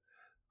 right?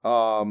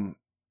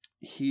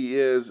 He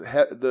is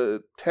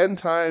the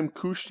 10-time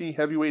Kushti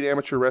heavyweight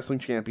amateur wrestling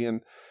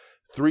champion,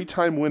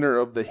 3-time winner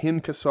of the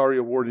Hind Kasari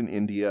Award in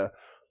India.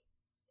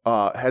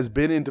 Has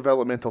been in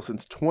developmental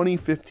since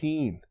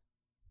 2015,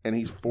 and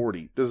he's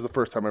 40. This is the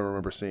first time I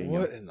remember seeing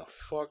him. What in the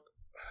fuck?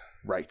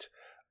 Right.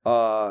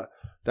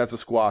 That's a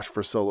squash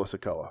for Solo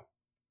Sikoa.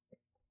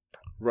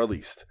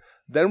 Released.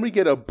 Then we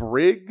get a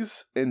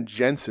Briggs and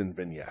Jensen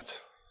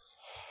vignette.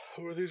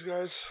 Who are these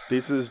guys?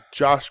 This is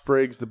Josh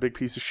Briggs, the big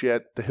piece of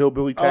shit, the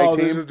hillbilly tag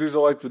team. These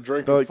are like the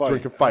drink and fight.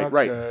 Drink and fight, okay.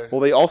 Right.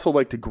 Well, they also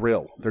like to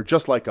grill. They're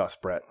just like us,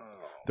 Brett.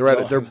 They're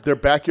at they're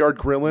backyard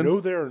grilling. No,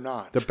 they're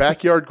not. They're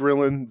backyard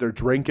grilling. They're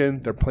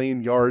drinking. They're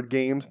playing yard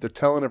games. They're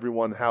telling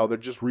everyone how they're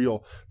just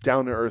real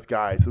down to earth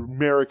guys,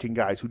 American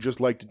guys who just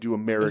like to do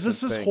American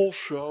things. Is this whole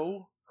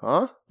show?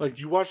 Huh? Like,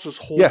 you watch this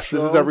whole yes, show?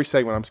 This is every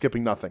segment. I'm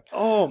skipping nothing.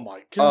 Oh,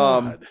 my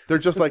God. They're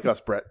just like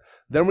us, Brett.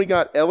 Then we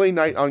got LA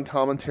Knight on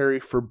commentary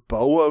for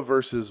Boa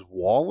versus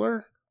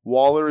Waller.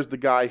 Waller is the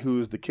guy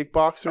who's the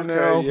kickboxer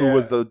now, who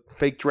was the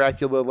fake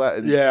Dracula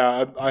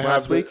I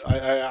last week.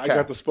 I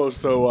got the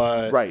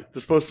Sposto, right. The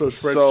Sposto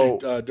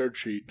spreadsheet, dirt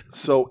sheet.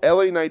 So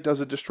LA Knight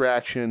does a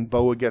distraction.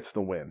 Boa gets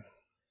the win.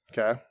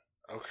 Okay.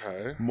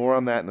 Okay. More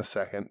on that in a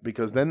second,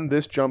 because then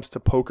this jumps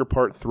to Poker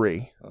Part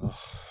 3. Ugh.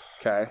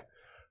 Okay.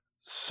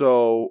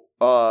 So,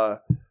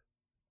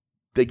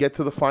 they get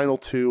to the final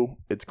two.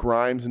 It's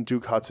Grimes and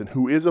Duke Hudson,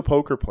 who is a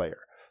poker player.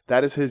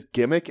 That is his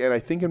gimmick, and I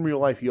think in real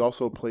life he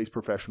also plays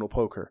professional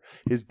poker.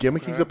 His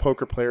gimmick, he's a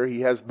poker player.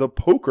 He has the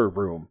poker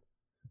room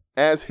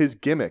as his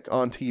gimmick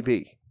on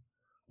TV.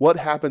 What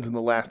happens in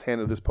the last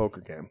hand of this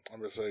poker game? I'm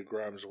going to say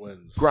Grimes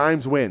wins.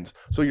 Grimes wins.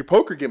 So your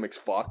poker gimmick's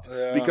fucked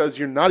because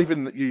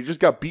you just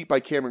got beat by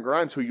Cameron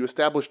Grimes, who you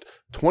established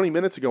 20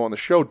 minutes ago on the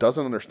show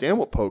doesn't understand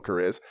what poker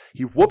is.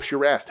 He whoops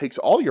your ass, takes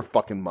all your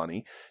fucking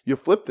money. You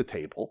flip the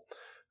table.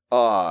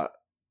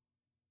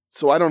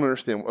 So I don't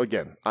understand.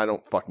 Again, I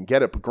don't fucking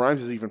get it, but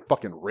Grimes is even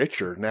fucking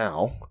richer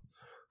now.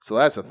 So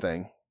that's a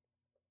thing.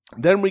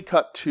 Then we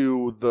cut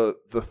to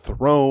the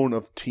throne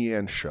of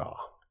Tien Shaw.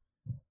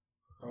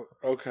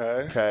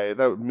 Okay. Okay,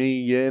 that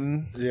Mi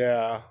Yin.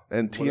 Yeah.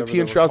 And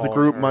Tien Shaw's the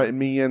group,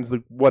 Mi Yin's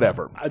the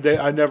whatever.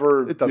 I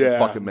never. It doesn't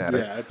fucking matter.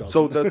 Yeah, it doesn't.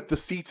 So the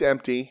seat's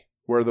empty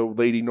where the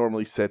lady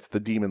normally sits, the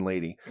demon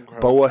lady. Okay.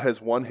 Boa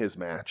has won his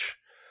match.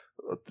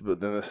 Than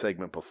the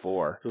segment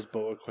before. Does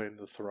Boa claim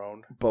the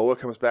throne? Boa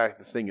comes back.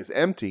 The thing is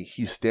empty.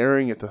 He's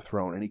staring at the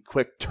throne, and he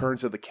quick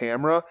turns to the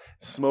camera.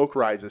 Smoke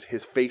rises.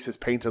 His face is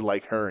painted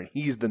like her, and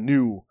he's the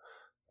new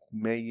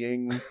Mei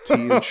Ying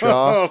Tien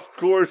Shaw. Of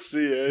course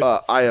he is.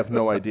 I have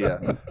no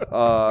idea.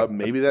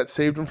 Maybe that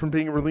saved him from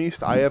being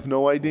released. I have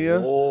no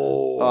idea.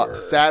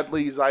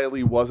 Sadly, Xia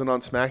Li wasn't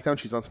on SmackDown.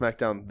 She's on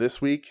SmackDown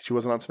this week. She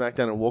wasn't on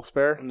SmackDown in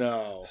Wilkes-Barre.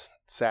 No.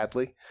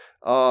 Sadly.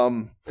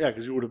 Yeah,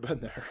 because you would have been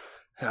there.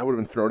 I would have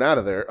been thrown out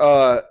of there.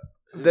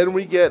 Then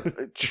we get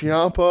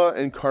Ciampa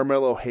and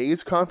Carmelo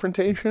Hayes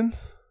confrontation,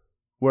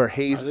 where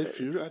Hayes... Are they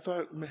feud? I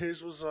thought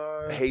Hayes was...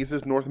 Hayes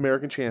is North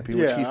American champion,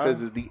 which he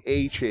says is the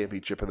A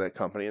championship in that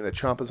company, and that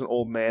Ciampa's an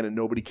old man and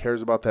nobody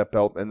cares about that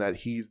belt, and that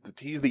he's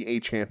the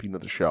A champion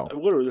of the show.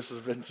 Literally, this is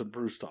Vince and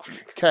Bruce talking.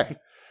 Okay.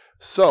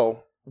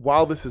 So,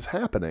 while this is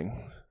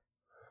happening,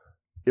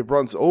 it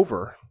runs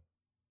over,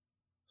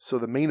 so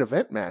the main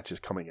event match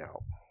is coming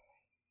out.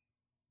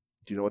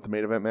 Do you know what the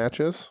main event match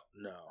is?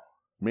 No.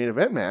 Main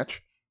event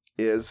match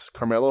is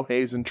Carmelo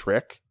Hayes and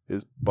Trick,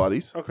 his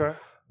buddies. Okay.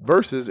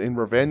 Versus in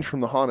Revenge from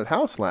the Haunted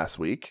House last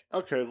week.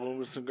 Okay,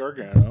 Loomis and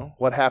Gargano.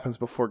 What happens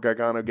before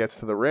Gargano gets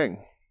to the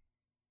ring?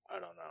 I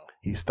don't know.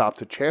 He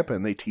stops at Ciampa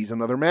and they tease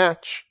another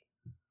match.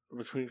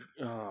 Oh,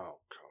 God.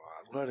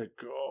 Let it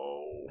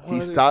go.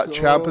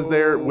 Ciampa's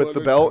there with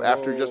the belt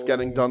after just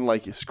getting done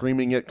like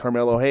screaming at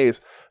Carmelo Hayes.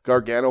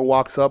 Gargano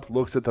walks up,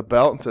 looks at the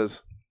belt and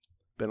says...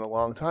 Been a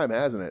long time,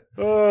 hasn't it?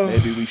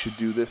 Maybe we should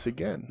do this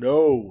again.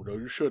 No,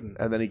 you shouldn't.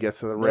 And then he gets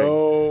to the ring.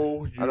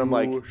 No, and I'm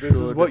like, this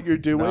is what you're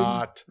doing?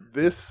 Not.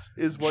 This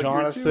is what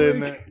you're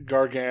doing? Jonathan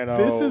Gargano.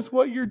 This is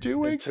what you're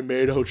doing?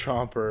 Tomato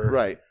Chomper.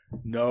 Right.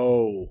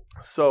 No.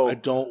 So I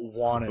don't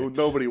want it.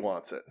 Nobody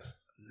wants it.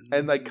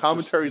 And like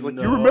commentary's like,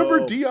 you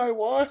remember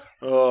DIY?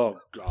 Oh,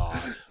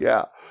 God.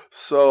 Yeah.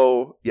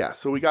 So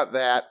we got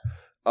that.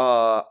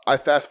 I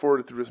fast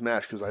forwarded through this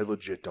match because I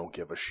legit don't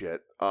give a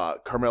shit.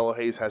 Carmelo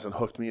Hayes hasn't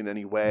hooked me in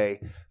any way.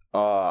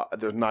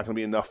 There's not going to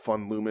be enough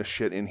fun Loomis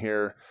shit in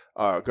here.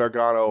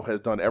 Gargano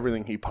has done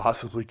everything he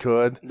possibly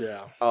could.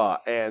 Yeah.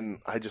 And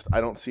I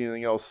don't see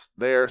anything else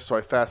there, so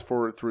I fast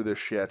forwarded through this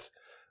shit.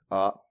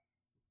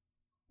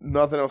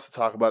 Nothing else to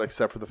talk about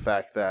except for the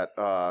fact that,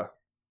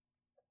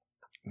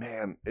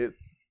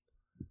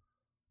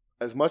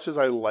 as much as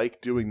I like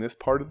doing this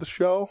part of the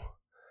show,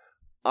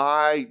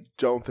 I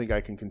don't think I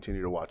can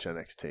continue to watch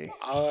NXT.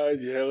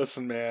 Yeah,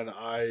 listen, man,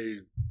 I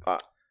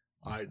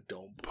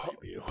don't blame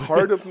you.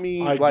 Part of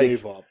me, I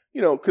gave up.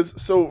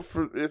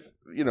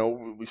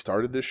 We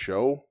started this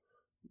show,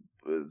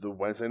 the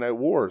Wednesday Night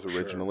Wars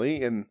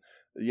originally, and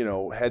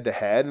head to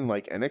head, and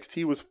like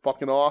NXT was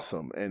fucking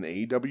awesome, and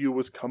AEW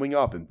was coming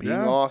up and being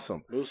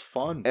awesome. It was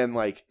fun, and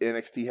like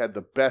NXT had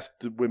the best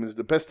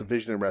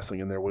division in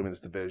wrestling in their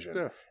women's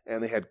division,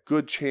 and they had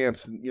good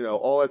champs, and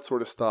all that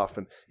sort of stuff,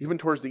 and even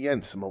towards the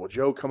end, Samoa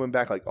Joe coming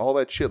back, like all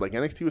that shit. Like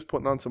NXT was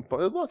putting on some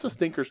fun, lots of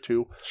stinkers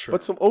too,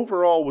 but some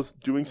overall was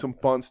doing some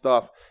fun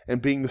stuff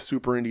and being the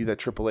super indie that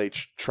Triple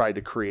H tried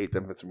to create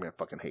that Vince McMahon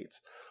fucking hates.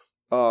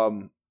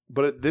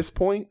 But at this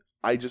point,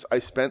 I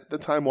spent the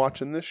time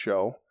watching this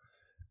show.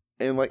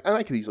 And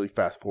I could easily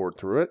fast forward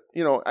through it.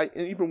 And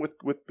even with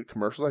the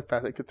commercials,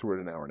 I could through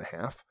it an hour and a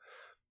half.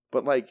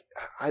 But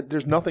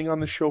there's nothing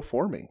on the show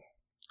for me.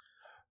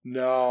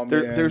 No,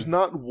 man. There's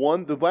not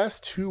one. The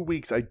last 2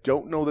 weeks, I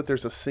don't know that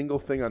there's a single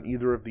thing on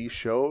either of these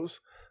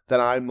shows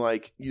that I'm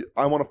like,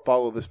 I want to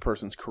follow this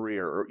person's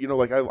career. Or,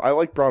 I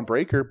like Braun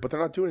Breaker, but they're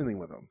not doing anything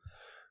with him.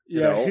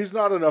 Yeah, he's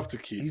not enough to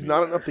keep me. He's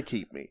not enough to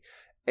keep me.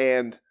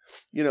 And,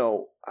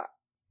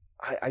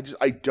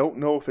 I don't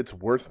know if it's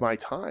worth my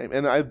time.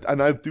 And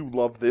I do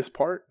love this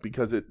part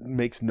because it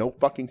makes no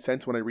fucking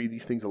sense when I read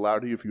these things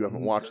aloud to you if you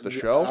haven't watched the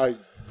show. I'm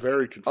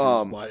very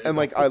confused by it. And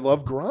like I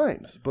love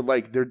Grimes, but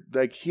like they're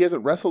like he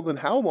hasn't wrestled in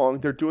how long?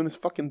 They're doing this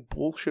fucking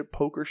bullshit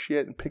poker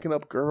shit and picking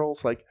up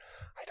girls. Like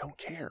I don't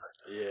care.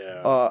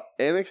 Yeah.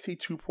 NXT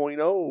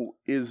 2.0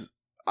 is.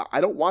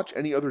 I don't watch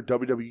any other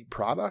WWE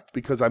product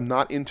because I'm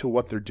not into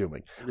what they're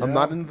doing. Yeah. I'm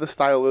not into the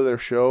style of their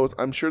shows.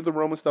 I'm sure the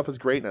Roman stuff is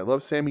great, and I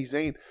love Sami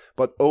Zayn.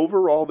 But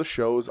overall, the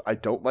shows, I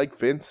don't like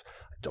Vince.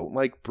 I don't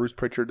like Bruce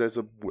Pritchard as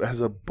a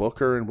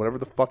booker and whatever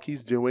the fuck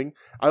he's doing.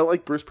 I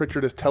like Bruce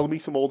Pritchard as telling me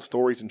some old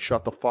stories and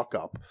shut the fuck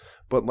up.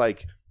 But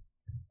like,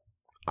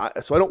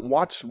 so I don't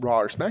watch Raw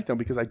or SmackDown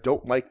because I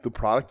don't like the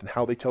product and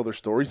how they tell their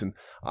stories, and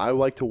I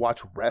like to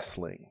watch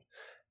wrestling.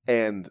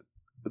 And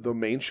the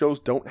main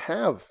shows don't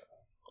have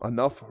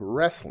enough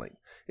wrestling.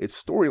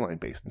 It's storyline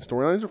based, and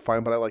storylines are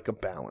fine, but I like a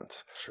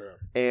balance. Sure.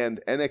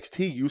 And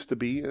NXT used to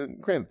be,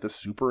 granted, the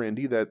super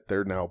indie that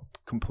they're now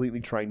completely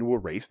trying to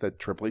erase, that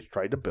Triple H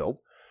tried to build,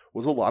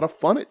 was a lot of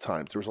fun at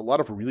times. There was a lot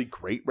of really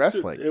great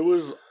wrestling. Dude, it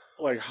was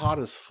like hot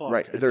as fuck.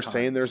 Right. They're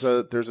saying there's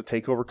a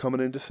takeover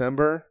coming in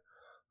December.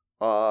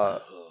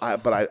 But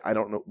I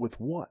don't know with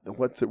what.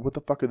 What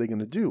the fuck are they going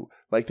to do?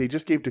 Like they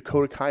just gave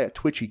Dakota Kai a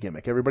twitchy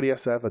gimmick. Everybody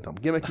has to have a dumb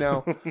gimmick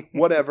now.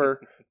 Whatever.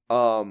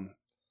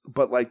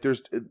 But like,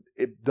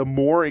 the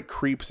more it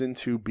creeps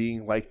into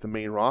being like the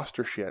main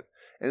roster shit,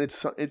 and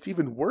it's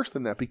even worse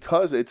than that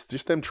because it's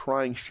just them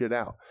trying shit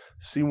out,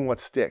 seeing what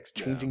sticks,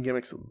 changing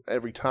gimmicks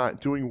every time,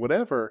 doing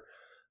whatever.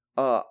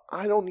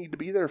 I don't need to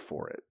be there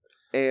for it,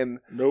 and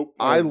nope.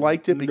 I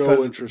liked it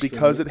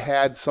because it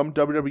had some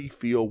WWE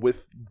feel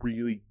with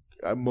really.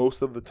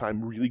 Most of the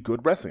time, really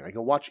good wrestling. I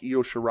can watch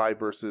Io Shirai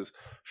versus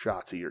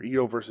Shotzi, or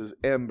Io versus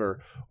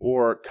Ember,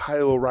 or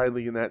Kyle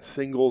O'Reilly in that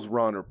singles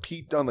run, or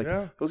Pete Dunne. Like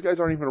those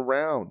guys aren't even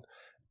around,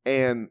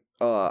 and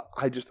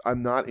I'm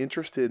not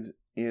interested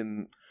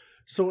in.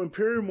 So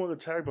Imperium won the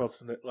tag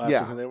belts last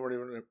week, and they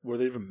were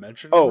they even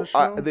mentioned? Oh, in the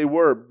show? They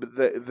were.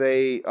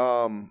 They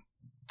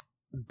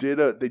did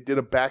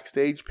a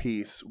backstage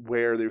piece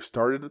where they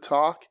started to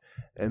talk.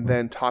 And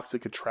then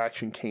Toxic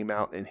Attraction came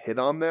out and hit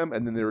on them,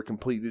 and then they were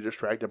completely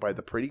distracted by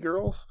the pretty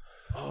girls.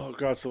 Oh,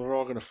 God, so they're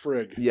all going to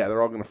frig. Yeah,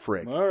 they're all going to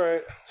frig. All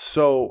right.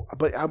 So,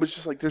 but I was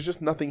just like, there's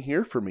just nothing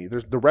here for me.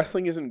 The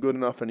wrestling isn't good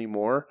enough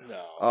anymore.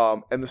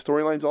 No. And the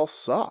storylines all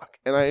suck.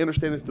 And I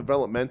understand it's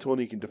developmental,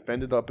 and you can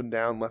defend it up and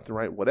down, left and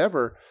right,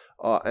 whatever.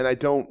 And I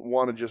don't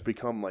want to just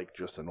become like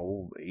just an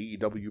old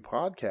AEW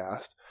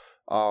podcast.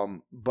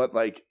 But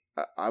like,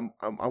 I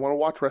want to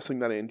watch wrestling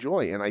that I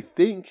enjoy. And I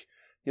think...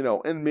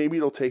 and maybe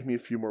it'll take me a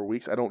few more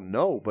weeks. I don't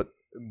know, but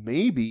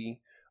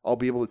maybe I'll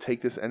be able to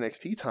take this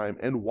NXT time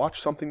and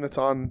watch something that's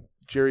on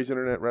Jerry's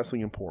Internet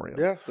Wrestling Emporium.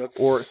 Yeah, that's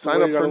or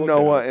sign up for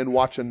Noah and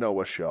watch a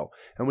Noah show,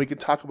 and we can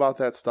talk about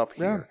that stuff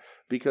here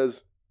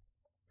because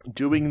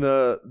doing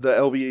the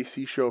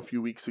LVAC show a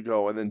few weeks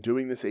ago and then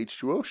doing this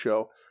H2O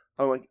show,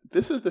 I'm like,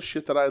 this is the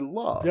shit that I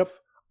love. Yep.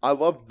 I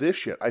love this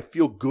shit. I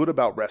feel good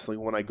about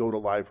wrestling when I go to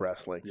live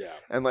wrestling. Yeah.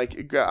 And like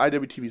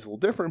IWTV is a little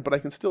different, but I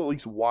can still at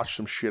least watch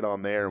some shit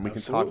on there and we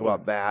can talk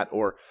about that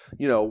or,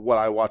 what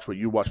I watch, what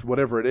you watch,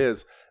 whatever it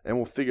is. And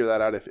we'll figure that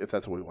out if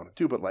that's what we want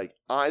to do. But like,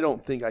 I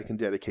don't think I can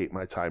dedicate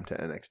my time to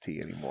NXT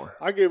anymore.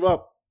 I gave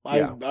up. I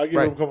gave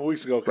up a couple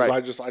weeks ago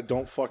because I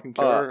don't fucking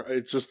care.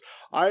 It's just,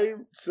 I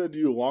said to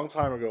you a long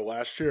time ago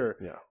last year,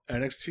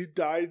 NXT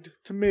died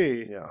to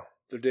me. Yeah.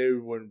 The day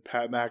when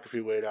Pat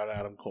McAfee laid out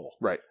Adam Cole.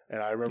 Right.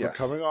 And I remember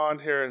coming on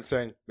here and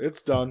saying,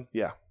 it's done.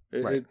 Yeah.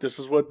 This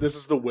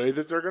is the way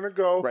that they're going to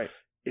go. Right.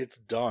 It's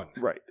done.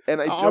 Right.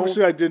 And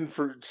obviously I didn't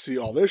see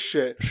all this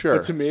shit. Sure.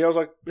 But to me, I was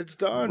like, it's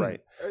done.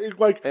 Right.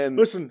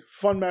 Listen,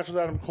 fun match with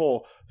Adam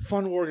Cole,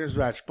 fun War Games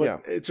match,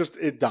 but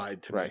it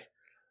died to me.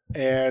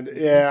 And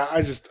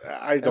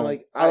I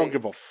don't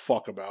give a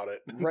fuck about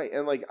it. Right.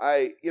 And like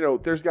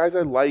there's guys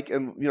I like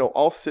and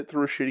I'll sit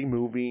through a shitty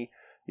movie.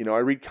 I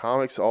read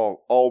comics.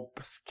 I'll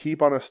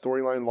keep on a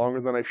storyline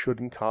longer than I should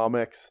in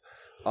comics.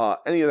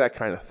 Any of that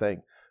kind of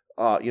thing.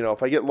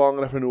 If I get long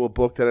enough into a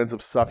book that ends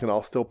up sucking,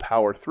 I'll still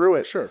power through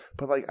it. Sure.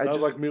 But like, that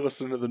was like me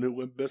listening to the new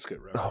Limp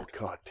Bizkit record. Oh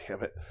God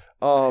damn it.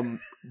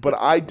 But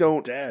I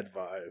don't. Dad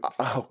vibes.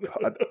 Oh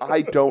God.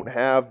 I don't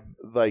have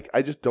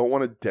I just don't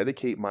want to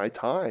dedicate my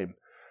time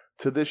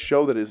to this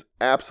show that is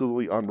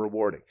absolutely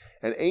unrewarding.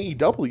 And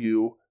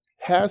AEW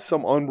has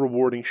some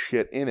unrewarding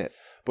shit in it.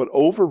 But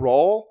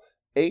overall,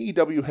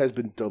 AEW has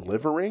been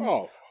delivering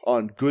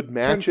on good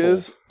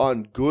matches,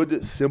 on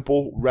good,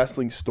 simple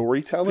wrestling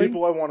storytelling.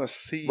 People I want to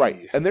see.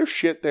 Right. And there's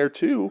shit there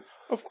too.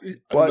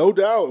 But, no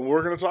doubt. And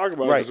we're going to talk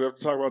about it because we have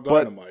to talk about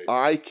Dynamite. But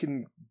I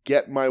can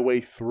get my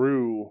way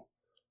through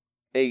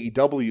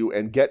AEW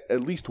and get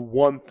at least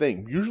one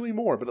thing, usually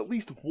more, but at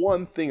least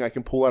one thing I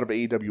can pull out of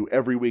AEW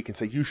every week and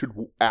say, you should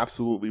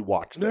absolutely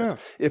watch this.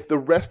 Yeah. If the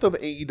rest of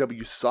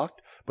AEW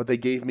sucked, but they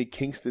gave me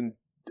Kingston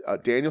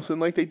Danielson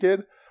like they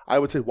did, I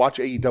would say watch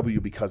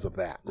AEW because of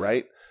that,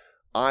 right?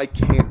 I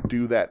can't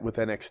do that with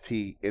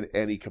NXT in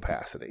any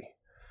capacity.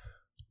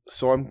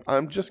 So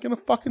I'm just gonna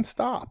fucking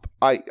stop.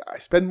 I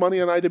spend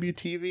money on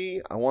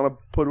IWTV. I want to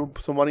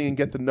put some money and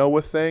get the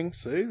Noah thing.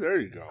 See, there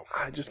you go.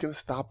 I'm just gonna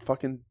stop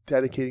fucking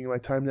dedicating my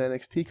time to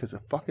NXT because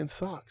it fucking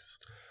sucks.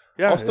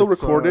 Yeah, I'll still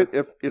record it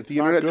if the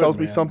internet tells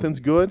me man. something's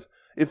good.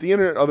 If the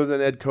internet other than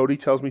Ed Cody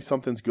tells me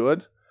something's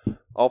good,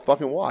 I'll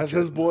fucking watch Has it.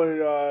 his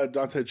boy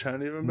Dante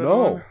Chen even been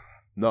on?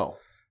 No.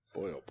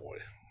 Boy, oh boy.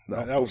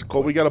 No. That was But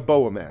quick. we got a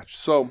BOA match.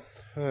 So,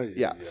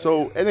 yeah.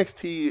 So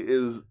NXT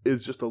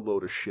is just a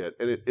load of shit.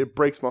 And it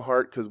breaks my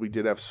heart because we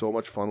did have so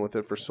much fun with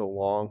it for so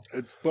long.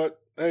 But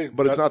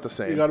it's not the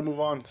same. You got to move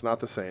on. It's not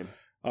the same.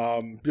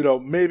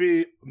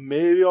 Maybe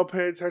I'll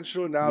pay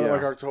attention to it now that Yeah.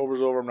 like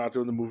October's over. I'm not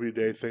doing the movie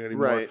day thing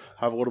anymore. Right.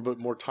 Have a little bit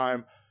more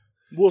time.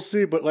 We'll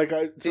see. But like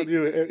I said to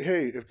you,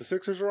 hey, if the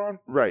Sixers are on,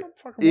 right, I'm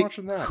fucking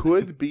watching that.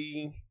 Could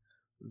be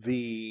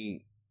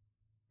the.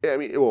 I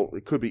mean,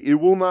 it could be.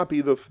 It will not be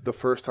the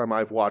first time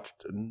I've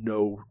watched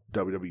no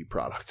WWE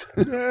product.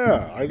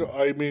 Yeah,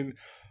 I mean,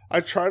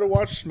 I try to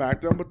watch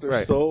SmackDown, but there's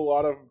Right. still a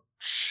lot of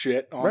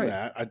shit on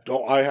that.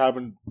 I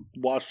haven't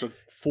watched a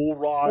full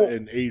Raw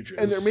in ages.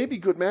 And there may be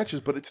good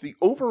matches, but it's the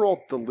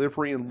overall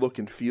delivery and look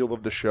and feel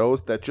of the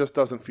shows that just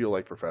doesn't feel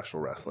like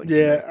professional wrestling.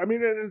 Yeah, I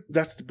mean,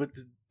 that's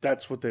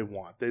what they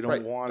want. They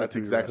don't want. That's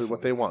exactly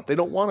what they want. They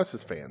don't want us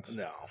as fans.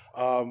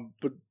 No,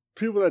 but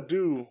people that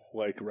do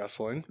like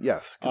wrestling,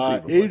 yes,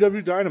 conceivably.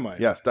 AEW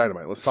Dynamite. Yes,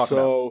 Dynamite. Let's talk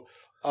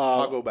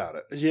about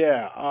it.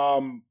 Yeah,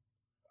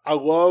 I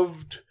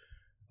loved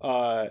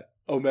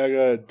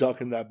Omega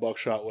ducking that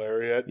buckshot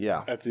lariat.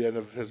 Yeah. At the end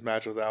of his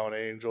match with Alan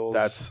Angels.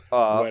 That's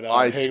when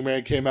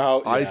Hangman came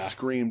out. I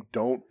screamed,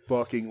 "Don't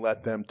fucking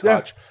let them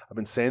touch!" Yeah. I've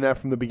been saying that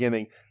from the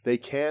beginning. They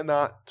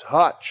cannot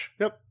touch.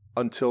 Yep.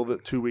 Until the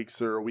 2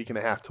 weeks or a week and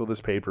a half till this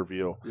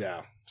pay-per-view.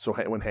 Yeah. So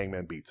when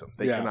Hangman beats him,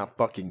 they cannot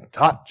fucking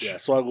touch. Yeah.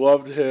 So I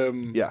loved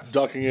him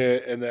ducking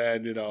it, and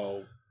then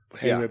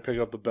Hangman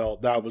picking up the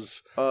belt. That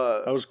was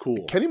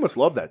cool. Kenny must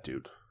love that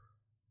dude.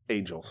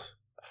 Angels.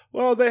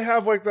 Well, they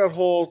have like that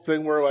whole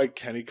thing where like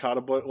Kenny caught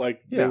a butt.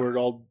 Like they were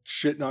all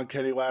shitting on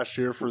Kenny last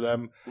year for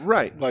them.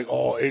 Right. Like,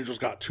 Angels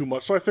got too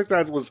much. So I think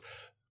that was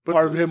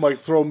part of him like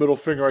throw middle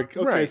finger like,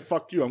 okay,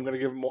 fuck you, I'm going to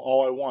give him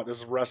all I want. This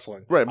is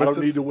wrestling. Right, but I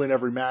don't need to win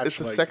every match. It's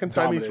the second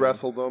time he's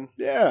wrestled them.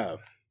 Yeah.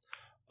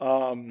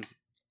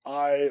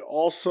 I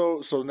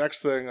also, so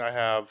next thing I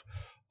have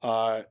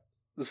the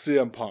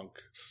CM Punk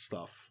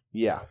stuff.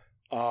 Yeah.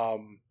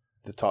 CM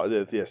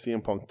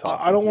Punk talk.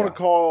 I don't want to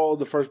call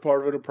the first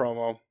part of it a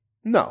promo.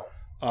 No.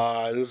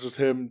 This is just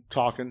him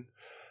talking.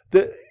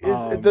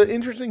 The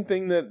interesting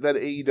thing that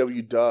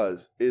AEW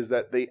does is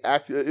that they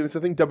act. And it's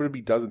the thing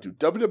WWE doesn't do.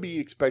 WWE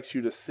expects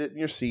you to sit in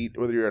your seat,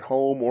 whether you're at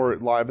home or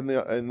live in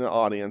the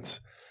audience,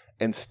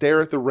 and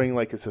stare at the ring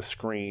like it's a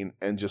screen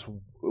and just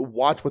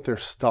watch what they're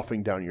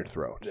stuffing down your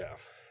throat. Yeah.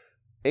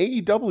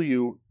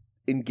 AEW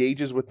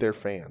engages with their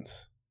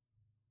fans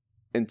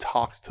and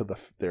talks to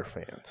their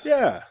fans.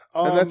 Yeah,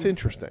 and that's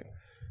interesting.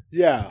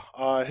 Yeah,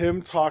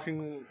 him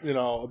talking,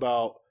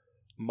 about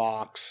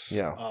Mox.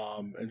 Yeah.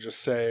 And just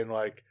saying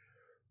like,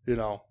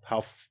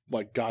 how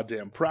like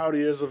goddamn proud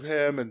he is of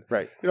him, and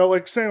right.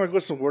 Like saying like,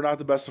 listen, we're not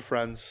the best of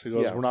friends. He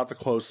goes, Yeah. we're not the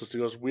closest. He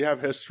goes, we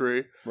have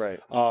history.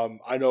 Right.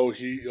 I know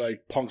he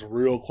like Punk's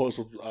real close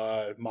with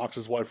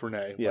Mox's wife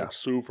Renee. Yeah. Like,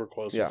 super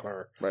close with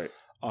her. Right.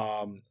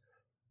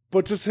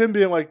 But just him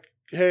being like,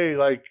 hey,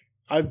 like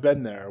I've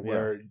been there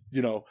where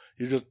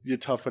you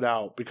tough it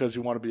out because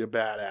you want to be a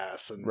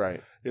badass, and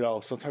right.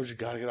 Sometimes you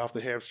got to get off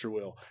the hamster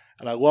wheel.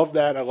 And I love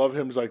that. I love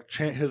him like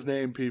chant his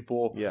name,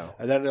 people. Yeah.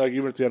 And then like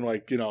even at the end,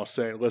 like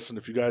saying, listen,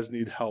 if you guys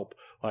need help,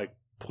 like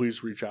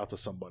please reach out to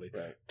somebody,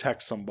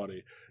 text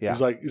somebody. Yeah.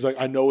 He's like,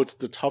 I know it's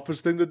the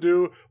toughest thing to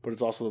do, but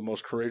it's also the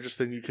most courageous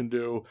thing you can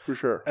do for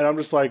sure. And I'm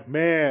just like,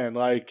 man,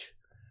 like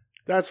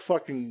that's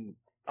fucking.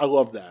 I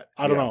love that.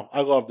 I don't know.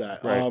 I love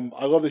that. Right.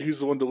 I love that he's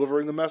the one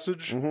delivering the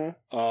message.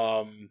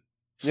 Mm-hmm.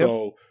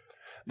 So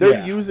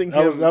they're using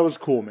him. That was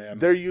cool, man.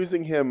 They're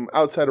using him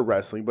outside of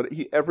wrestling, but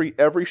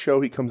every show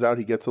he comes out,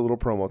 he gets a little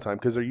promo time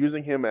because they're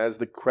using him as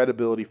the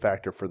credibility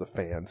factor for the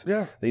fans.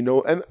 Yeah, they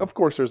know, and of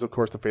course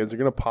the fans are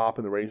going to pop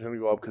and the ratings are going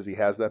to go up because he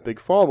has that big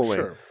following.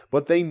 Sure.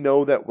 But they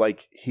know that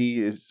like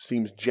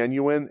seems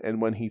genuine,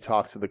 and when he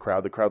talks to the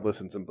crowd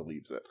listens and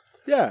believes it.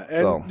 Yeah,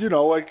 and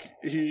like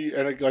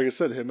I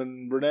said, him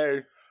and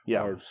Renee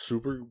are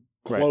super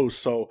close.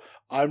 So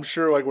I'm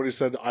sure like when he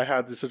said I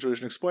had the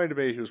situation explained to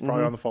me, he was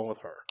probably on the phone with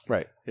her.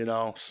 Right.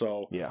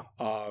 So yeah.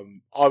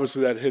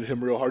 Obviously that hit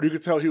him real hard. You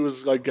could tell he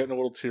was like getting a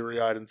little teary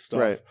eyed and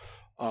stuff.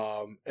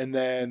 Right. And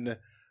then,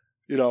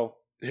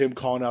 him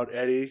calling out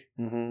Eddie,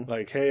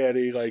 like, hey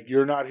Eddie, like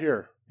you're not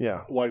here.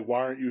 Yeah. Like,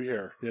 why aren't you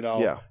here?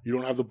 Yeah. You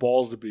don't have the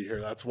balls to be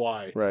here. That's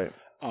why. Right.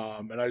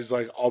 And I was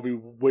like, I'll be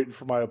waiting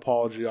for my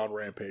apology on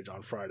Rampage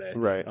on Friday.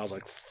 Right. And I was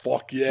like,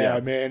 fuck yeah,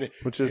 man.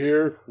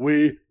 Here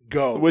we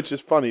go. Which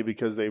is funny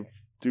because they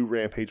do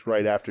Rampage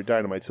right after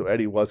Dynamite, so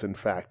Eddie was in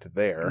fact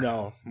there.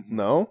 No.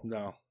 No?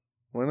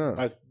 Why not?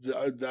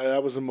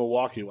 That was in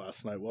Milwaukee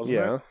last night, wasn't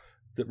it? Yeah.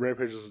 The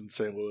Rampage is in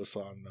St. Louis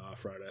on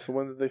Friday. So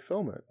when did they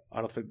film it? I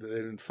don't think they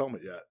didn't film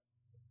it yet.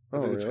 I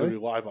think it's going to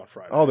be live on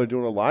Friday. Oh, they're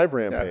doing a live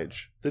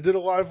Rampage. Yeah. They did a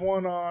live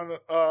one on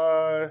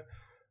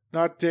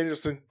not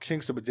Danielson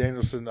Kingston, but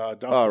Danielson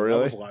Dustin. Oh, really?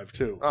 That was live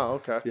too. Oh,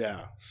 okay.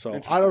 Yeah. So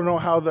I don't know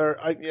how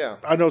they're.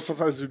 I know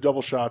sometimes they do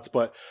double shots,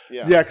 but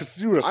because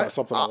you would have saw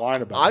something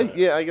online about it.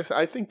 Yeah, I guess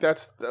I think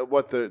that's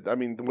what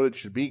it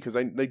should be, because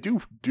they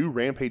do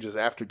Rampages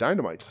after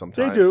Dynamite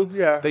sometimes. They do,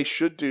 yeah. They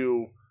should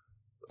do,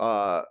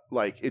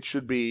 it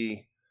should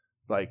be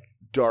like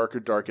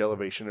Dark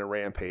Elevation and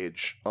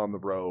Rampage on the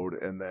road,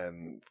 and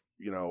then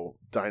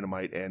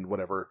Dynamite and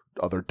whatever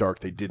other Dark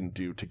they didn't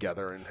do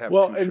together, and have two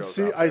shows out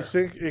there. I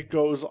think it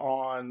goes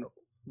on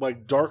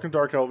like Dark and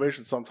Dark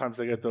Elevation. Sometimes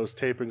they get those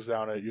tapings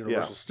down at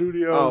Universal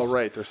Studios. Oh,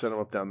 right, they're setting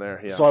them up down there.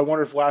 Yeah. So I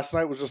wonder if last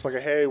night was just like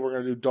hey, we're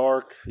gonna do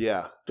Dark,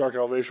 Dark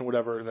Elevation,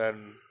 whatever, and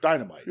then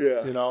Dynamite,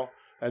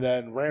 and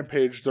then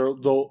Rampage.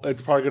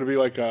 It's probably gonna be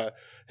like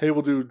hey,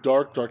 we'll do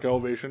Dark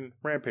Elevation,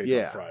 Rampage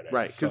on Friday.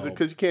 Right,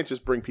 because you can't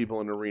just bring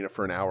people in an arena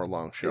for an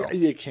hour-long show. Yeah,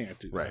 you can't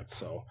do that.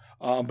 So,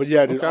 but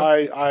yeah, dude,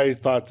 I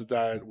thought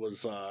that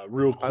was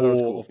real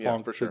cool of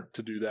Punk for sure.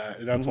 to do that.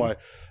 And that's why I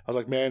was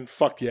like, man,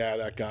 fuck yeah,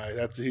 that guy.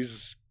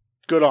 He's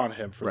good on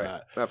him for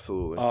that.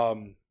 Absolutely.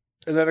 And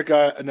then a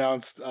guy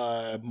announced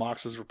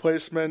Mox's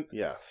replacement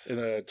in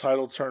a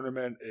title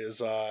tournament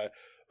is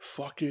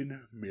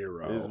fucking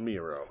Miro. Is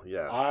Miro,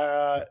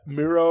 yes.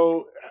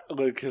 Miro,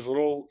 like his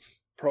little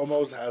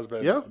promos has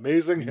been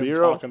amazing. Him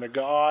talking to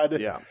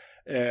God.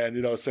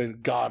 And, saying,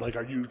 God, like,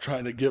 are you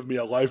trying to give me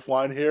a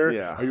lifeline here?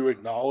 Yeah. Are you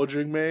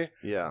acknowledging me?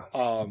 Yeah.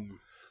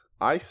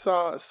 I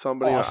saw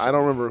somebody, awesome. I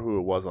don't remember who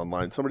it was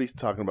online, somebody's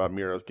talking about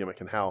Miro's gimmick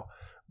and how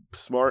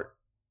smart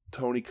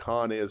Tony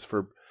Khan is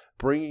for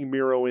bringing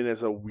Miro in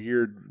as a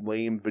weird,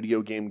 lame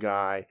video game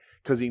guy,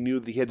 because he knew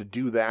that he had to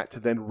do that to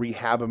then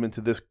rehab him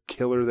into this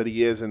killer that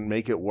he is and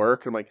make it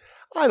work. I'm like,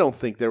 I don't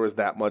think there was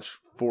that much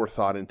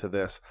forethought into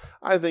this.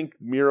 I think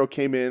Miro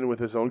came in with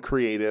his own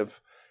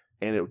creative,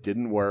 and it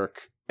didn't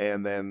work.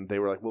 And then they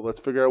were like, well, let's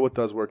figure out what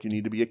does work. You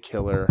need to be a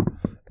killer,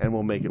 and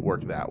we'll make it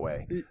work that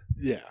way.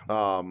 Yeah.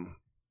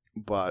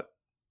 But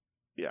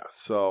I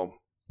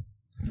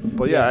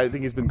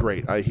think he's been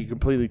great. He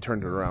completely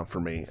turned it around for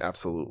me.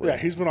 Absolutely. Yeah,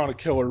 he's been on a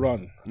killer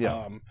run.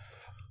 Yeah.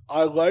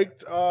 I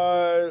liked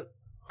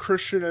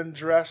Christian and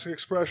Jurassic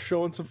Express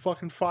showing some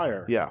fucking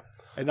fire. Yeah.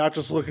 And not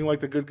just looking like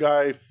the good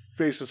guy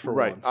faces for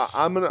once.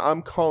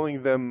 I'm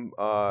calling them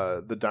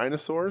the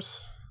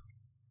dinosaurs.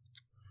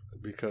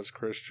 Because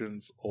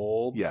Christian's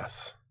old?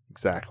 Yes,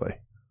 exactly.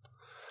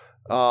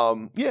 I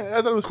thought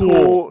it was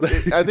cool.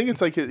 I think it's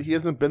like he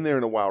hasn't been there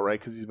in a while, right?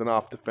 Because he's been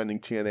off defending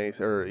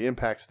TNA or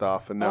Impact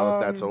stuff, and now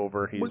that's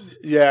over, he's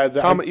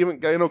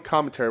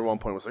commentary at one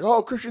point was like,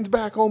 "Oh, Christian's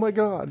back! Oh my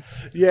god!"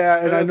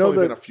 Yeah, and I know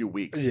that been a few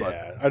weeks.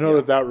 Yeah, I know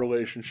that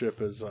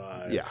relationship is.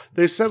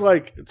 They said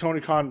like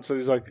Tony Khan said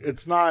he's like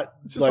it's not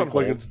it's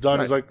like it's done.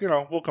 Right. He's like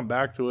we'll come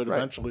back to it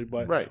eventually,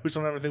 but we just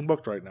don't have anything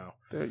booked right now.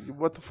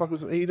 What the fuck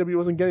was AEW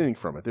wasn't getting anything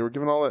from it? They were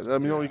giving all that. I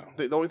mean,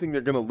 the only thing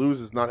they're going to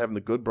lose is not having the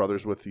Good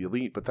Brothers with the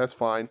Elite, but that's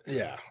fine.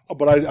 Yeah,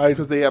 but I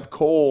because they have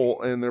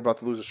Cole and they're about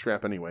to lose a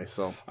strap anyway.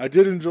 So I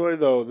did enjoy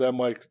though them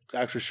like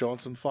actually showing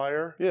some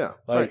fire. Yeah,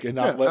 and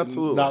not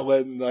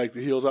letting like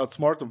the heels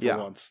outsmart them for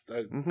once.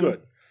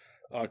 Good.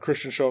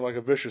 Christian showing like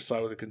a vicious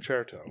side with a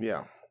concerto.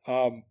 Yeah.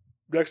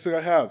 Next thing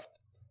I have,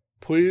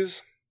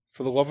 please,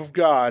 for the love of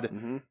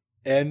God.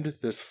 End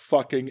this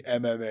fucking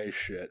MMA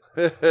shit.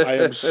 I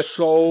am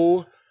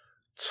so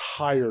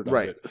tired of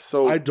it.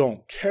 So I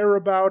don't care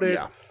about it.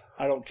 Yeah.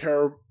 I don't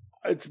care.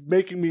 It's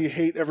making me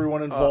hate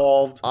everyone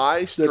involved.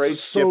 I straight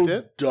skipped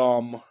it.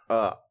 Dumb.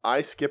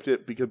 I skipped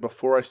it because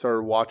before I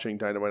started watching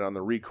Dynamite on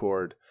the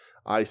record,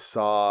 I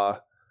saw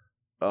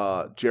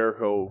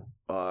Jericho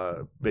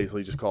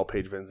basically just call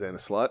Paige Van Zandt a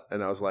slut,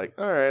 and I was like,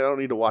 all right, I don't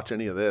need to watch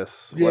any of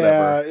this.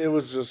 Whatever. Yeah, it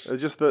was just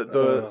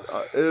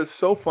it's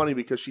so funny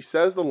because she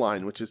says the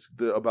line, which is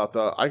about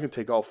I can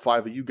take all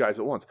 5 of you guys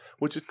at once,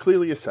 which is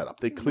clearly a setup.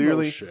 They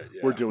clearly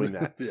were doing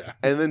that. Yeah.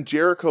 And then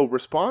Jericho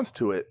responds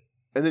to it,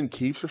 and then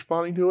keeps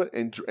responding to it,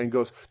 and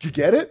goes, "You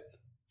get it?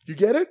 You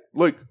get it?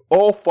 Like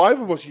all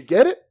 5 of us, you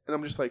get it?" And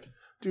I'm just like,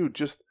 dude,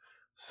 just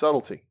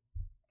subtlety.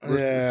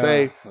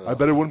 Say, I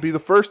bet it wouldn't be the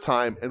first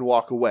time, and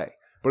walk away.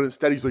 But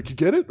instead, he's like, "You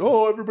get it?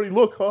 Oh, everybody,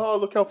 look! Oh,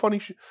 look how funny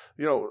she."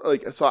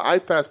 So I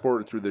fast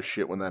forwarded through this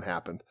shit when that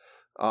happened.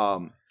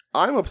 I'm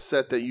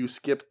upset that you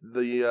skipped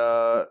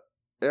the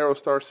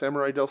Aerostar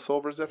Samurai del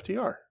Silver's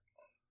FTR.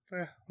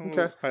 Okay. I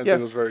didn't think it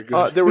was very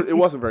good. It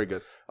wasn't very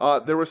good.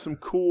 There was some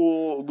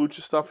cool lucha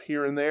stuff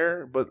here and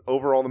there, but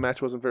overall the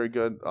match wasn't very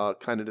good.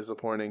 Kind of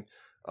disappointing.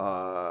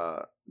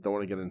 Don't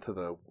want to get into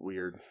the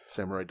weird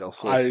Samurai Del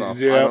Sol stuff.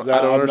 Yeah, I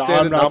don't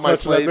understand it. Not my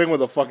place. That thing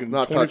with a fucking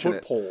not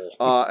 20-foot pole.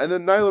 And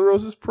then Nyla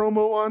Rose's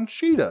promo on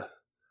Sheeta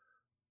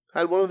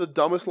had one of the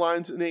dumbest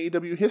lines in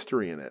AEW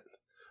history in it,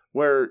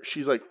 where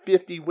she's like,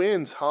 50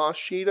 wins, huh,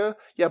 Sheeta?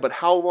 Yeah, but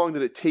how long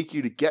did it take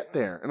you to get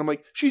there? And I'm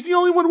like, she's the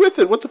only one with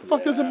it. What the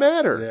fuck does it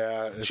matter?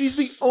 Yeah, she's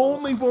the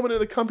only woman in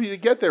the company to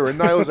get there. And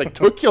Nyla's like,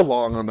 took you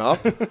long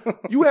enough.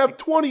 You have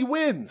 20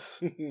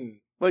 wins.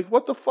 Like,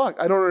 what the fuck?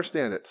 I don't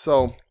understand it.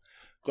 So,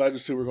 Glad to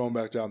see we're going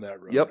back down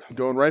that road. Yep,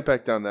 going right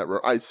back down that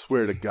road. I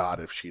swear to God,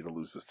 if Sheeta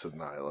loses to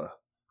Nyla,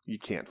 you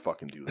can't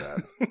fucking do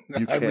that.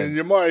 I mean,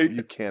 you might.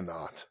 You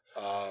cannot.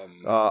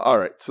 All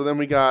right, so then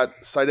we got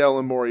Seidel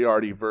and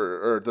Moriarty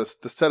the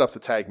set up the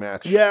tag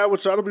match. Yeah,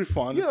 which that'll be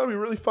fun. Yeah, that'll be a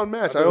really fun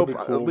match. I hope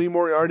cool. Lee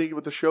Moriarty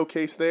with the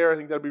showcase there. I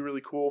think that'd be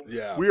really cool.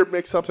 Yeah. Weird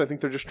mix-ups. I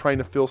think they're just trying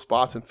to fill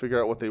spots and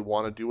figure out what they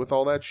want to do with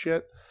all that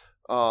shit.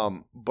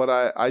 But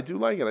I do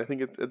like it. I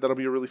think that'll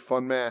be a really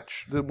fun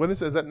match. When is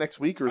that next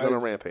week or is that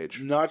on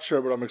Rampage? Not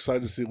sure, but I'm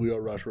excited to see Leo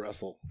Rush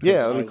wrestle.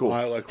 Yeah, that'd be cool.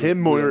 I like him,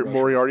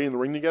 Moriarty in the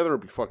ring together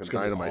would be fucking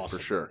dynamite awesome.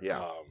 For sure.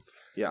 Yeah.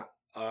 Yeah.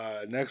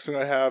 Next thing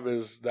I have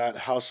is that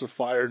House of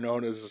Fire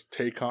known as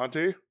Tay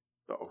Conti.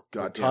 Oh,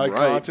 goddamn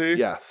right. Conti.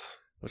 Yes.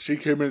 When she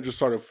came in and just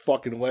started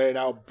fucking laying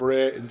out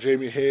Britt and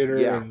Jamie Hayter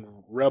and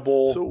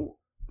Rebel. So,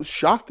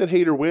 shocked that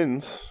Hayter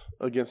wins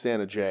against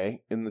Anna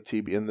Jay in the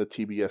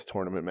TBS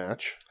tournament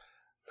match.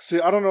 See,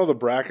 I don't know the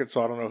bracket,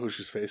 so I don't know who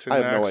she's facing I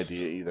have no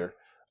idea either.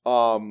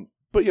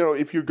 But,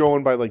 if you're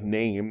going by,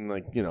 name,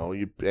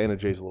 Anna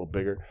Jay's a little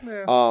bigger.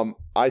 Yeah.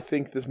 I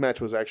think this match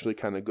was actually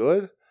kind of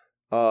good.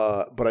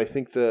 But I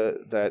think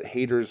that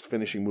Hayter's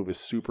finishing move is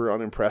super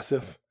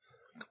unimpressive.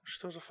 She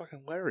throws a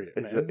fucking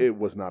lariat, man. It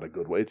was not a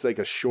good way. It's like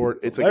a short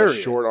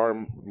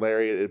arm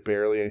lariat. It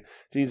barely.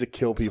 She needs to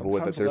kill people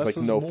Sometimes with it.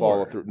 There's no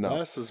follow through. No,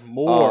 less is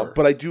more.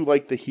 But I do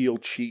like the heel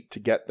cheat to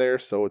get there,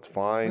 so it's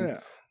fine.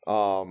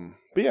 Yeah.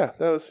 But yeah,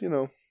 that was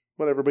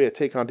whatever. But yeah,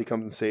 Tay Conti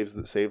comes and saves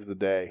the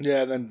day.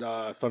 Yeah, and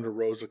then Thunder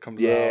Rosa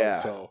comes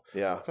out. So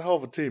yeah, it's a hell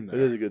of a team. There.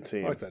 It is a good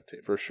team. I like that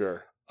team for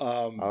sure.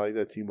 I like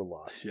that team a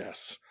lot.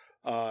 Yes.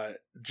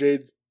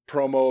 Jade's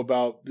promo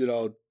about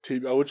what'd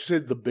you say,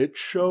 the bitch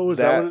show? Is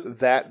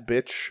that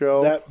bitch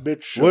show? That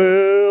bitch show.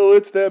 Well,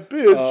 it's that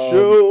bitch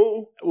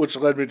show. Which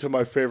led me to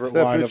my favorite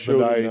line of the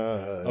night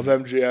of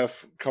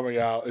MJF coming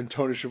out and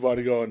Tony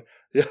Schiavone going,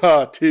 "Yeah,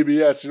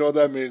 TBS. You know what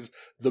that means?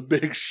 The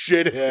big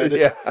shithead."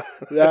 Yeah,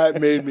 that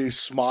made me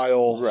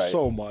smile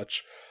so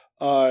much.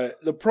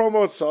 The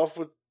promo itself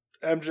with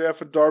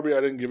MJF and Darby,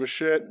 I didn't give a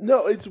shit.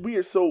 No, it's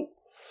weird. So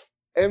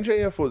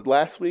MJF was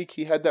last week.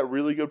 He had that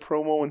really good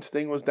promo when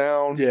Sting was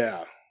down.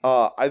 Yeah.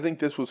 I think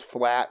this was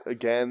flat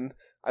again.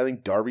 I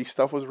think Darby's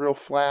stuff was real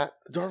flat.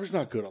 Darby's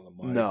not good on the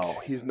mic. No,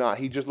 he's not.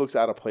 He just looks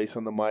out of place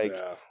on the mic.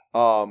 Yeah.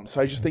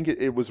 So I just think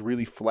it was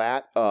really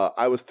flat.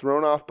 I was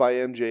thrown off by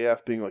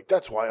MJF being like,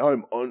 "That's why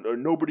or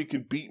nobody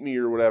can beat me,"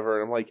 or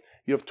whatever. And I'm like,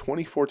 you have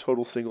 24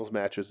 total singles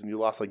matches and you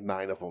lost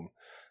 9 of them.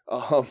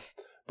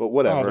 But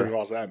whatever. I don't think he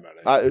lost that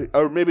many.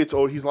 Or maybe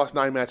he's lost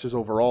 9 matches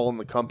overall in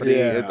the company.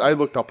 Yeah. I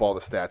looked up all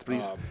the stats,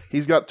 but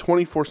he's got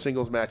 24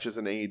 singles matches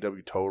in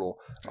AEW total.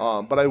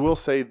 But I will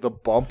say the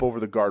bump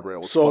over the guardrail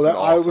was awesome.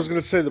 I was going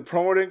to say the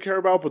promo I didn't care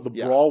about, but the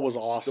brawl was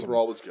awesome. The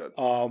brawl was good.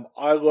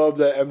 I love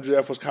that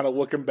MJF was kind of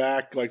looking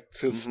back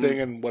to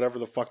Sting and whatever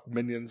the fuck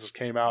minions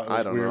came out.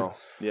 I don't know.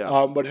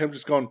 Yeah. But him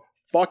just going,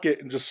 fuck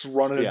it, and just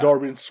running at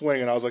Darby and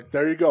swing. And I was like,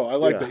 there you go. I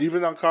like that.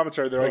 Even on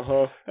commentary, they're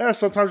like,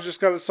 sometimes you just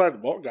got to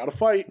decide, well, got to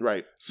fight.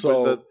 Right.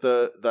 So but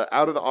the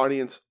out of the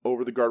audience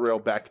over the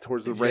guardrail back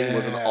towards the ring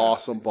was an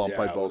awesome bump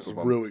by both of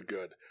them. Really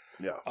good.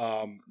 Yeah.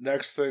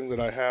 Next thing that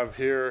I have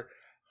here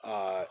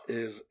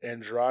is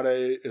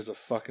Andrade is a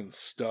fucking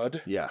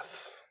stud.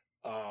 Yes.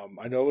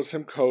 I know it was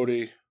him,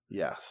 Cody.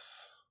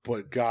 Yes.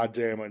 But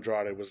goddamn,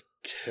 Andrade was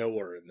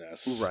killer in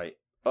this. Right.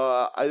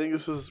 I think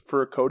this was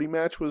for a Cody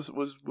match was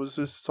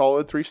a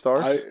solid 3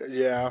 stars.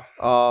 Yeah.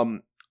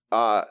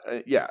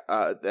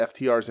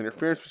 FTR's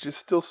interference, which is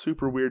still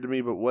super weird to me,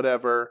 but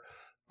whatever.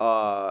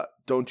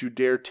 Don't you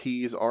dare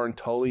tease Arn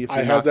Tully.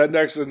 I have that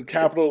next in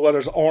capital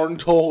letters, Arn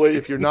Tully.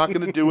 If you're not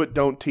going to do it,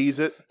 don't tease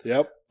it.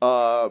 Yep.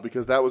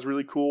 Because that was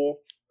really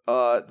cool.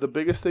 The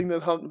biggest thing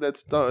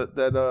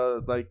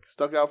that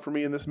stuck out for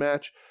me in this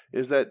match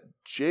is that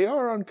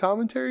JR on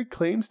commentary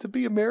claims to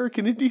be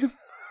American Indian.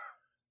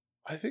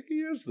 I think he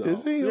is, though.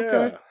 Is he? Yeah,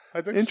 okay.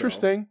 I think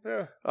interesting. So.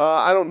 Yeah.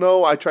 I don't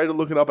know. I tried to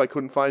look it up. I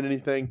couldn't find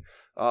anything.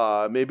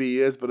 Maybe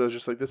he is, but I was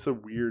just like, this is a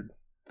weird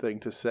thing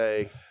to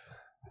say.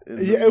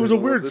 It was a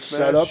weird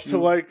setup to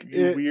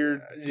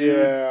weird dude.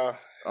 Yeah.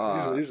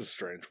 He's a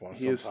strange one.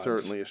 He is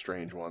certainly a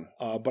strange one.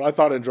 But I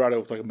thought Andrade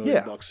looked like $1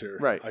 million here.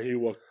 Right. He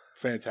looked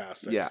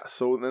fantastic. Yeah.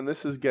 So then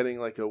this is getting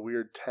a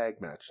weird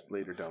tag match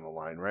later down the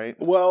line, right?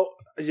 Well,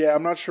 yeah,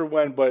 I'm not sure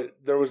when, but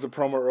there was the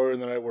promo earlier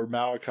in the night where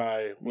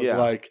Malachi was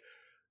like,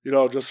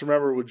 just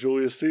remember with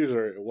Julius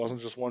Caesar, it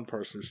wasn't just one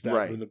person who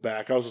stabbed him in the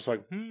back. I was just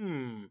like,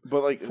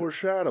 But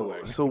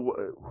foreshadowing. So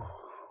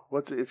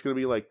it's going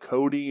to be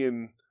Cody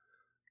and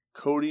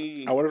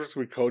Cody. I wonder if it's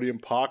going to be Cody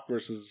and Pac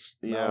versus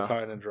Malachi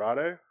and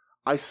Andrade.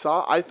 I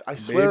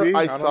swear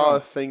I saw a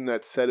thing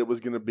that said it was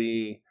going to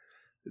be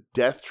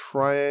Death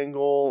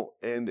Triangle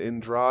and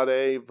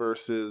Andrade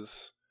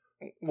versus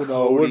Well,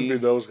 no, it wouldn't be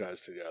those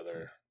guys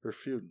together. They're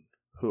feuding.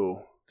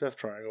 Who? Death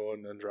Triangle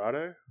and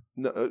Andrade?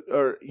 No,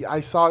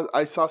 I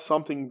saw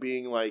something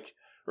being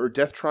or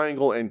Death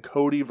Triangle and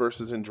Cody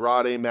versus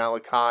Andrade,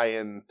 Malachi,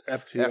 and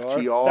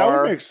FTR.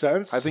 That would make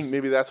sense. I think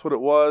maybe that's what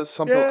it was.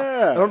 Something.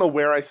 Yeah. I don't know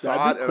where I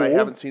saw it, cool. and I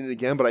haven't seen it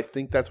again, but I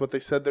think that's what they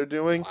said they're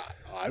doing.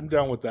 I'm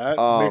down with that.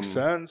 Makes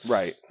sense.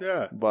 Right.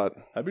 Yeah. But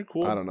that'd be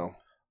cool. I don't know.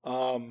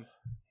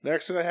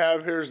 Next thing I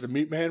have here is the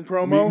Meat Man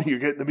promo. You're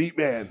getting the Meat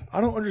Man.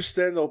 I don't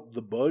understand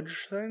the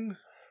budge thing.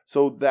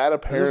 So that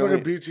apparently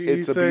like a BTE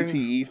it's thing? a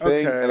BTE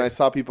thing, Okay. and I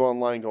saw people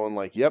online going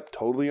like, "Yep,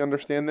 totally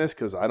understand this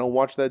because I don't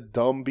watch that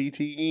dumb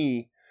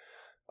BTE."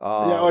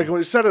 Yeah, like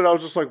when he said it, I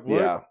was just like, "What?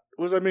 Yeah.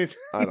 What does that mean?"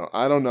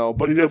 I don't know,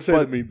 but he did say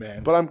the Meat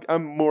Man. But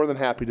I'm more than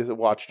happy to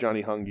watch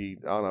Johnny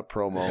Hungy on a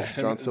promo.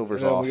 John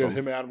Silver's awesome. We got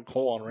him and Adam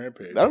Cole on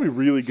Rampage. That'll be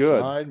really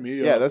good. Sign me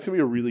up. Yeah, that's gonna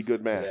be a really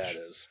good match.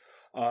 Yeah, it is.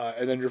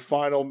 And then your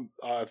final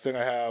thing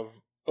I have.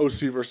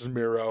 OC versus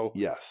Miro.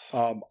 Yes.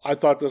 I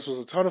thought this was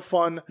a ton of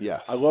fun.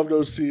 Yes. I loved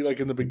OC like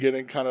in the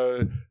beginning, kind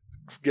of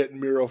getting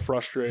Miro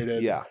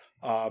frustrated. Yeah.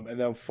 And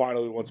then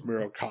finally, once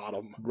Miro caught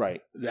him,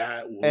 right,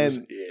 that was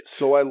it.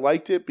 So I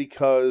liked it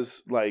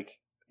because, like,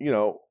 you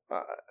know,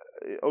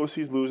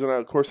 OC's losing.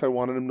 Of course, I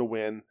wanted him to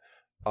win.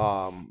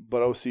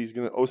 But OC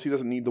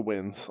doesn't need the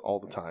wins all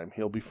the time.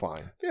 He'll be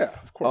fine. Yeah,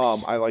 of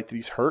course. I like that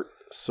he's hurt,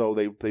 so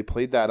they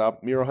played that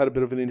up. Miro had a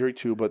bit of an injury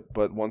too, but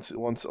once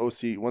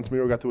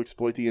Miro got to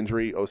exploit the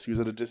injury, OC was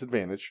at a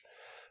disadvantage.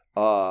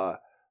 I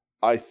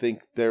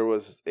think there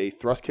was a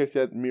thrust kick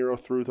that Miro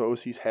threw to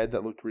OC's head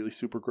that looked really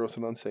super gross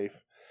and unsafe.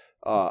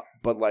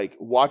 But like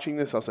watching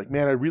this, I was like,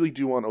 man, I really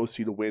do want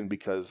OC to win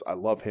because I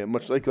love him.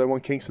 Much like I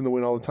want Kingston to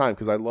win all the time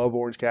because I love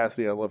Orange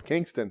Cassidy, I love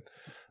Kingston.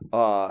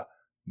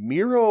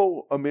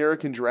 Miro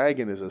American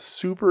Dragon is a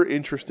super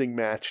interesting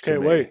match to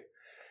me. Wait.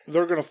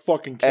 They're going to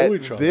fucking kill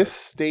each other. At this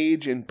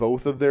stage in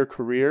both of their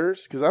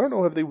careers, because I don't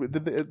know if they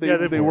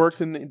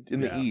worked in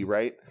the E,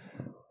 right?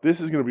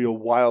 This is going to be a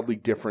wildly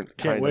different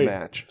kind of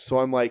match. So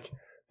I'm like,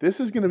 this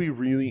is going to be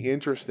really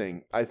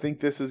interesting. I think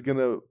this is going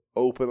to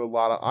open a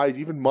lot of eyes,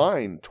 even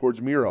mine,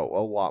 towards Miro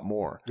a lot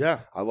more. Yeah.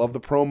 I love the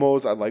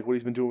promos. I like what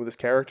he's been doing with his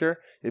character.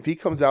 If he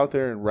comes out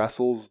there and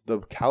wrestles the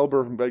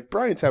caliber of, like,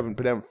 Brian's been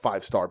having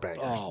 5-star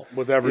bangers. Oh,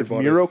 with everybody.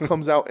 If Miro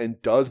comes out and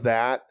does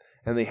that,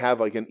 and they have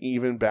like an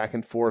even back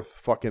and forth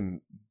fucking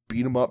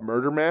beat 'em up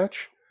murder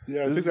match.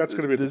 Yeah, I think that's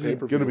going to be this is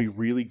going to be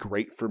really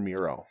great for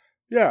Miro.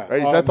 Yeah,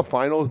 right. Is that the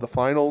finals? The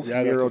finals,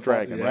 yeah, Miro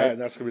Dragon, right? Yeah,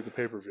 that's going to be the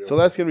pay-per-view. So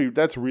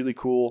that's really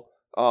cool.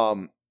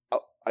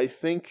 I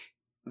think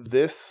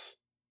this.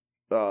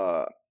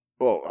 Well,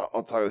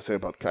 I'll tell you to say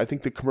about. I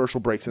think the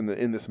commercial breaks in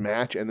this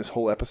match and this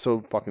whole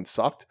episode fucking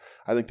sucked.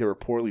 I think they were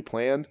poorly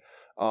planned.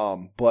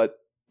 But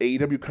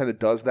AEW kind of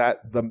does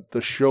that.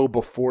 The show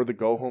before the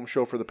go home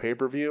show for the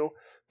pay-per-view.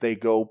 They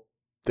go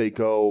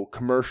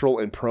commercial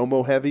and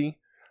promo heavy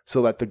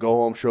so that the go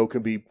home show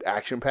can be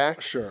action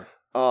packed. Sure.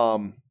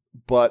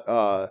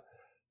 But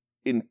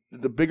in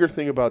the bigger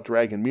thing about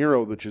Dragon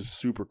Miro, which is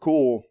super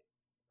cool,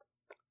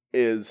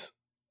 is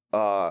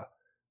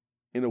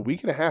in a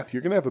week and a half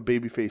you're gonna have a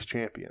babyface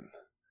champion.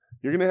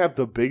 You're gonna have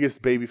the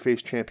biggest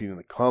babyface champion in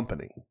the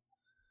company.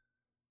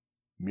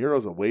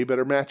 Miro's a way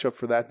better matchup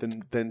for that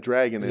than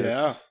Dragon is.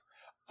 Yeah.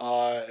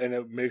 And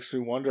it makes me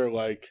wonder,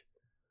 like,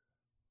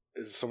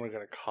 is someone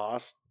going to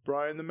cost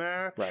Brian the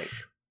match? Right.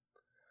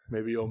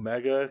 Maybe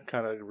Omega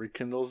kind of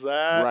rekindles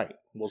that. Right.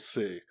 We'll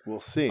see.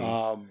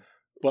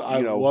 But I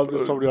love that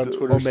somebody on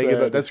Twitter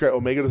said... That's right.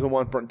 Omega doesn't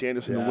want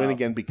Danielson to win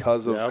again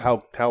because of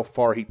how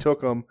far he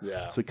took him.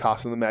 Yeah. So he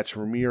cost him the match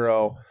for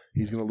Miro.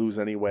 He's going to lose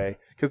anyway.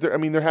 Because they're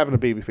having a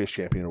babyface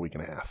champion in a week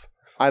and a half.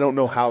 I don't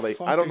know how they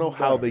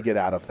get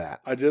out of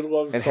that. I did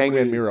love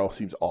Hangman Miro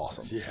seems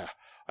awesome. Yeah.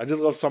 I did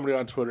love somebody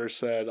on Twitter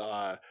said,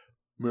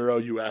 Miro,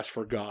 you asked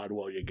for God.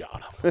 Well, you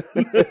got him.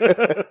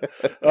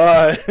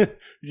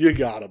 You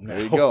got him now.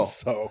 There you go.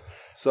 So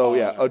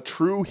yeah, a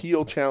true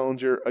heel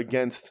challenger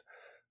against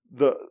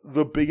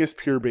the biggest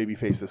pure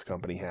babyface this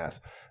company has.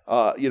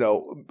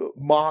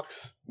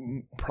 Mox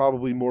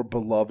probably more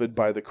beloved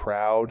by the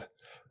crowd.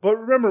 But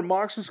remember,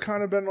 Mox has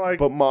kind of been like...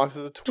 But Mox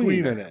is a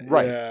tween in it.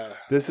 Right. Yeah.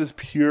 This is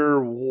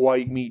pure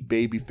white meat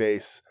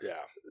babyface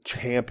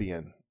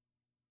champion.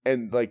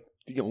 And, like,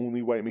 the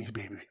only white meat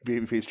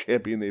babyface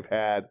champion they've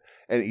had.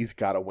 And he's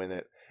got to win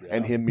it. Yeah.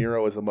 And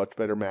Miro is a much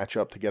better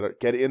matchup to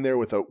get in there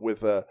with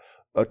a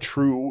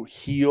true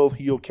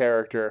heel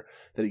character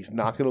that he's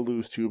not going to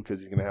lose to because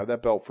he's going to have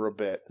that belt for a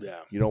bit. Yeah.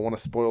 You don't want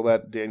to spoil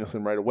that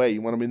Danielson right away.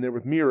 You want him in there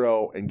with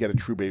Miro and get a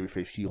true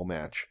babyface heel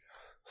match.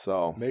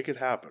 So make it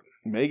happen.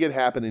 Make it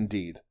happen,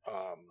 indeed.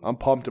 I'm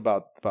pumped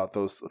about a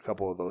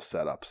couple of those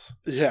setups.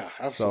 Yeah,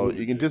 absolutely. So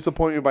you can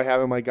disappoint me by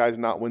having my guys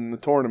not win the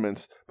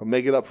tournaments, but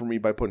make it up for me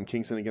by putting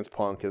Kingston against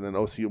Punk, and then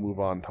OC will move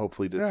on.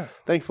 Hopefully,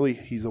 thankfully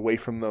he's away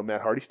from the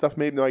Matt Hardy stuff.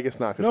 Maybe no, I guess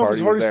not. Because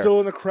Hardy's still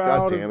in the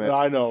crowd. God damn it!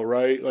 I know,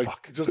 right?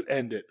 Like, just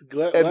end it.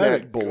 Let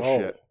that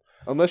bullshit.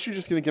 Go. Unless you're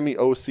just gonna give me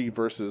OC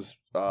versus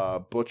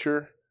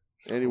Butcher.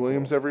 Andy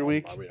Williams every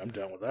week. I mean, I'm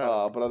down with that.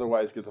 But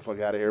otherwise, get the fuck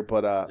out of here.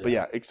 But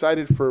yeah,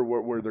 excited for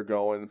where they're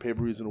going. The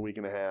pay-per-view's in a week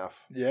and a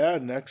half. Yeah,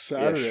 next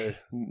Saturday.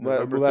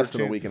 Less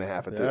than a week and a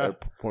half at the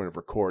point of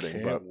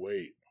recording. Can't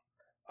wait.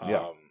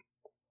 Yeah.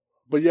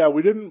 But yeah,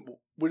 we didn't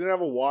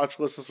have a watch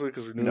list this week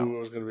because we knew it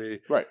was going to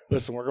be. Right.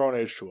 Listen, we're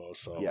going H2O,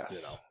 so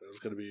yes. was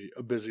going to be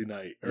a busy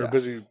night, or Yes. a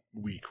busy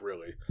week,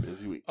 really.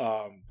 Busy week.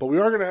 But we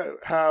are going to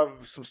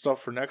have some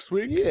stuff for next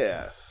week.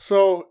 Yes.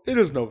 So it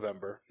is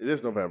November. It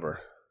is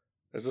November.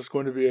 Is this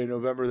going to be a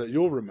November that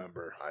you'll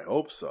remember? I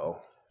hope so.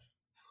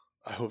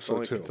 I hope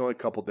so too. It's only a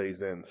couple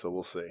days in, so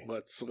we'll see.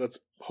 Let's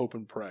hope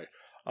and pray.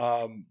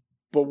 But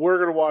we're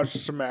going to watch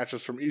some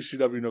matches from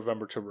ECW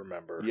November to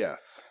remember.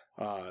 Yes.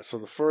 So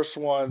the first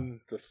one,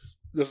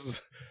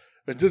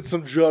 it did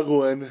some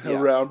juggling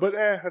around, but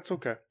that's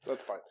okay.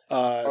 That's fine.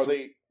 Are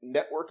they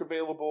network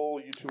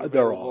available? YouTube available?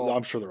 They're all.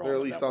 I'm sure they're all. They're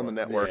at least on the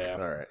network. Yeah.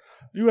 All right.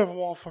 You have them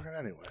all fucking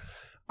anyway.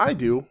 I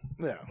do.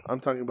 Yeah. I'm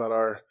talking about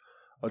our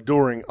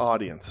adoring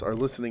audience, our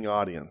listening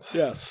audience.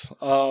 Yes.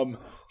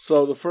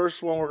 So the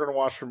first one we're going to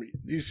watch from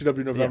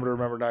ECW November to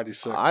Remember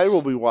 96. I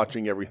will be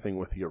watching everything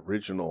with the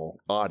original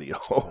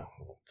audio.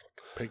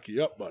 Pinky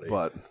up, buddy.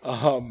 But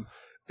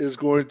is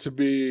going to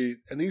be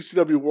an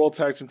ECW World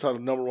Tag Team Title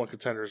 #1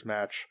 Contenders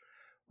match.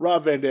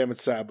 Rob Van Dam and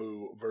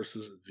Sabu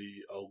versus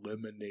the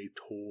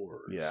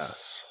Eliminators.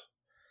 Yes.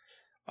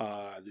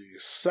 The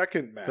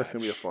second match. That's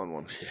going to be a fun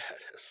one. Yeah,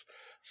 it is.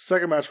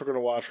 Second match we're going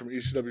to watch from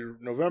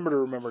ECW November to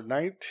Remember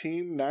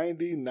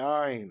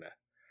 1999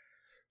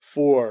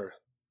 for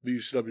the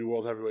ECW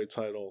World Heavyweight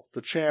title.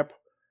 The champ,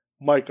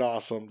 Mike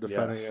Awesome,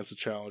 defending against the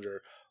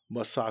challenger,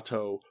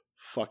 Masato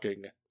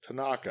fucking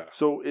Tanaka.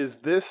 So is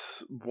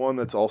this one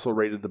that's also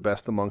rated the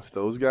best amongst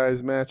those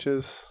guys'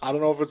 matches? I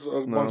don't know if it's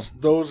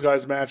amongst those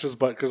guys' matches,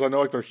 but because I know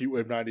like their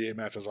Heatwave 98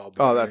 matches all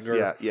banger. Oh, that's,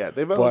 yeah.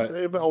 They've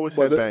always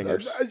had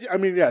bangers. I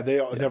mean,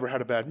 they never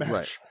had a bad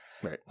match.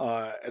 Right.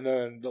 And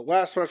then the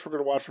last match we're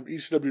going to watch from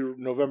ECW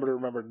November to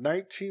Remember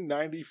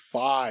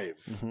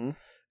 1995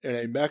 in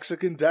a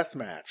Mexican death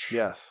match.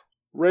 Yes.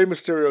 Rey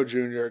Mysterio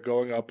Jr.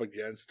 going up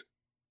against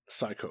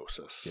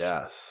Psychosis.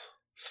 Yes.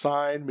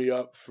 Sign me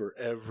up for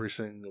every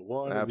single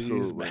one of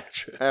these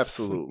matches.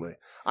 Absolutely.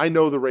 I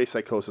know the Rey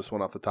Psychosis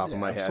one off the top of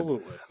my head.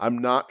 Absolutely. I'm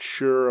not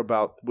sure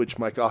about which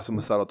Mike Awesome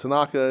Masato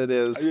Tanaka it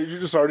is. You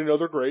just already know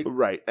they're great.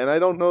 Right. And I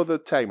don't know the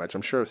tag match.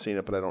 I'm sure I've seen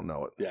it, but I don't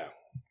know it. Yeah.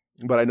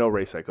 But I know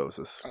Rey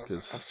Psychosis.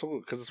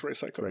 Absolutely, because it's Rey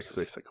Psychosis.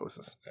 Rey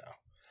Psychosis. Yeah.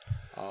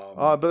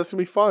 But it's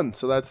gonna be fun.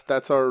 So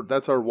that's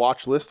our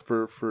watch list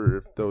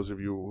for those of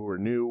you who are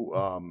new.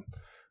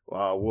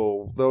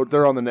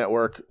 They're on the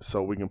network,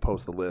 so we can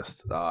post the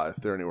list. If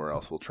they're anywhere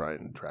else, we'll try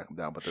and track them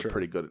down. But they're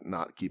pretty good at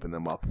not keeping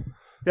them up.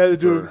 Yeah, they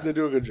do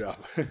a good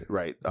job.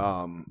 Right.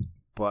 Yeah,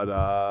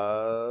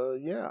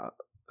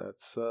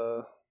 that's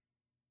what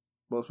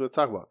we're gonna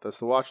talk about. That's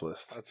the watch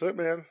list. That's it,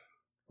 man.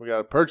 We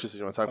got purchases.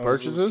 You want to talk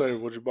purchases?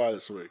 What'd you buy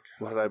this week?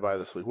 What did I buy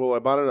this week? Well,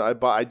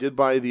 I did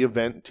buy the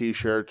event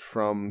T-shirt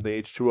from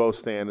the H2O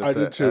stand. I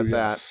did too.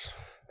 Yes.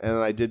 And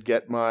then I did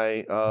get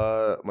my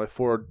my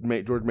 4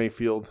 George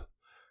Mayfield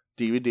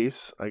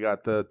DVDs. I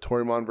got the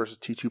Torimon versus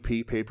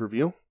T2P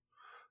pay-per-view,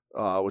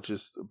 which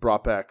has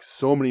brought back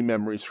so many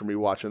memories for me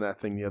watching that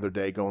thing the other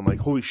day, going like,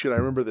 holy shit, I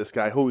remember this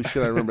guy. Holy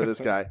shit, I remember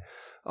this guy.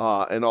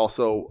 And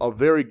also a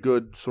very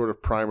good sort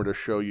of primer to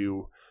show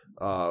you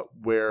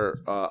where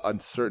a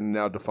certain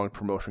now defunct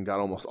promotion got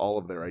almost all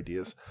of their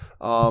ideas.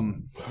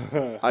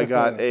 I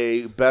got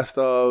a best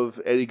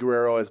of Eddie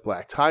Guerrero as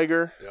Black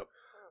Tiger. Yep.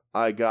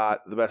 I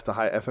got the best of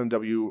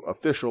FMW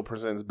official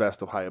presents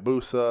best of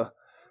Hayabusa.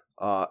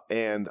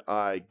 And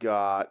I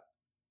got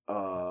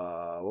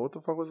what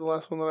the fuck was the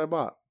last one that I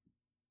bought?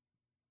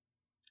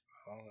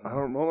 I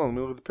don't know. Hold on, let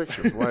me look at the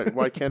picture.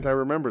 Why can't I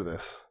remember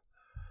this?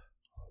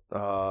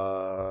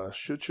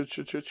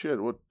 Shit.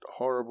 What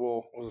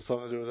horrible. Was it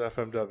something to do with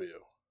FMW?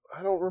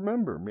 I don't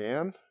remember,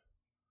 man.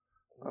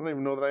 I don't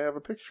even know that I have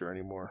a picture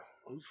anymore.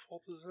 Whose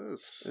fault is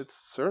this? It's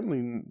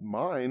certainly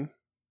mine.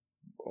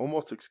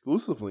 Almost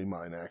exclusively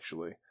mine,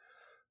 actually.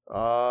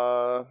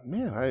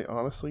 Man, I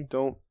honestly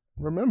don't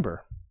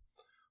remember.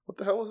 What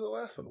the hell was the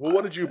last one? Well,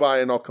 what did you buy?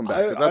 And I'll come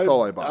back, because that's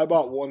all I bought. I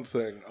bought one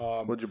thing.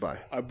 What'd you buy?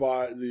 I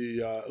bought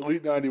the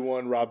Elite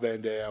 91 Rob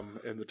Van Dam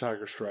in the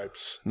Tiger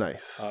Stripes.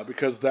 Nice.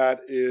 Because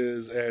that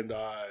is, and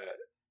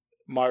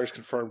Myers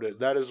confirmed it,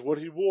 that is what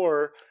he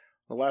wore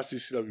the last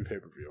ECW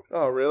pay-per-view.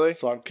 Oh, really?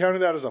 So I'm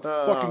counting that as a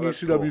fucking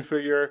ECW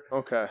figure.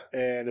 Okay.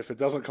 And if it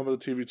doesn't come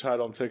with a TV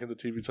title, I'm taking the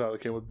TV title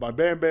that came with my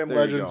Bam Bam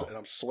Legends, and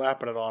I'm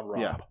slapping it on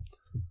Rob.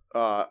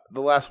 Yeah.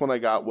 The last one I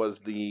got was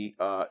the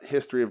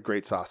History of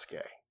Great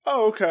Sasuke.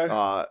 Oh, okay.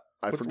 I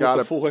forgot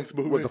with the full-length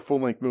movie. With the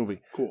full-length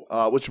movie. Cool.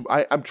 Which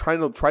I'm trying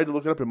to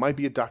look it up. It might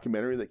be a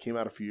documentary that came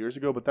out a few years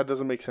ago, but that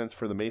doesn't make sense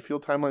for the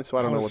Mayfield timeline, so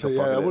I don't know what the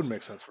fuck it is. That wouldn't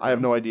make sense for I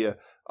have no idea.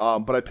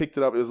 But I picked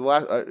it up. It was the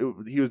last.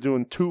 He was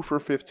doing 2 for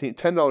 $15,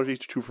 $10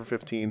 each, 2 for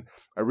 $15.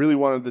 I really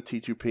wanted the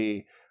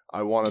T2P.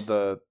 I wanted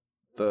the.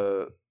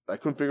 I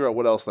couldn't figure out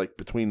what else, like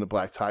between the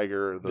Black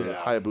Tiger, the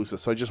Hayabusa.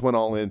 So I just went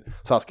all in.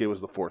 Sasuke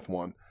was the 4th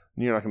one.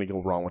 You're not going to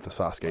go wrong with the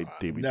Sasuke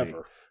DVD.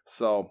 Never.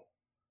 So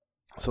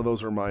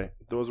those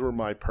were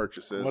my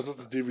purchases. Unless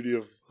it's a DVD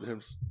of him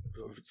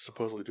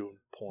supposedly doing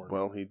porn.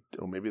 Well,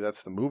 maybe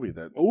that's the movie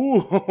that.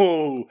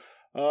 Ooh,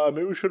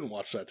 maybe we shouldn't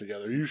watch that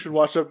together. You should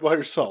watch that by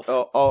yourself.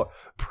 I'll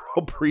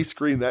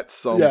pre-screen that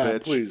bitch. Yeah,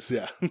 please,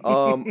 yeah.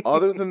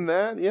 Other than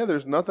that, yeah,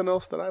 there's nothing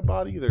else that I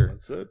bought either.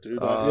 That's it, dude.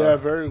 Yeah,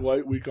 very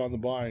light week on the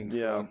buying.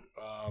 Yeah.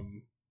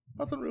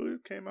 Nothing really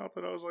came out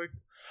that I was like,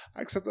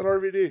 I accept that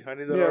RVD. I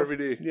need that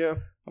RVD. Yeah.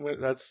 I'm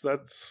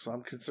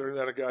considering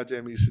that a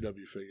goddamn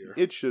ECW figure.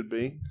 It should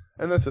be.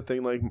 And that's the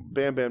thing, like,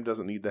 Bam Bam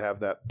doesn't need to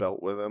have that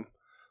belt with him.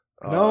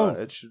 No.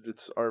 It's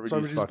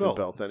RVD's fucking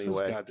belt anyway. It's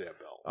his goddamn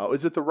belt.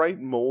 Is it the right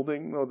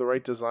molding, or the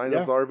right design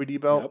of the RVD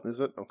belt? Yep. Is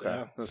it? Okay.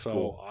 Yeah. That's so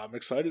cool. I'm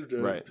excited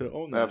to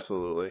own that.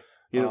 Absolutely.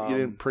 You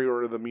didn't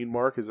pre-order the Mean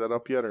Mark? Is that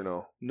up yet or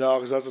no? No,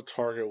 because that's a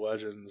Target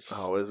Legends.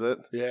 Oh, is it?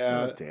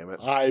 Yeah. Oh, damn it.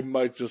 I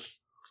might just...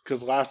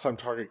 Because last time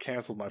Target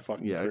canceled my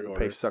fucking pre-order. You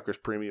pay suckers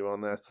premium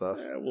on that stuff.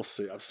 Yeah, we'll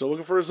see. I'm still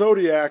looking for a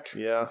Zodiac.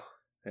 Yeah.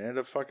 And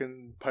a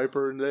fucking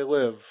Piper and They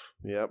Live.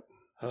 Yep.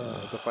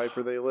 The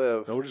Piper They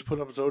Live. Nobody's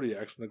putting up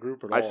Zodiacs in the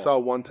group at all. I saw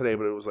one today,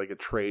 but it was like a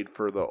trade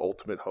for the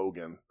Ultimate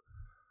Hogan.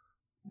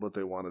 What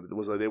they wanted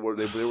was like they were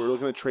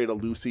looking to trade a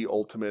Lucy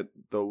Ultimate,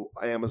 the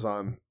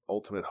Amazon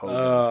Ultimate Hogan.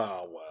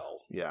 Oh,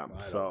 well. Yeah.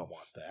 I don't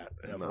want that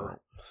ever. No.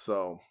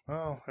 So.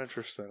 Oh,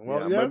 interesting.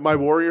 Well, my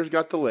Warriors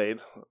got delayed.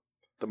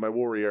 My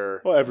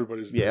Warrior. Well,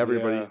 everybody's did. Yeah,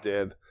 everybody's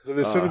did. So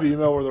they sent me the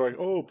email where they're like,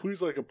 "Oh,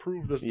 please, like,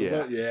 approve this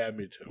delay." Yeah,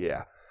 me too.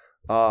 Yeah.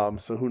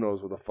 So who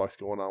knows what the fuck's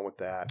going on with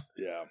that?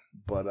 Yeah.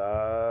 But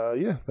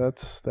yeah,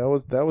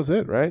 that was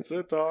it, right? That's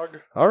it, dog.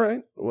 All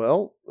right.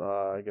 Well,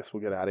 I guess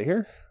we'll get out of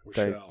here.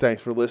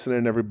 Thanks for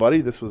listening,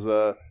 everybody. This was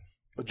a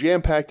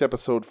jam-packed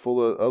episode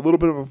full of a little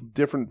bit of a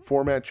different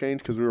format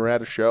change because we were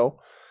at a show.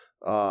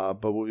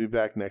 But we'll be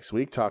back next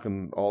week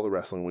talking all the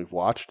wrestling we've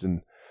watched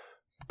and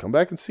come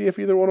back and see if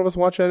either one of us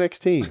watch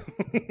NXT.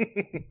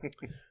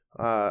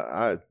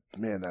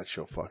 Man, that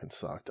show fucking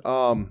sucked.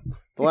 The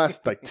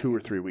last like 2 or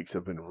 3 weeks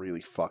have been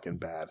really fucking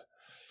bad.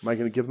 Am I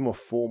going to give them a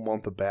full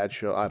month of bad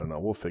show? I don't know.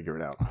 We'll figure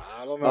it out.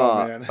 I don't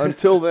know, man.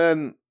 Until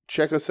then,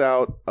 check us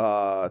out.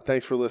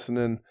 Thanks for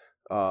listening.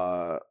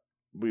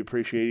 We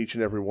appreciate each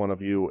and every one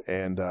of you,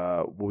 and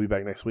we'll be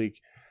back next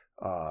week.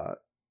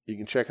 You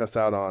can check us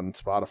out on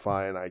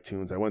Spotify and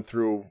iTunes. I went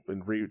through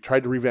and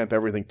tried to revamp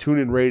everything.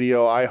 TuneIn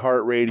Radio,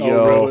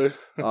 iHeartRadio,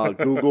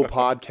 Google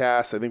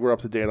Podcasts. I think we're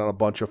up to date on a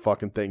bunch of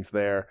fucking things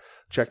there.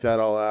 Check that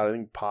all out. I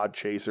think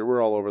Podchaser.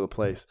 We're all over the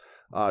place.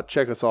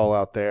 Check us all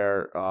out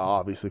there.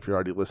 Obviously, if you're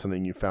already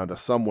listening, you found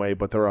us some way,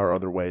 but there are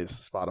other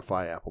ways,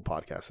 Spotify, Apple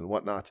Podcasts, and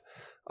whatnot.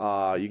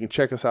 You can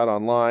check us out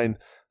online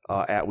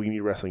at We Need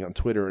Wrestling on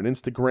Twitter and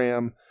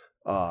Instagram.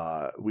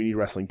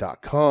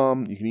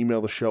 WeNeedWrestling.com. You can email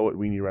the show at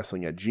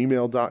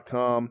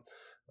WeNeedWrestling@gmail.com.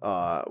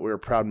 We're a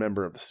proud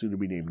member of the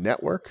soon-to-be-named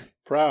network.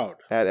 Proud.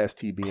 At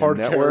STBN Card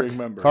Network. Carrying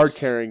members.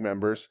 Card-carrying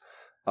members.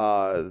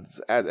 At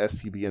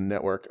STBN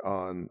Network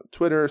on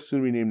Twitter,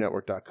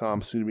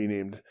 soon-to-be-named-network.com,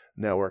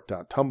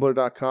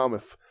 soon-to-be-named-network.tumblr.com.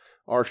 If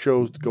our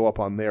shows go up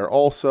on there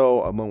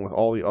also, along with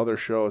all the other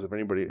shows, if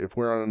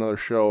we're on another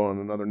show on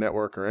another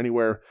network or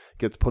anywhere, it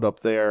gets put up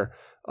there.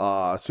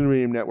 Soon to Be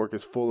Named Network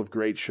is full of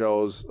great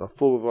shows,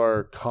 full of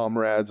our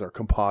comrades, our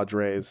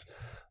compadres.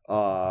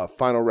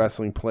 Final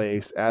Wrestling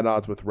Place, At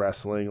Odds with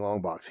Wrestling,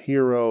 Longbox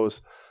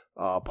Heroes,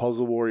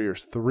 Puzzle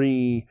Warriors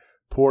 3,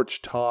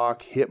 Porch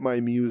Talk, Hit My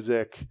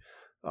Music,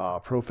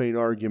 Profane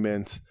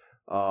Argument,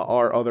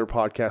 our other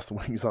podcast,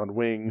 Wings on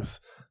Wings,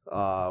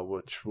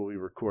 which we'll be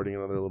recording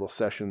another little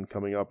session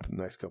coming up in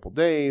the next couple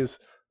days.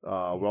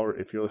 Well,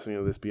 if you're listening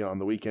to this beyond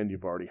the weekend,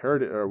 you've already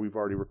heard it, or we've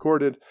already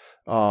recorded.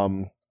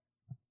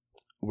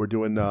 We're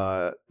doing,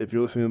 if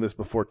you're listening to this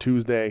before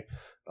Tuesday,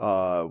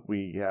 we're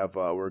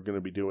going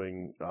to be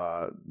doing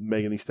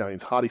Megan Thee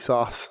Stallion's Hottie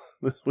Sauce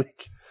this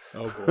week.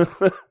 Oh,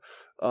 boy.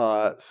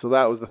 So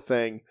that was the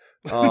thing.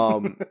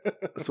 So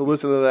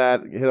listen to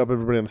that. Hit up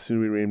everybody on the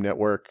Soon to Be Named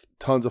Network.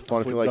 Tons of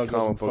fun if you like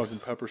comic books.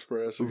 Fucking pepper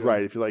spray.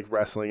 Right, if you like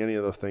wrestling, any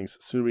of those things,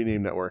 Soon to Be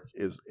Named Network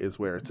is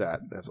where it's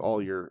at. That's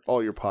all your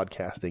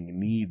podcasting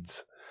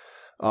needs.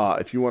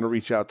 If you want to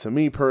reach out to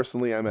me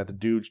personally, I'm at the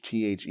Dooge,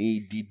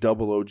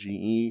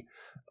 TheDooge.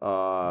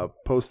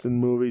 Posting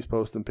movies,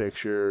 posting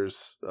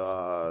pictures.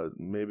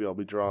 Maybe I'll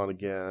be drawing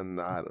again.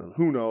 I don't know.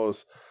 Who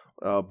knows?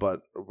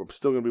 But we're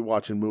still going to be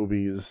watching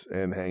movies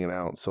and hanging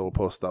out, so we'll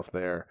post stuff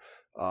there.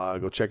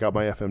 Go check out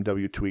my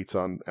FMW tweets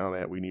on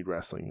at We Need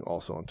Wrestling,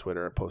 also on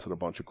Twitter. I posted a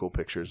bunch of cool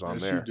pictures on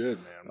there. Yes, you did,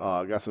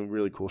 man. Got some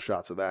really cool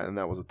shots of that, and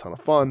that was a ton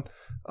of fun.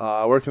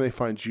 Where can they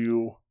find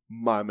you,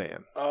 my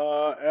man?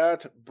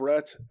 At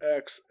Brett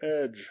X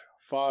Edge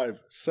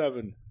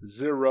 570.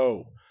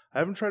 I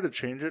haven't tried to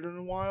change it in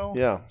a while.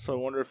 Yeah. So I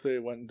wonder if they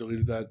went and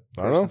deleted that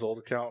person's old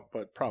account,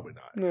 but probably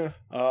not. Yeah.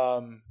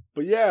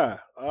 But yeah,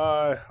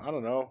 I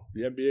don't know.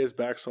 The NBA is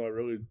back, so I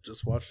really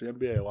just watch the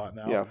NBA a lot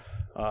now. Yeah.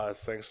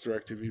 Thanks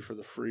DirecTV for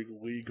the free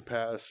league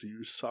pass,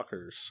 you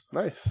suckers.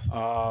 Nice.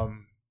 But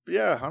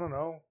yeah, I don't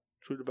know.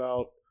 Tweet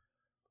about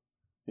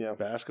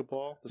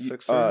basketball, the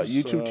Sixers.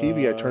 YouTube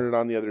TV, I turned it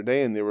on the other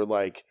day, and they were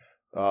like,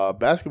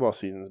 basketball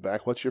season's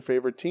back. What's your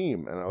favorite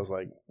team? And I was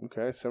like,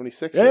 okay,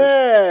 76ers.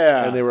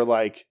 Yeah. And they were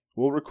like,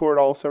 we'll record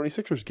all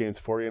 76ers games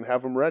for you and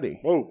have them ready.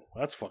 Whoa,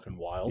 that's fucking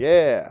wild.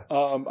 Yeah.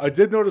 I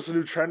did notice a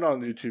new trend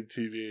on YouTube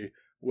TV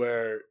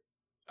where,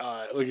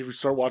 like, if you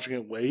start watching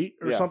it late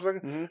or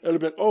something, it'll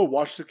be like, oh,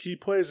 watch the key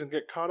plays and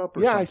get caught up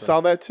or something. I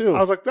saw that too. I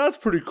was like, that's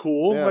pretty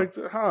cool. Yeah. Like,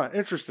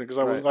 interesting. Because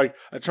I was like,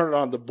 I turned it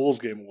on the Bulls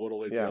game a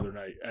little late the other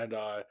night. And,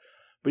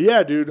 but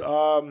yeah, dude,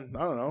 I don't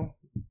know.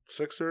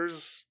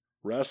 Sixers,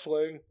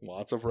 wrestling,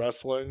 lots of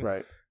wrestling.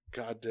 Right.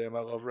 God damn,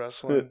 I love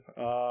wrestling.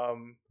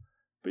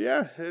 But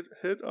yeah,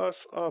 hit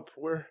us up.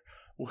 We're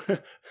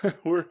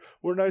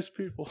nice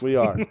people. We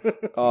are.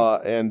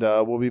 And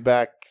we'll be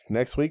back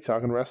next week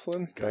talking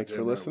wrestling. Thanks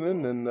for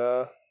listening. And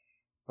I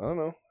don't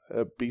know.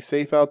 Be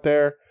safe out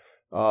there.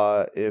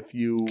 If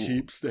you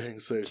keep staying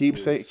safe, keep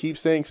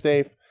staying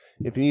safe.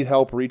 If you need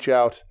help, reach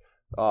out.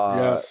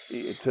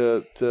 Yes.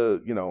 To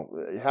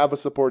have a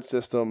support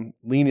system.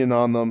 Lean in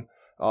on them.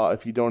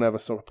 If you don't have a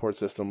support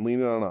system, lean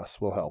in on us.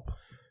 We'll help.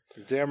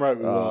 You're damn right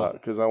we will.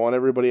 Because I want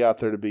everybody out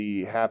there to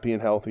be happy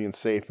and healthy and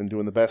safe and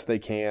doing the best they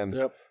can.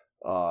 Yep.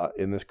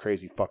 In this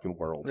crazy fucking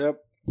world. Yep.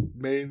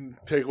 Main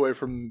takeaway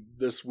from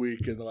this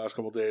week and the last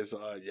couple of days,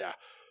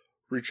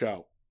 reach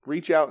out.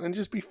 Reach out and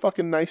just be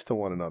fucking nice to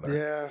one another.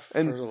 Yeah,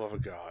 for the love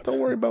of God. Don't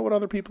worry about what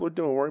other people are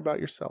doing. Worry about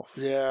yourself.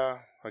 Yeah,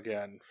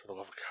 again, for the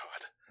love of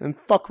God. And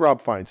fuck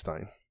Rob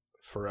Feinstein.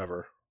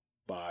 Forever.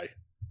 Bye.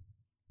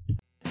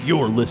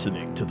 You're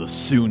listening to the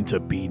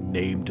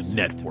soon-to-be-named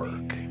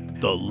network,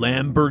 the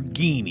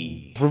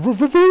Lamborghini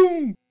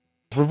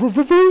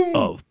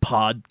of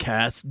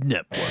podcast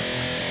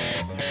networks.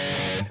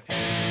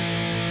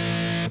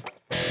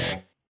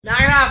 Knock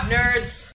it off, nerds!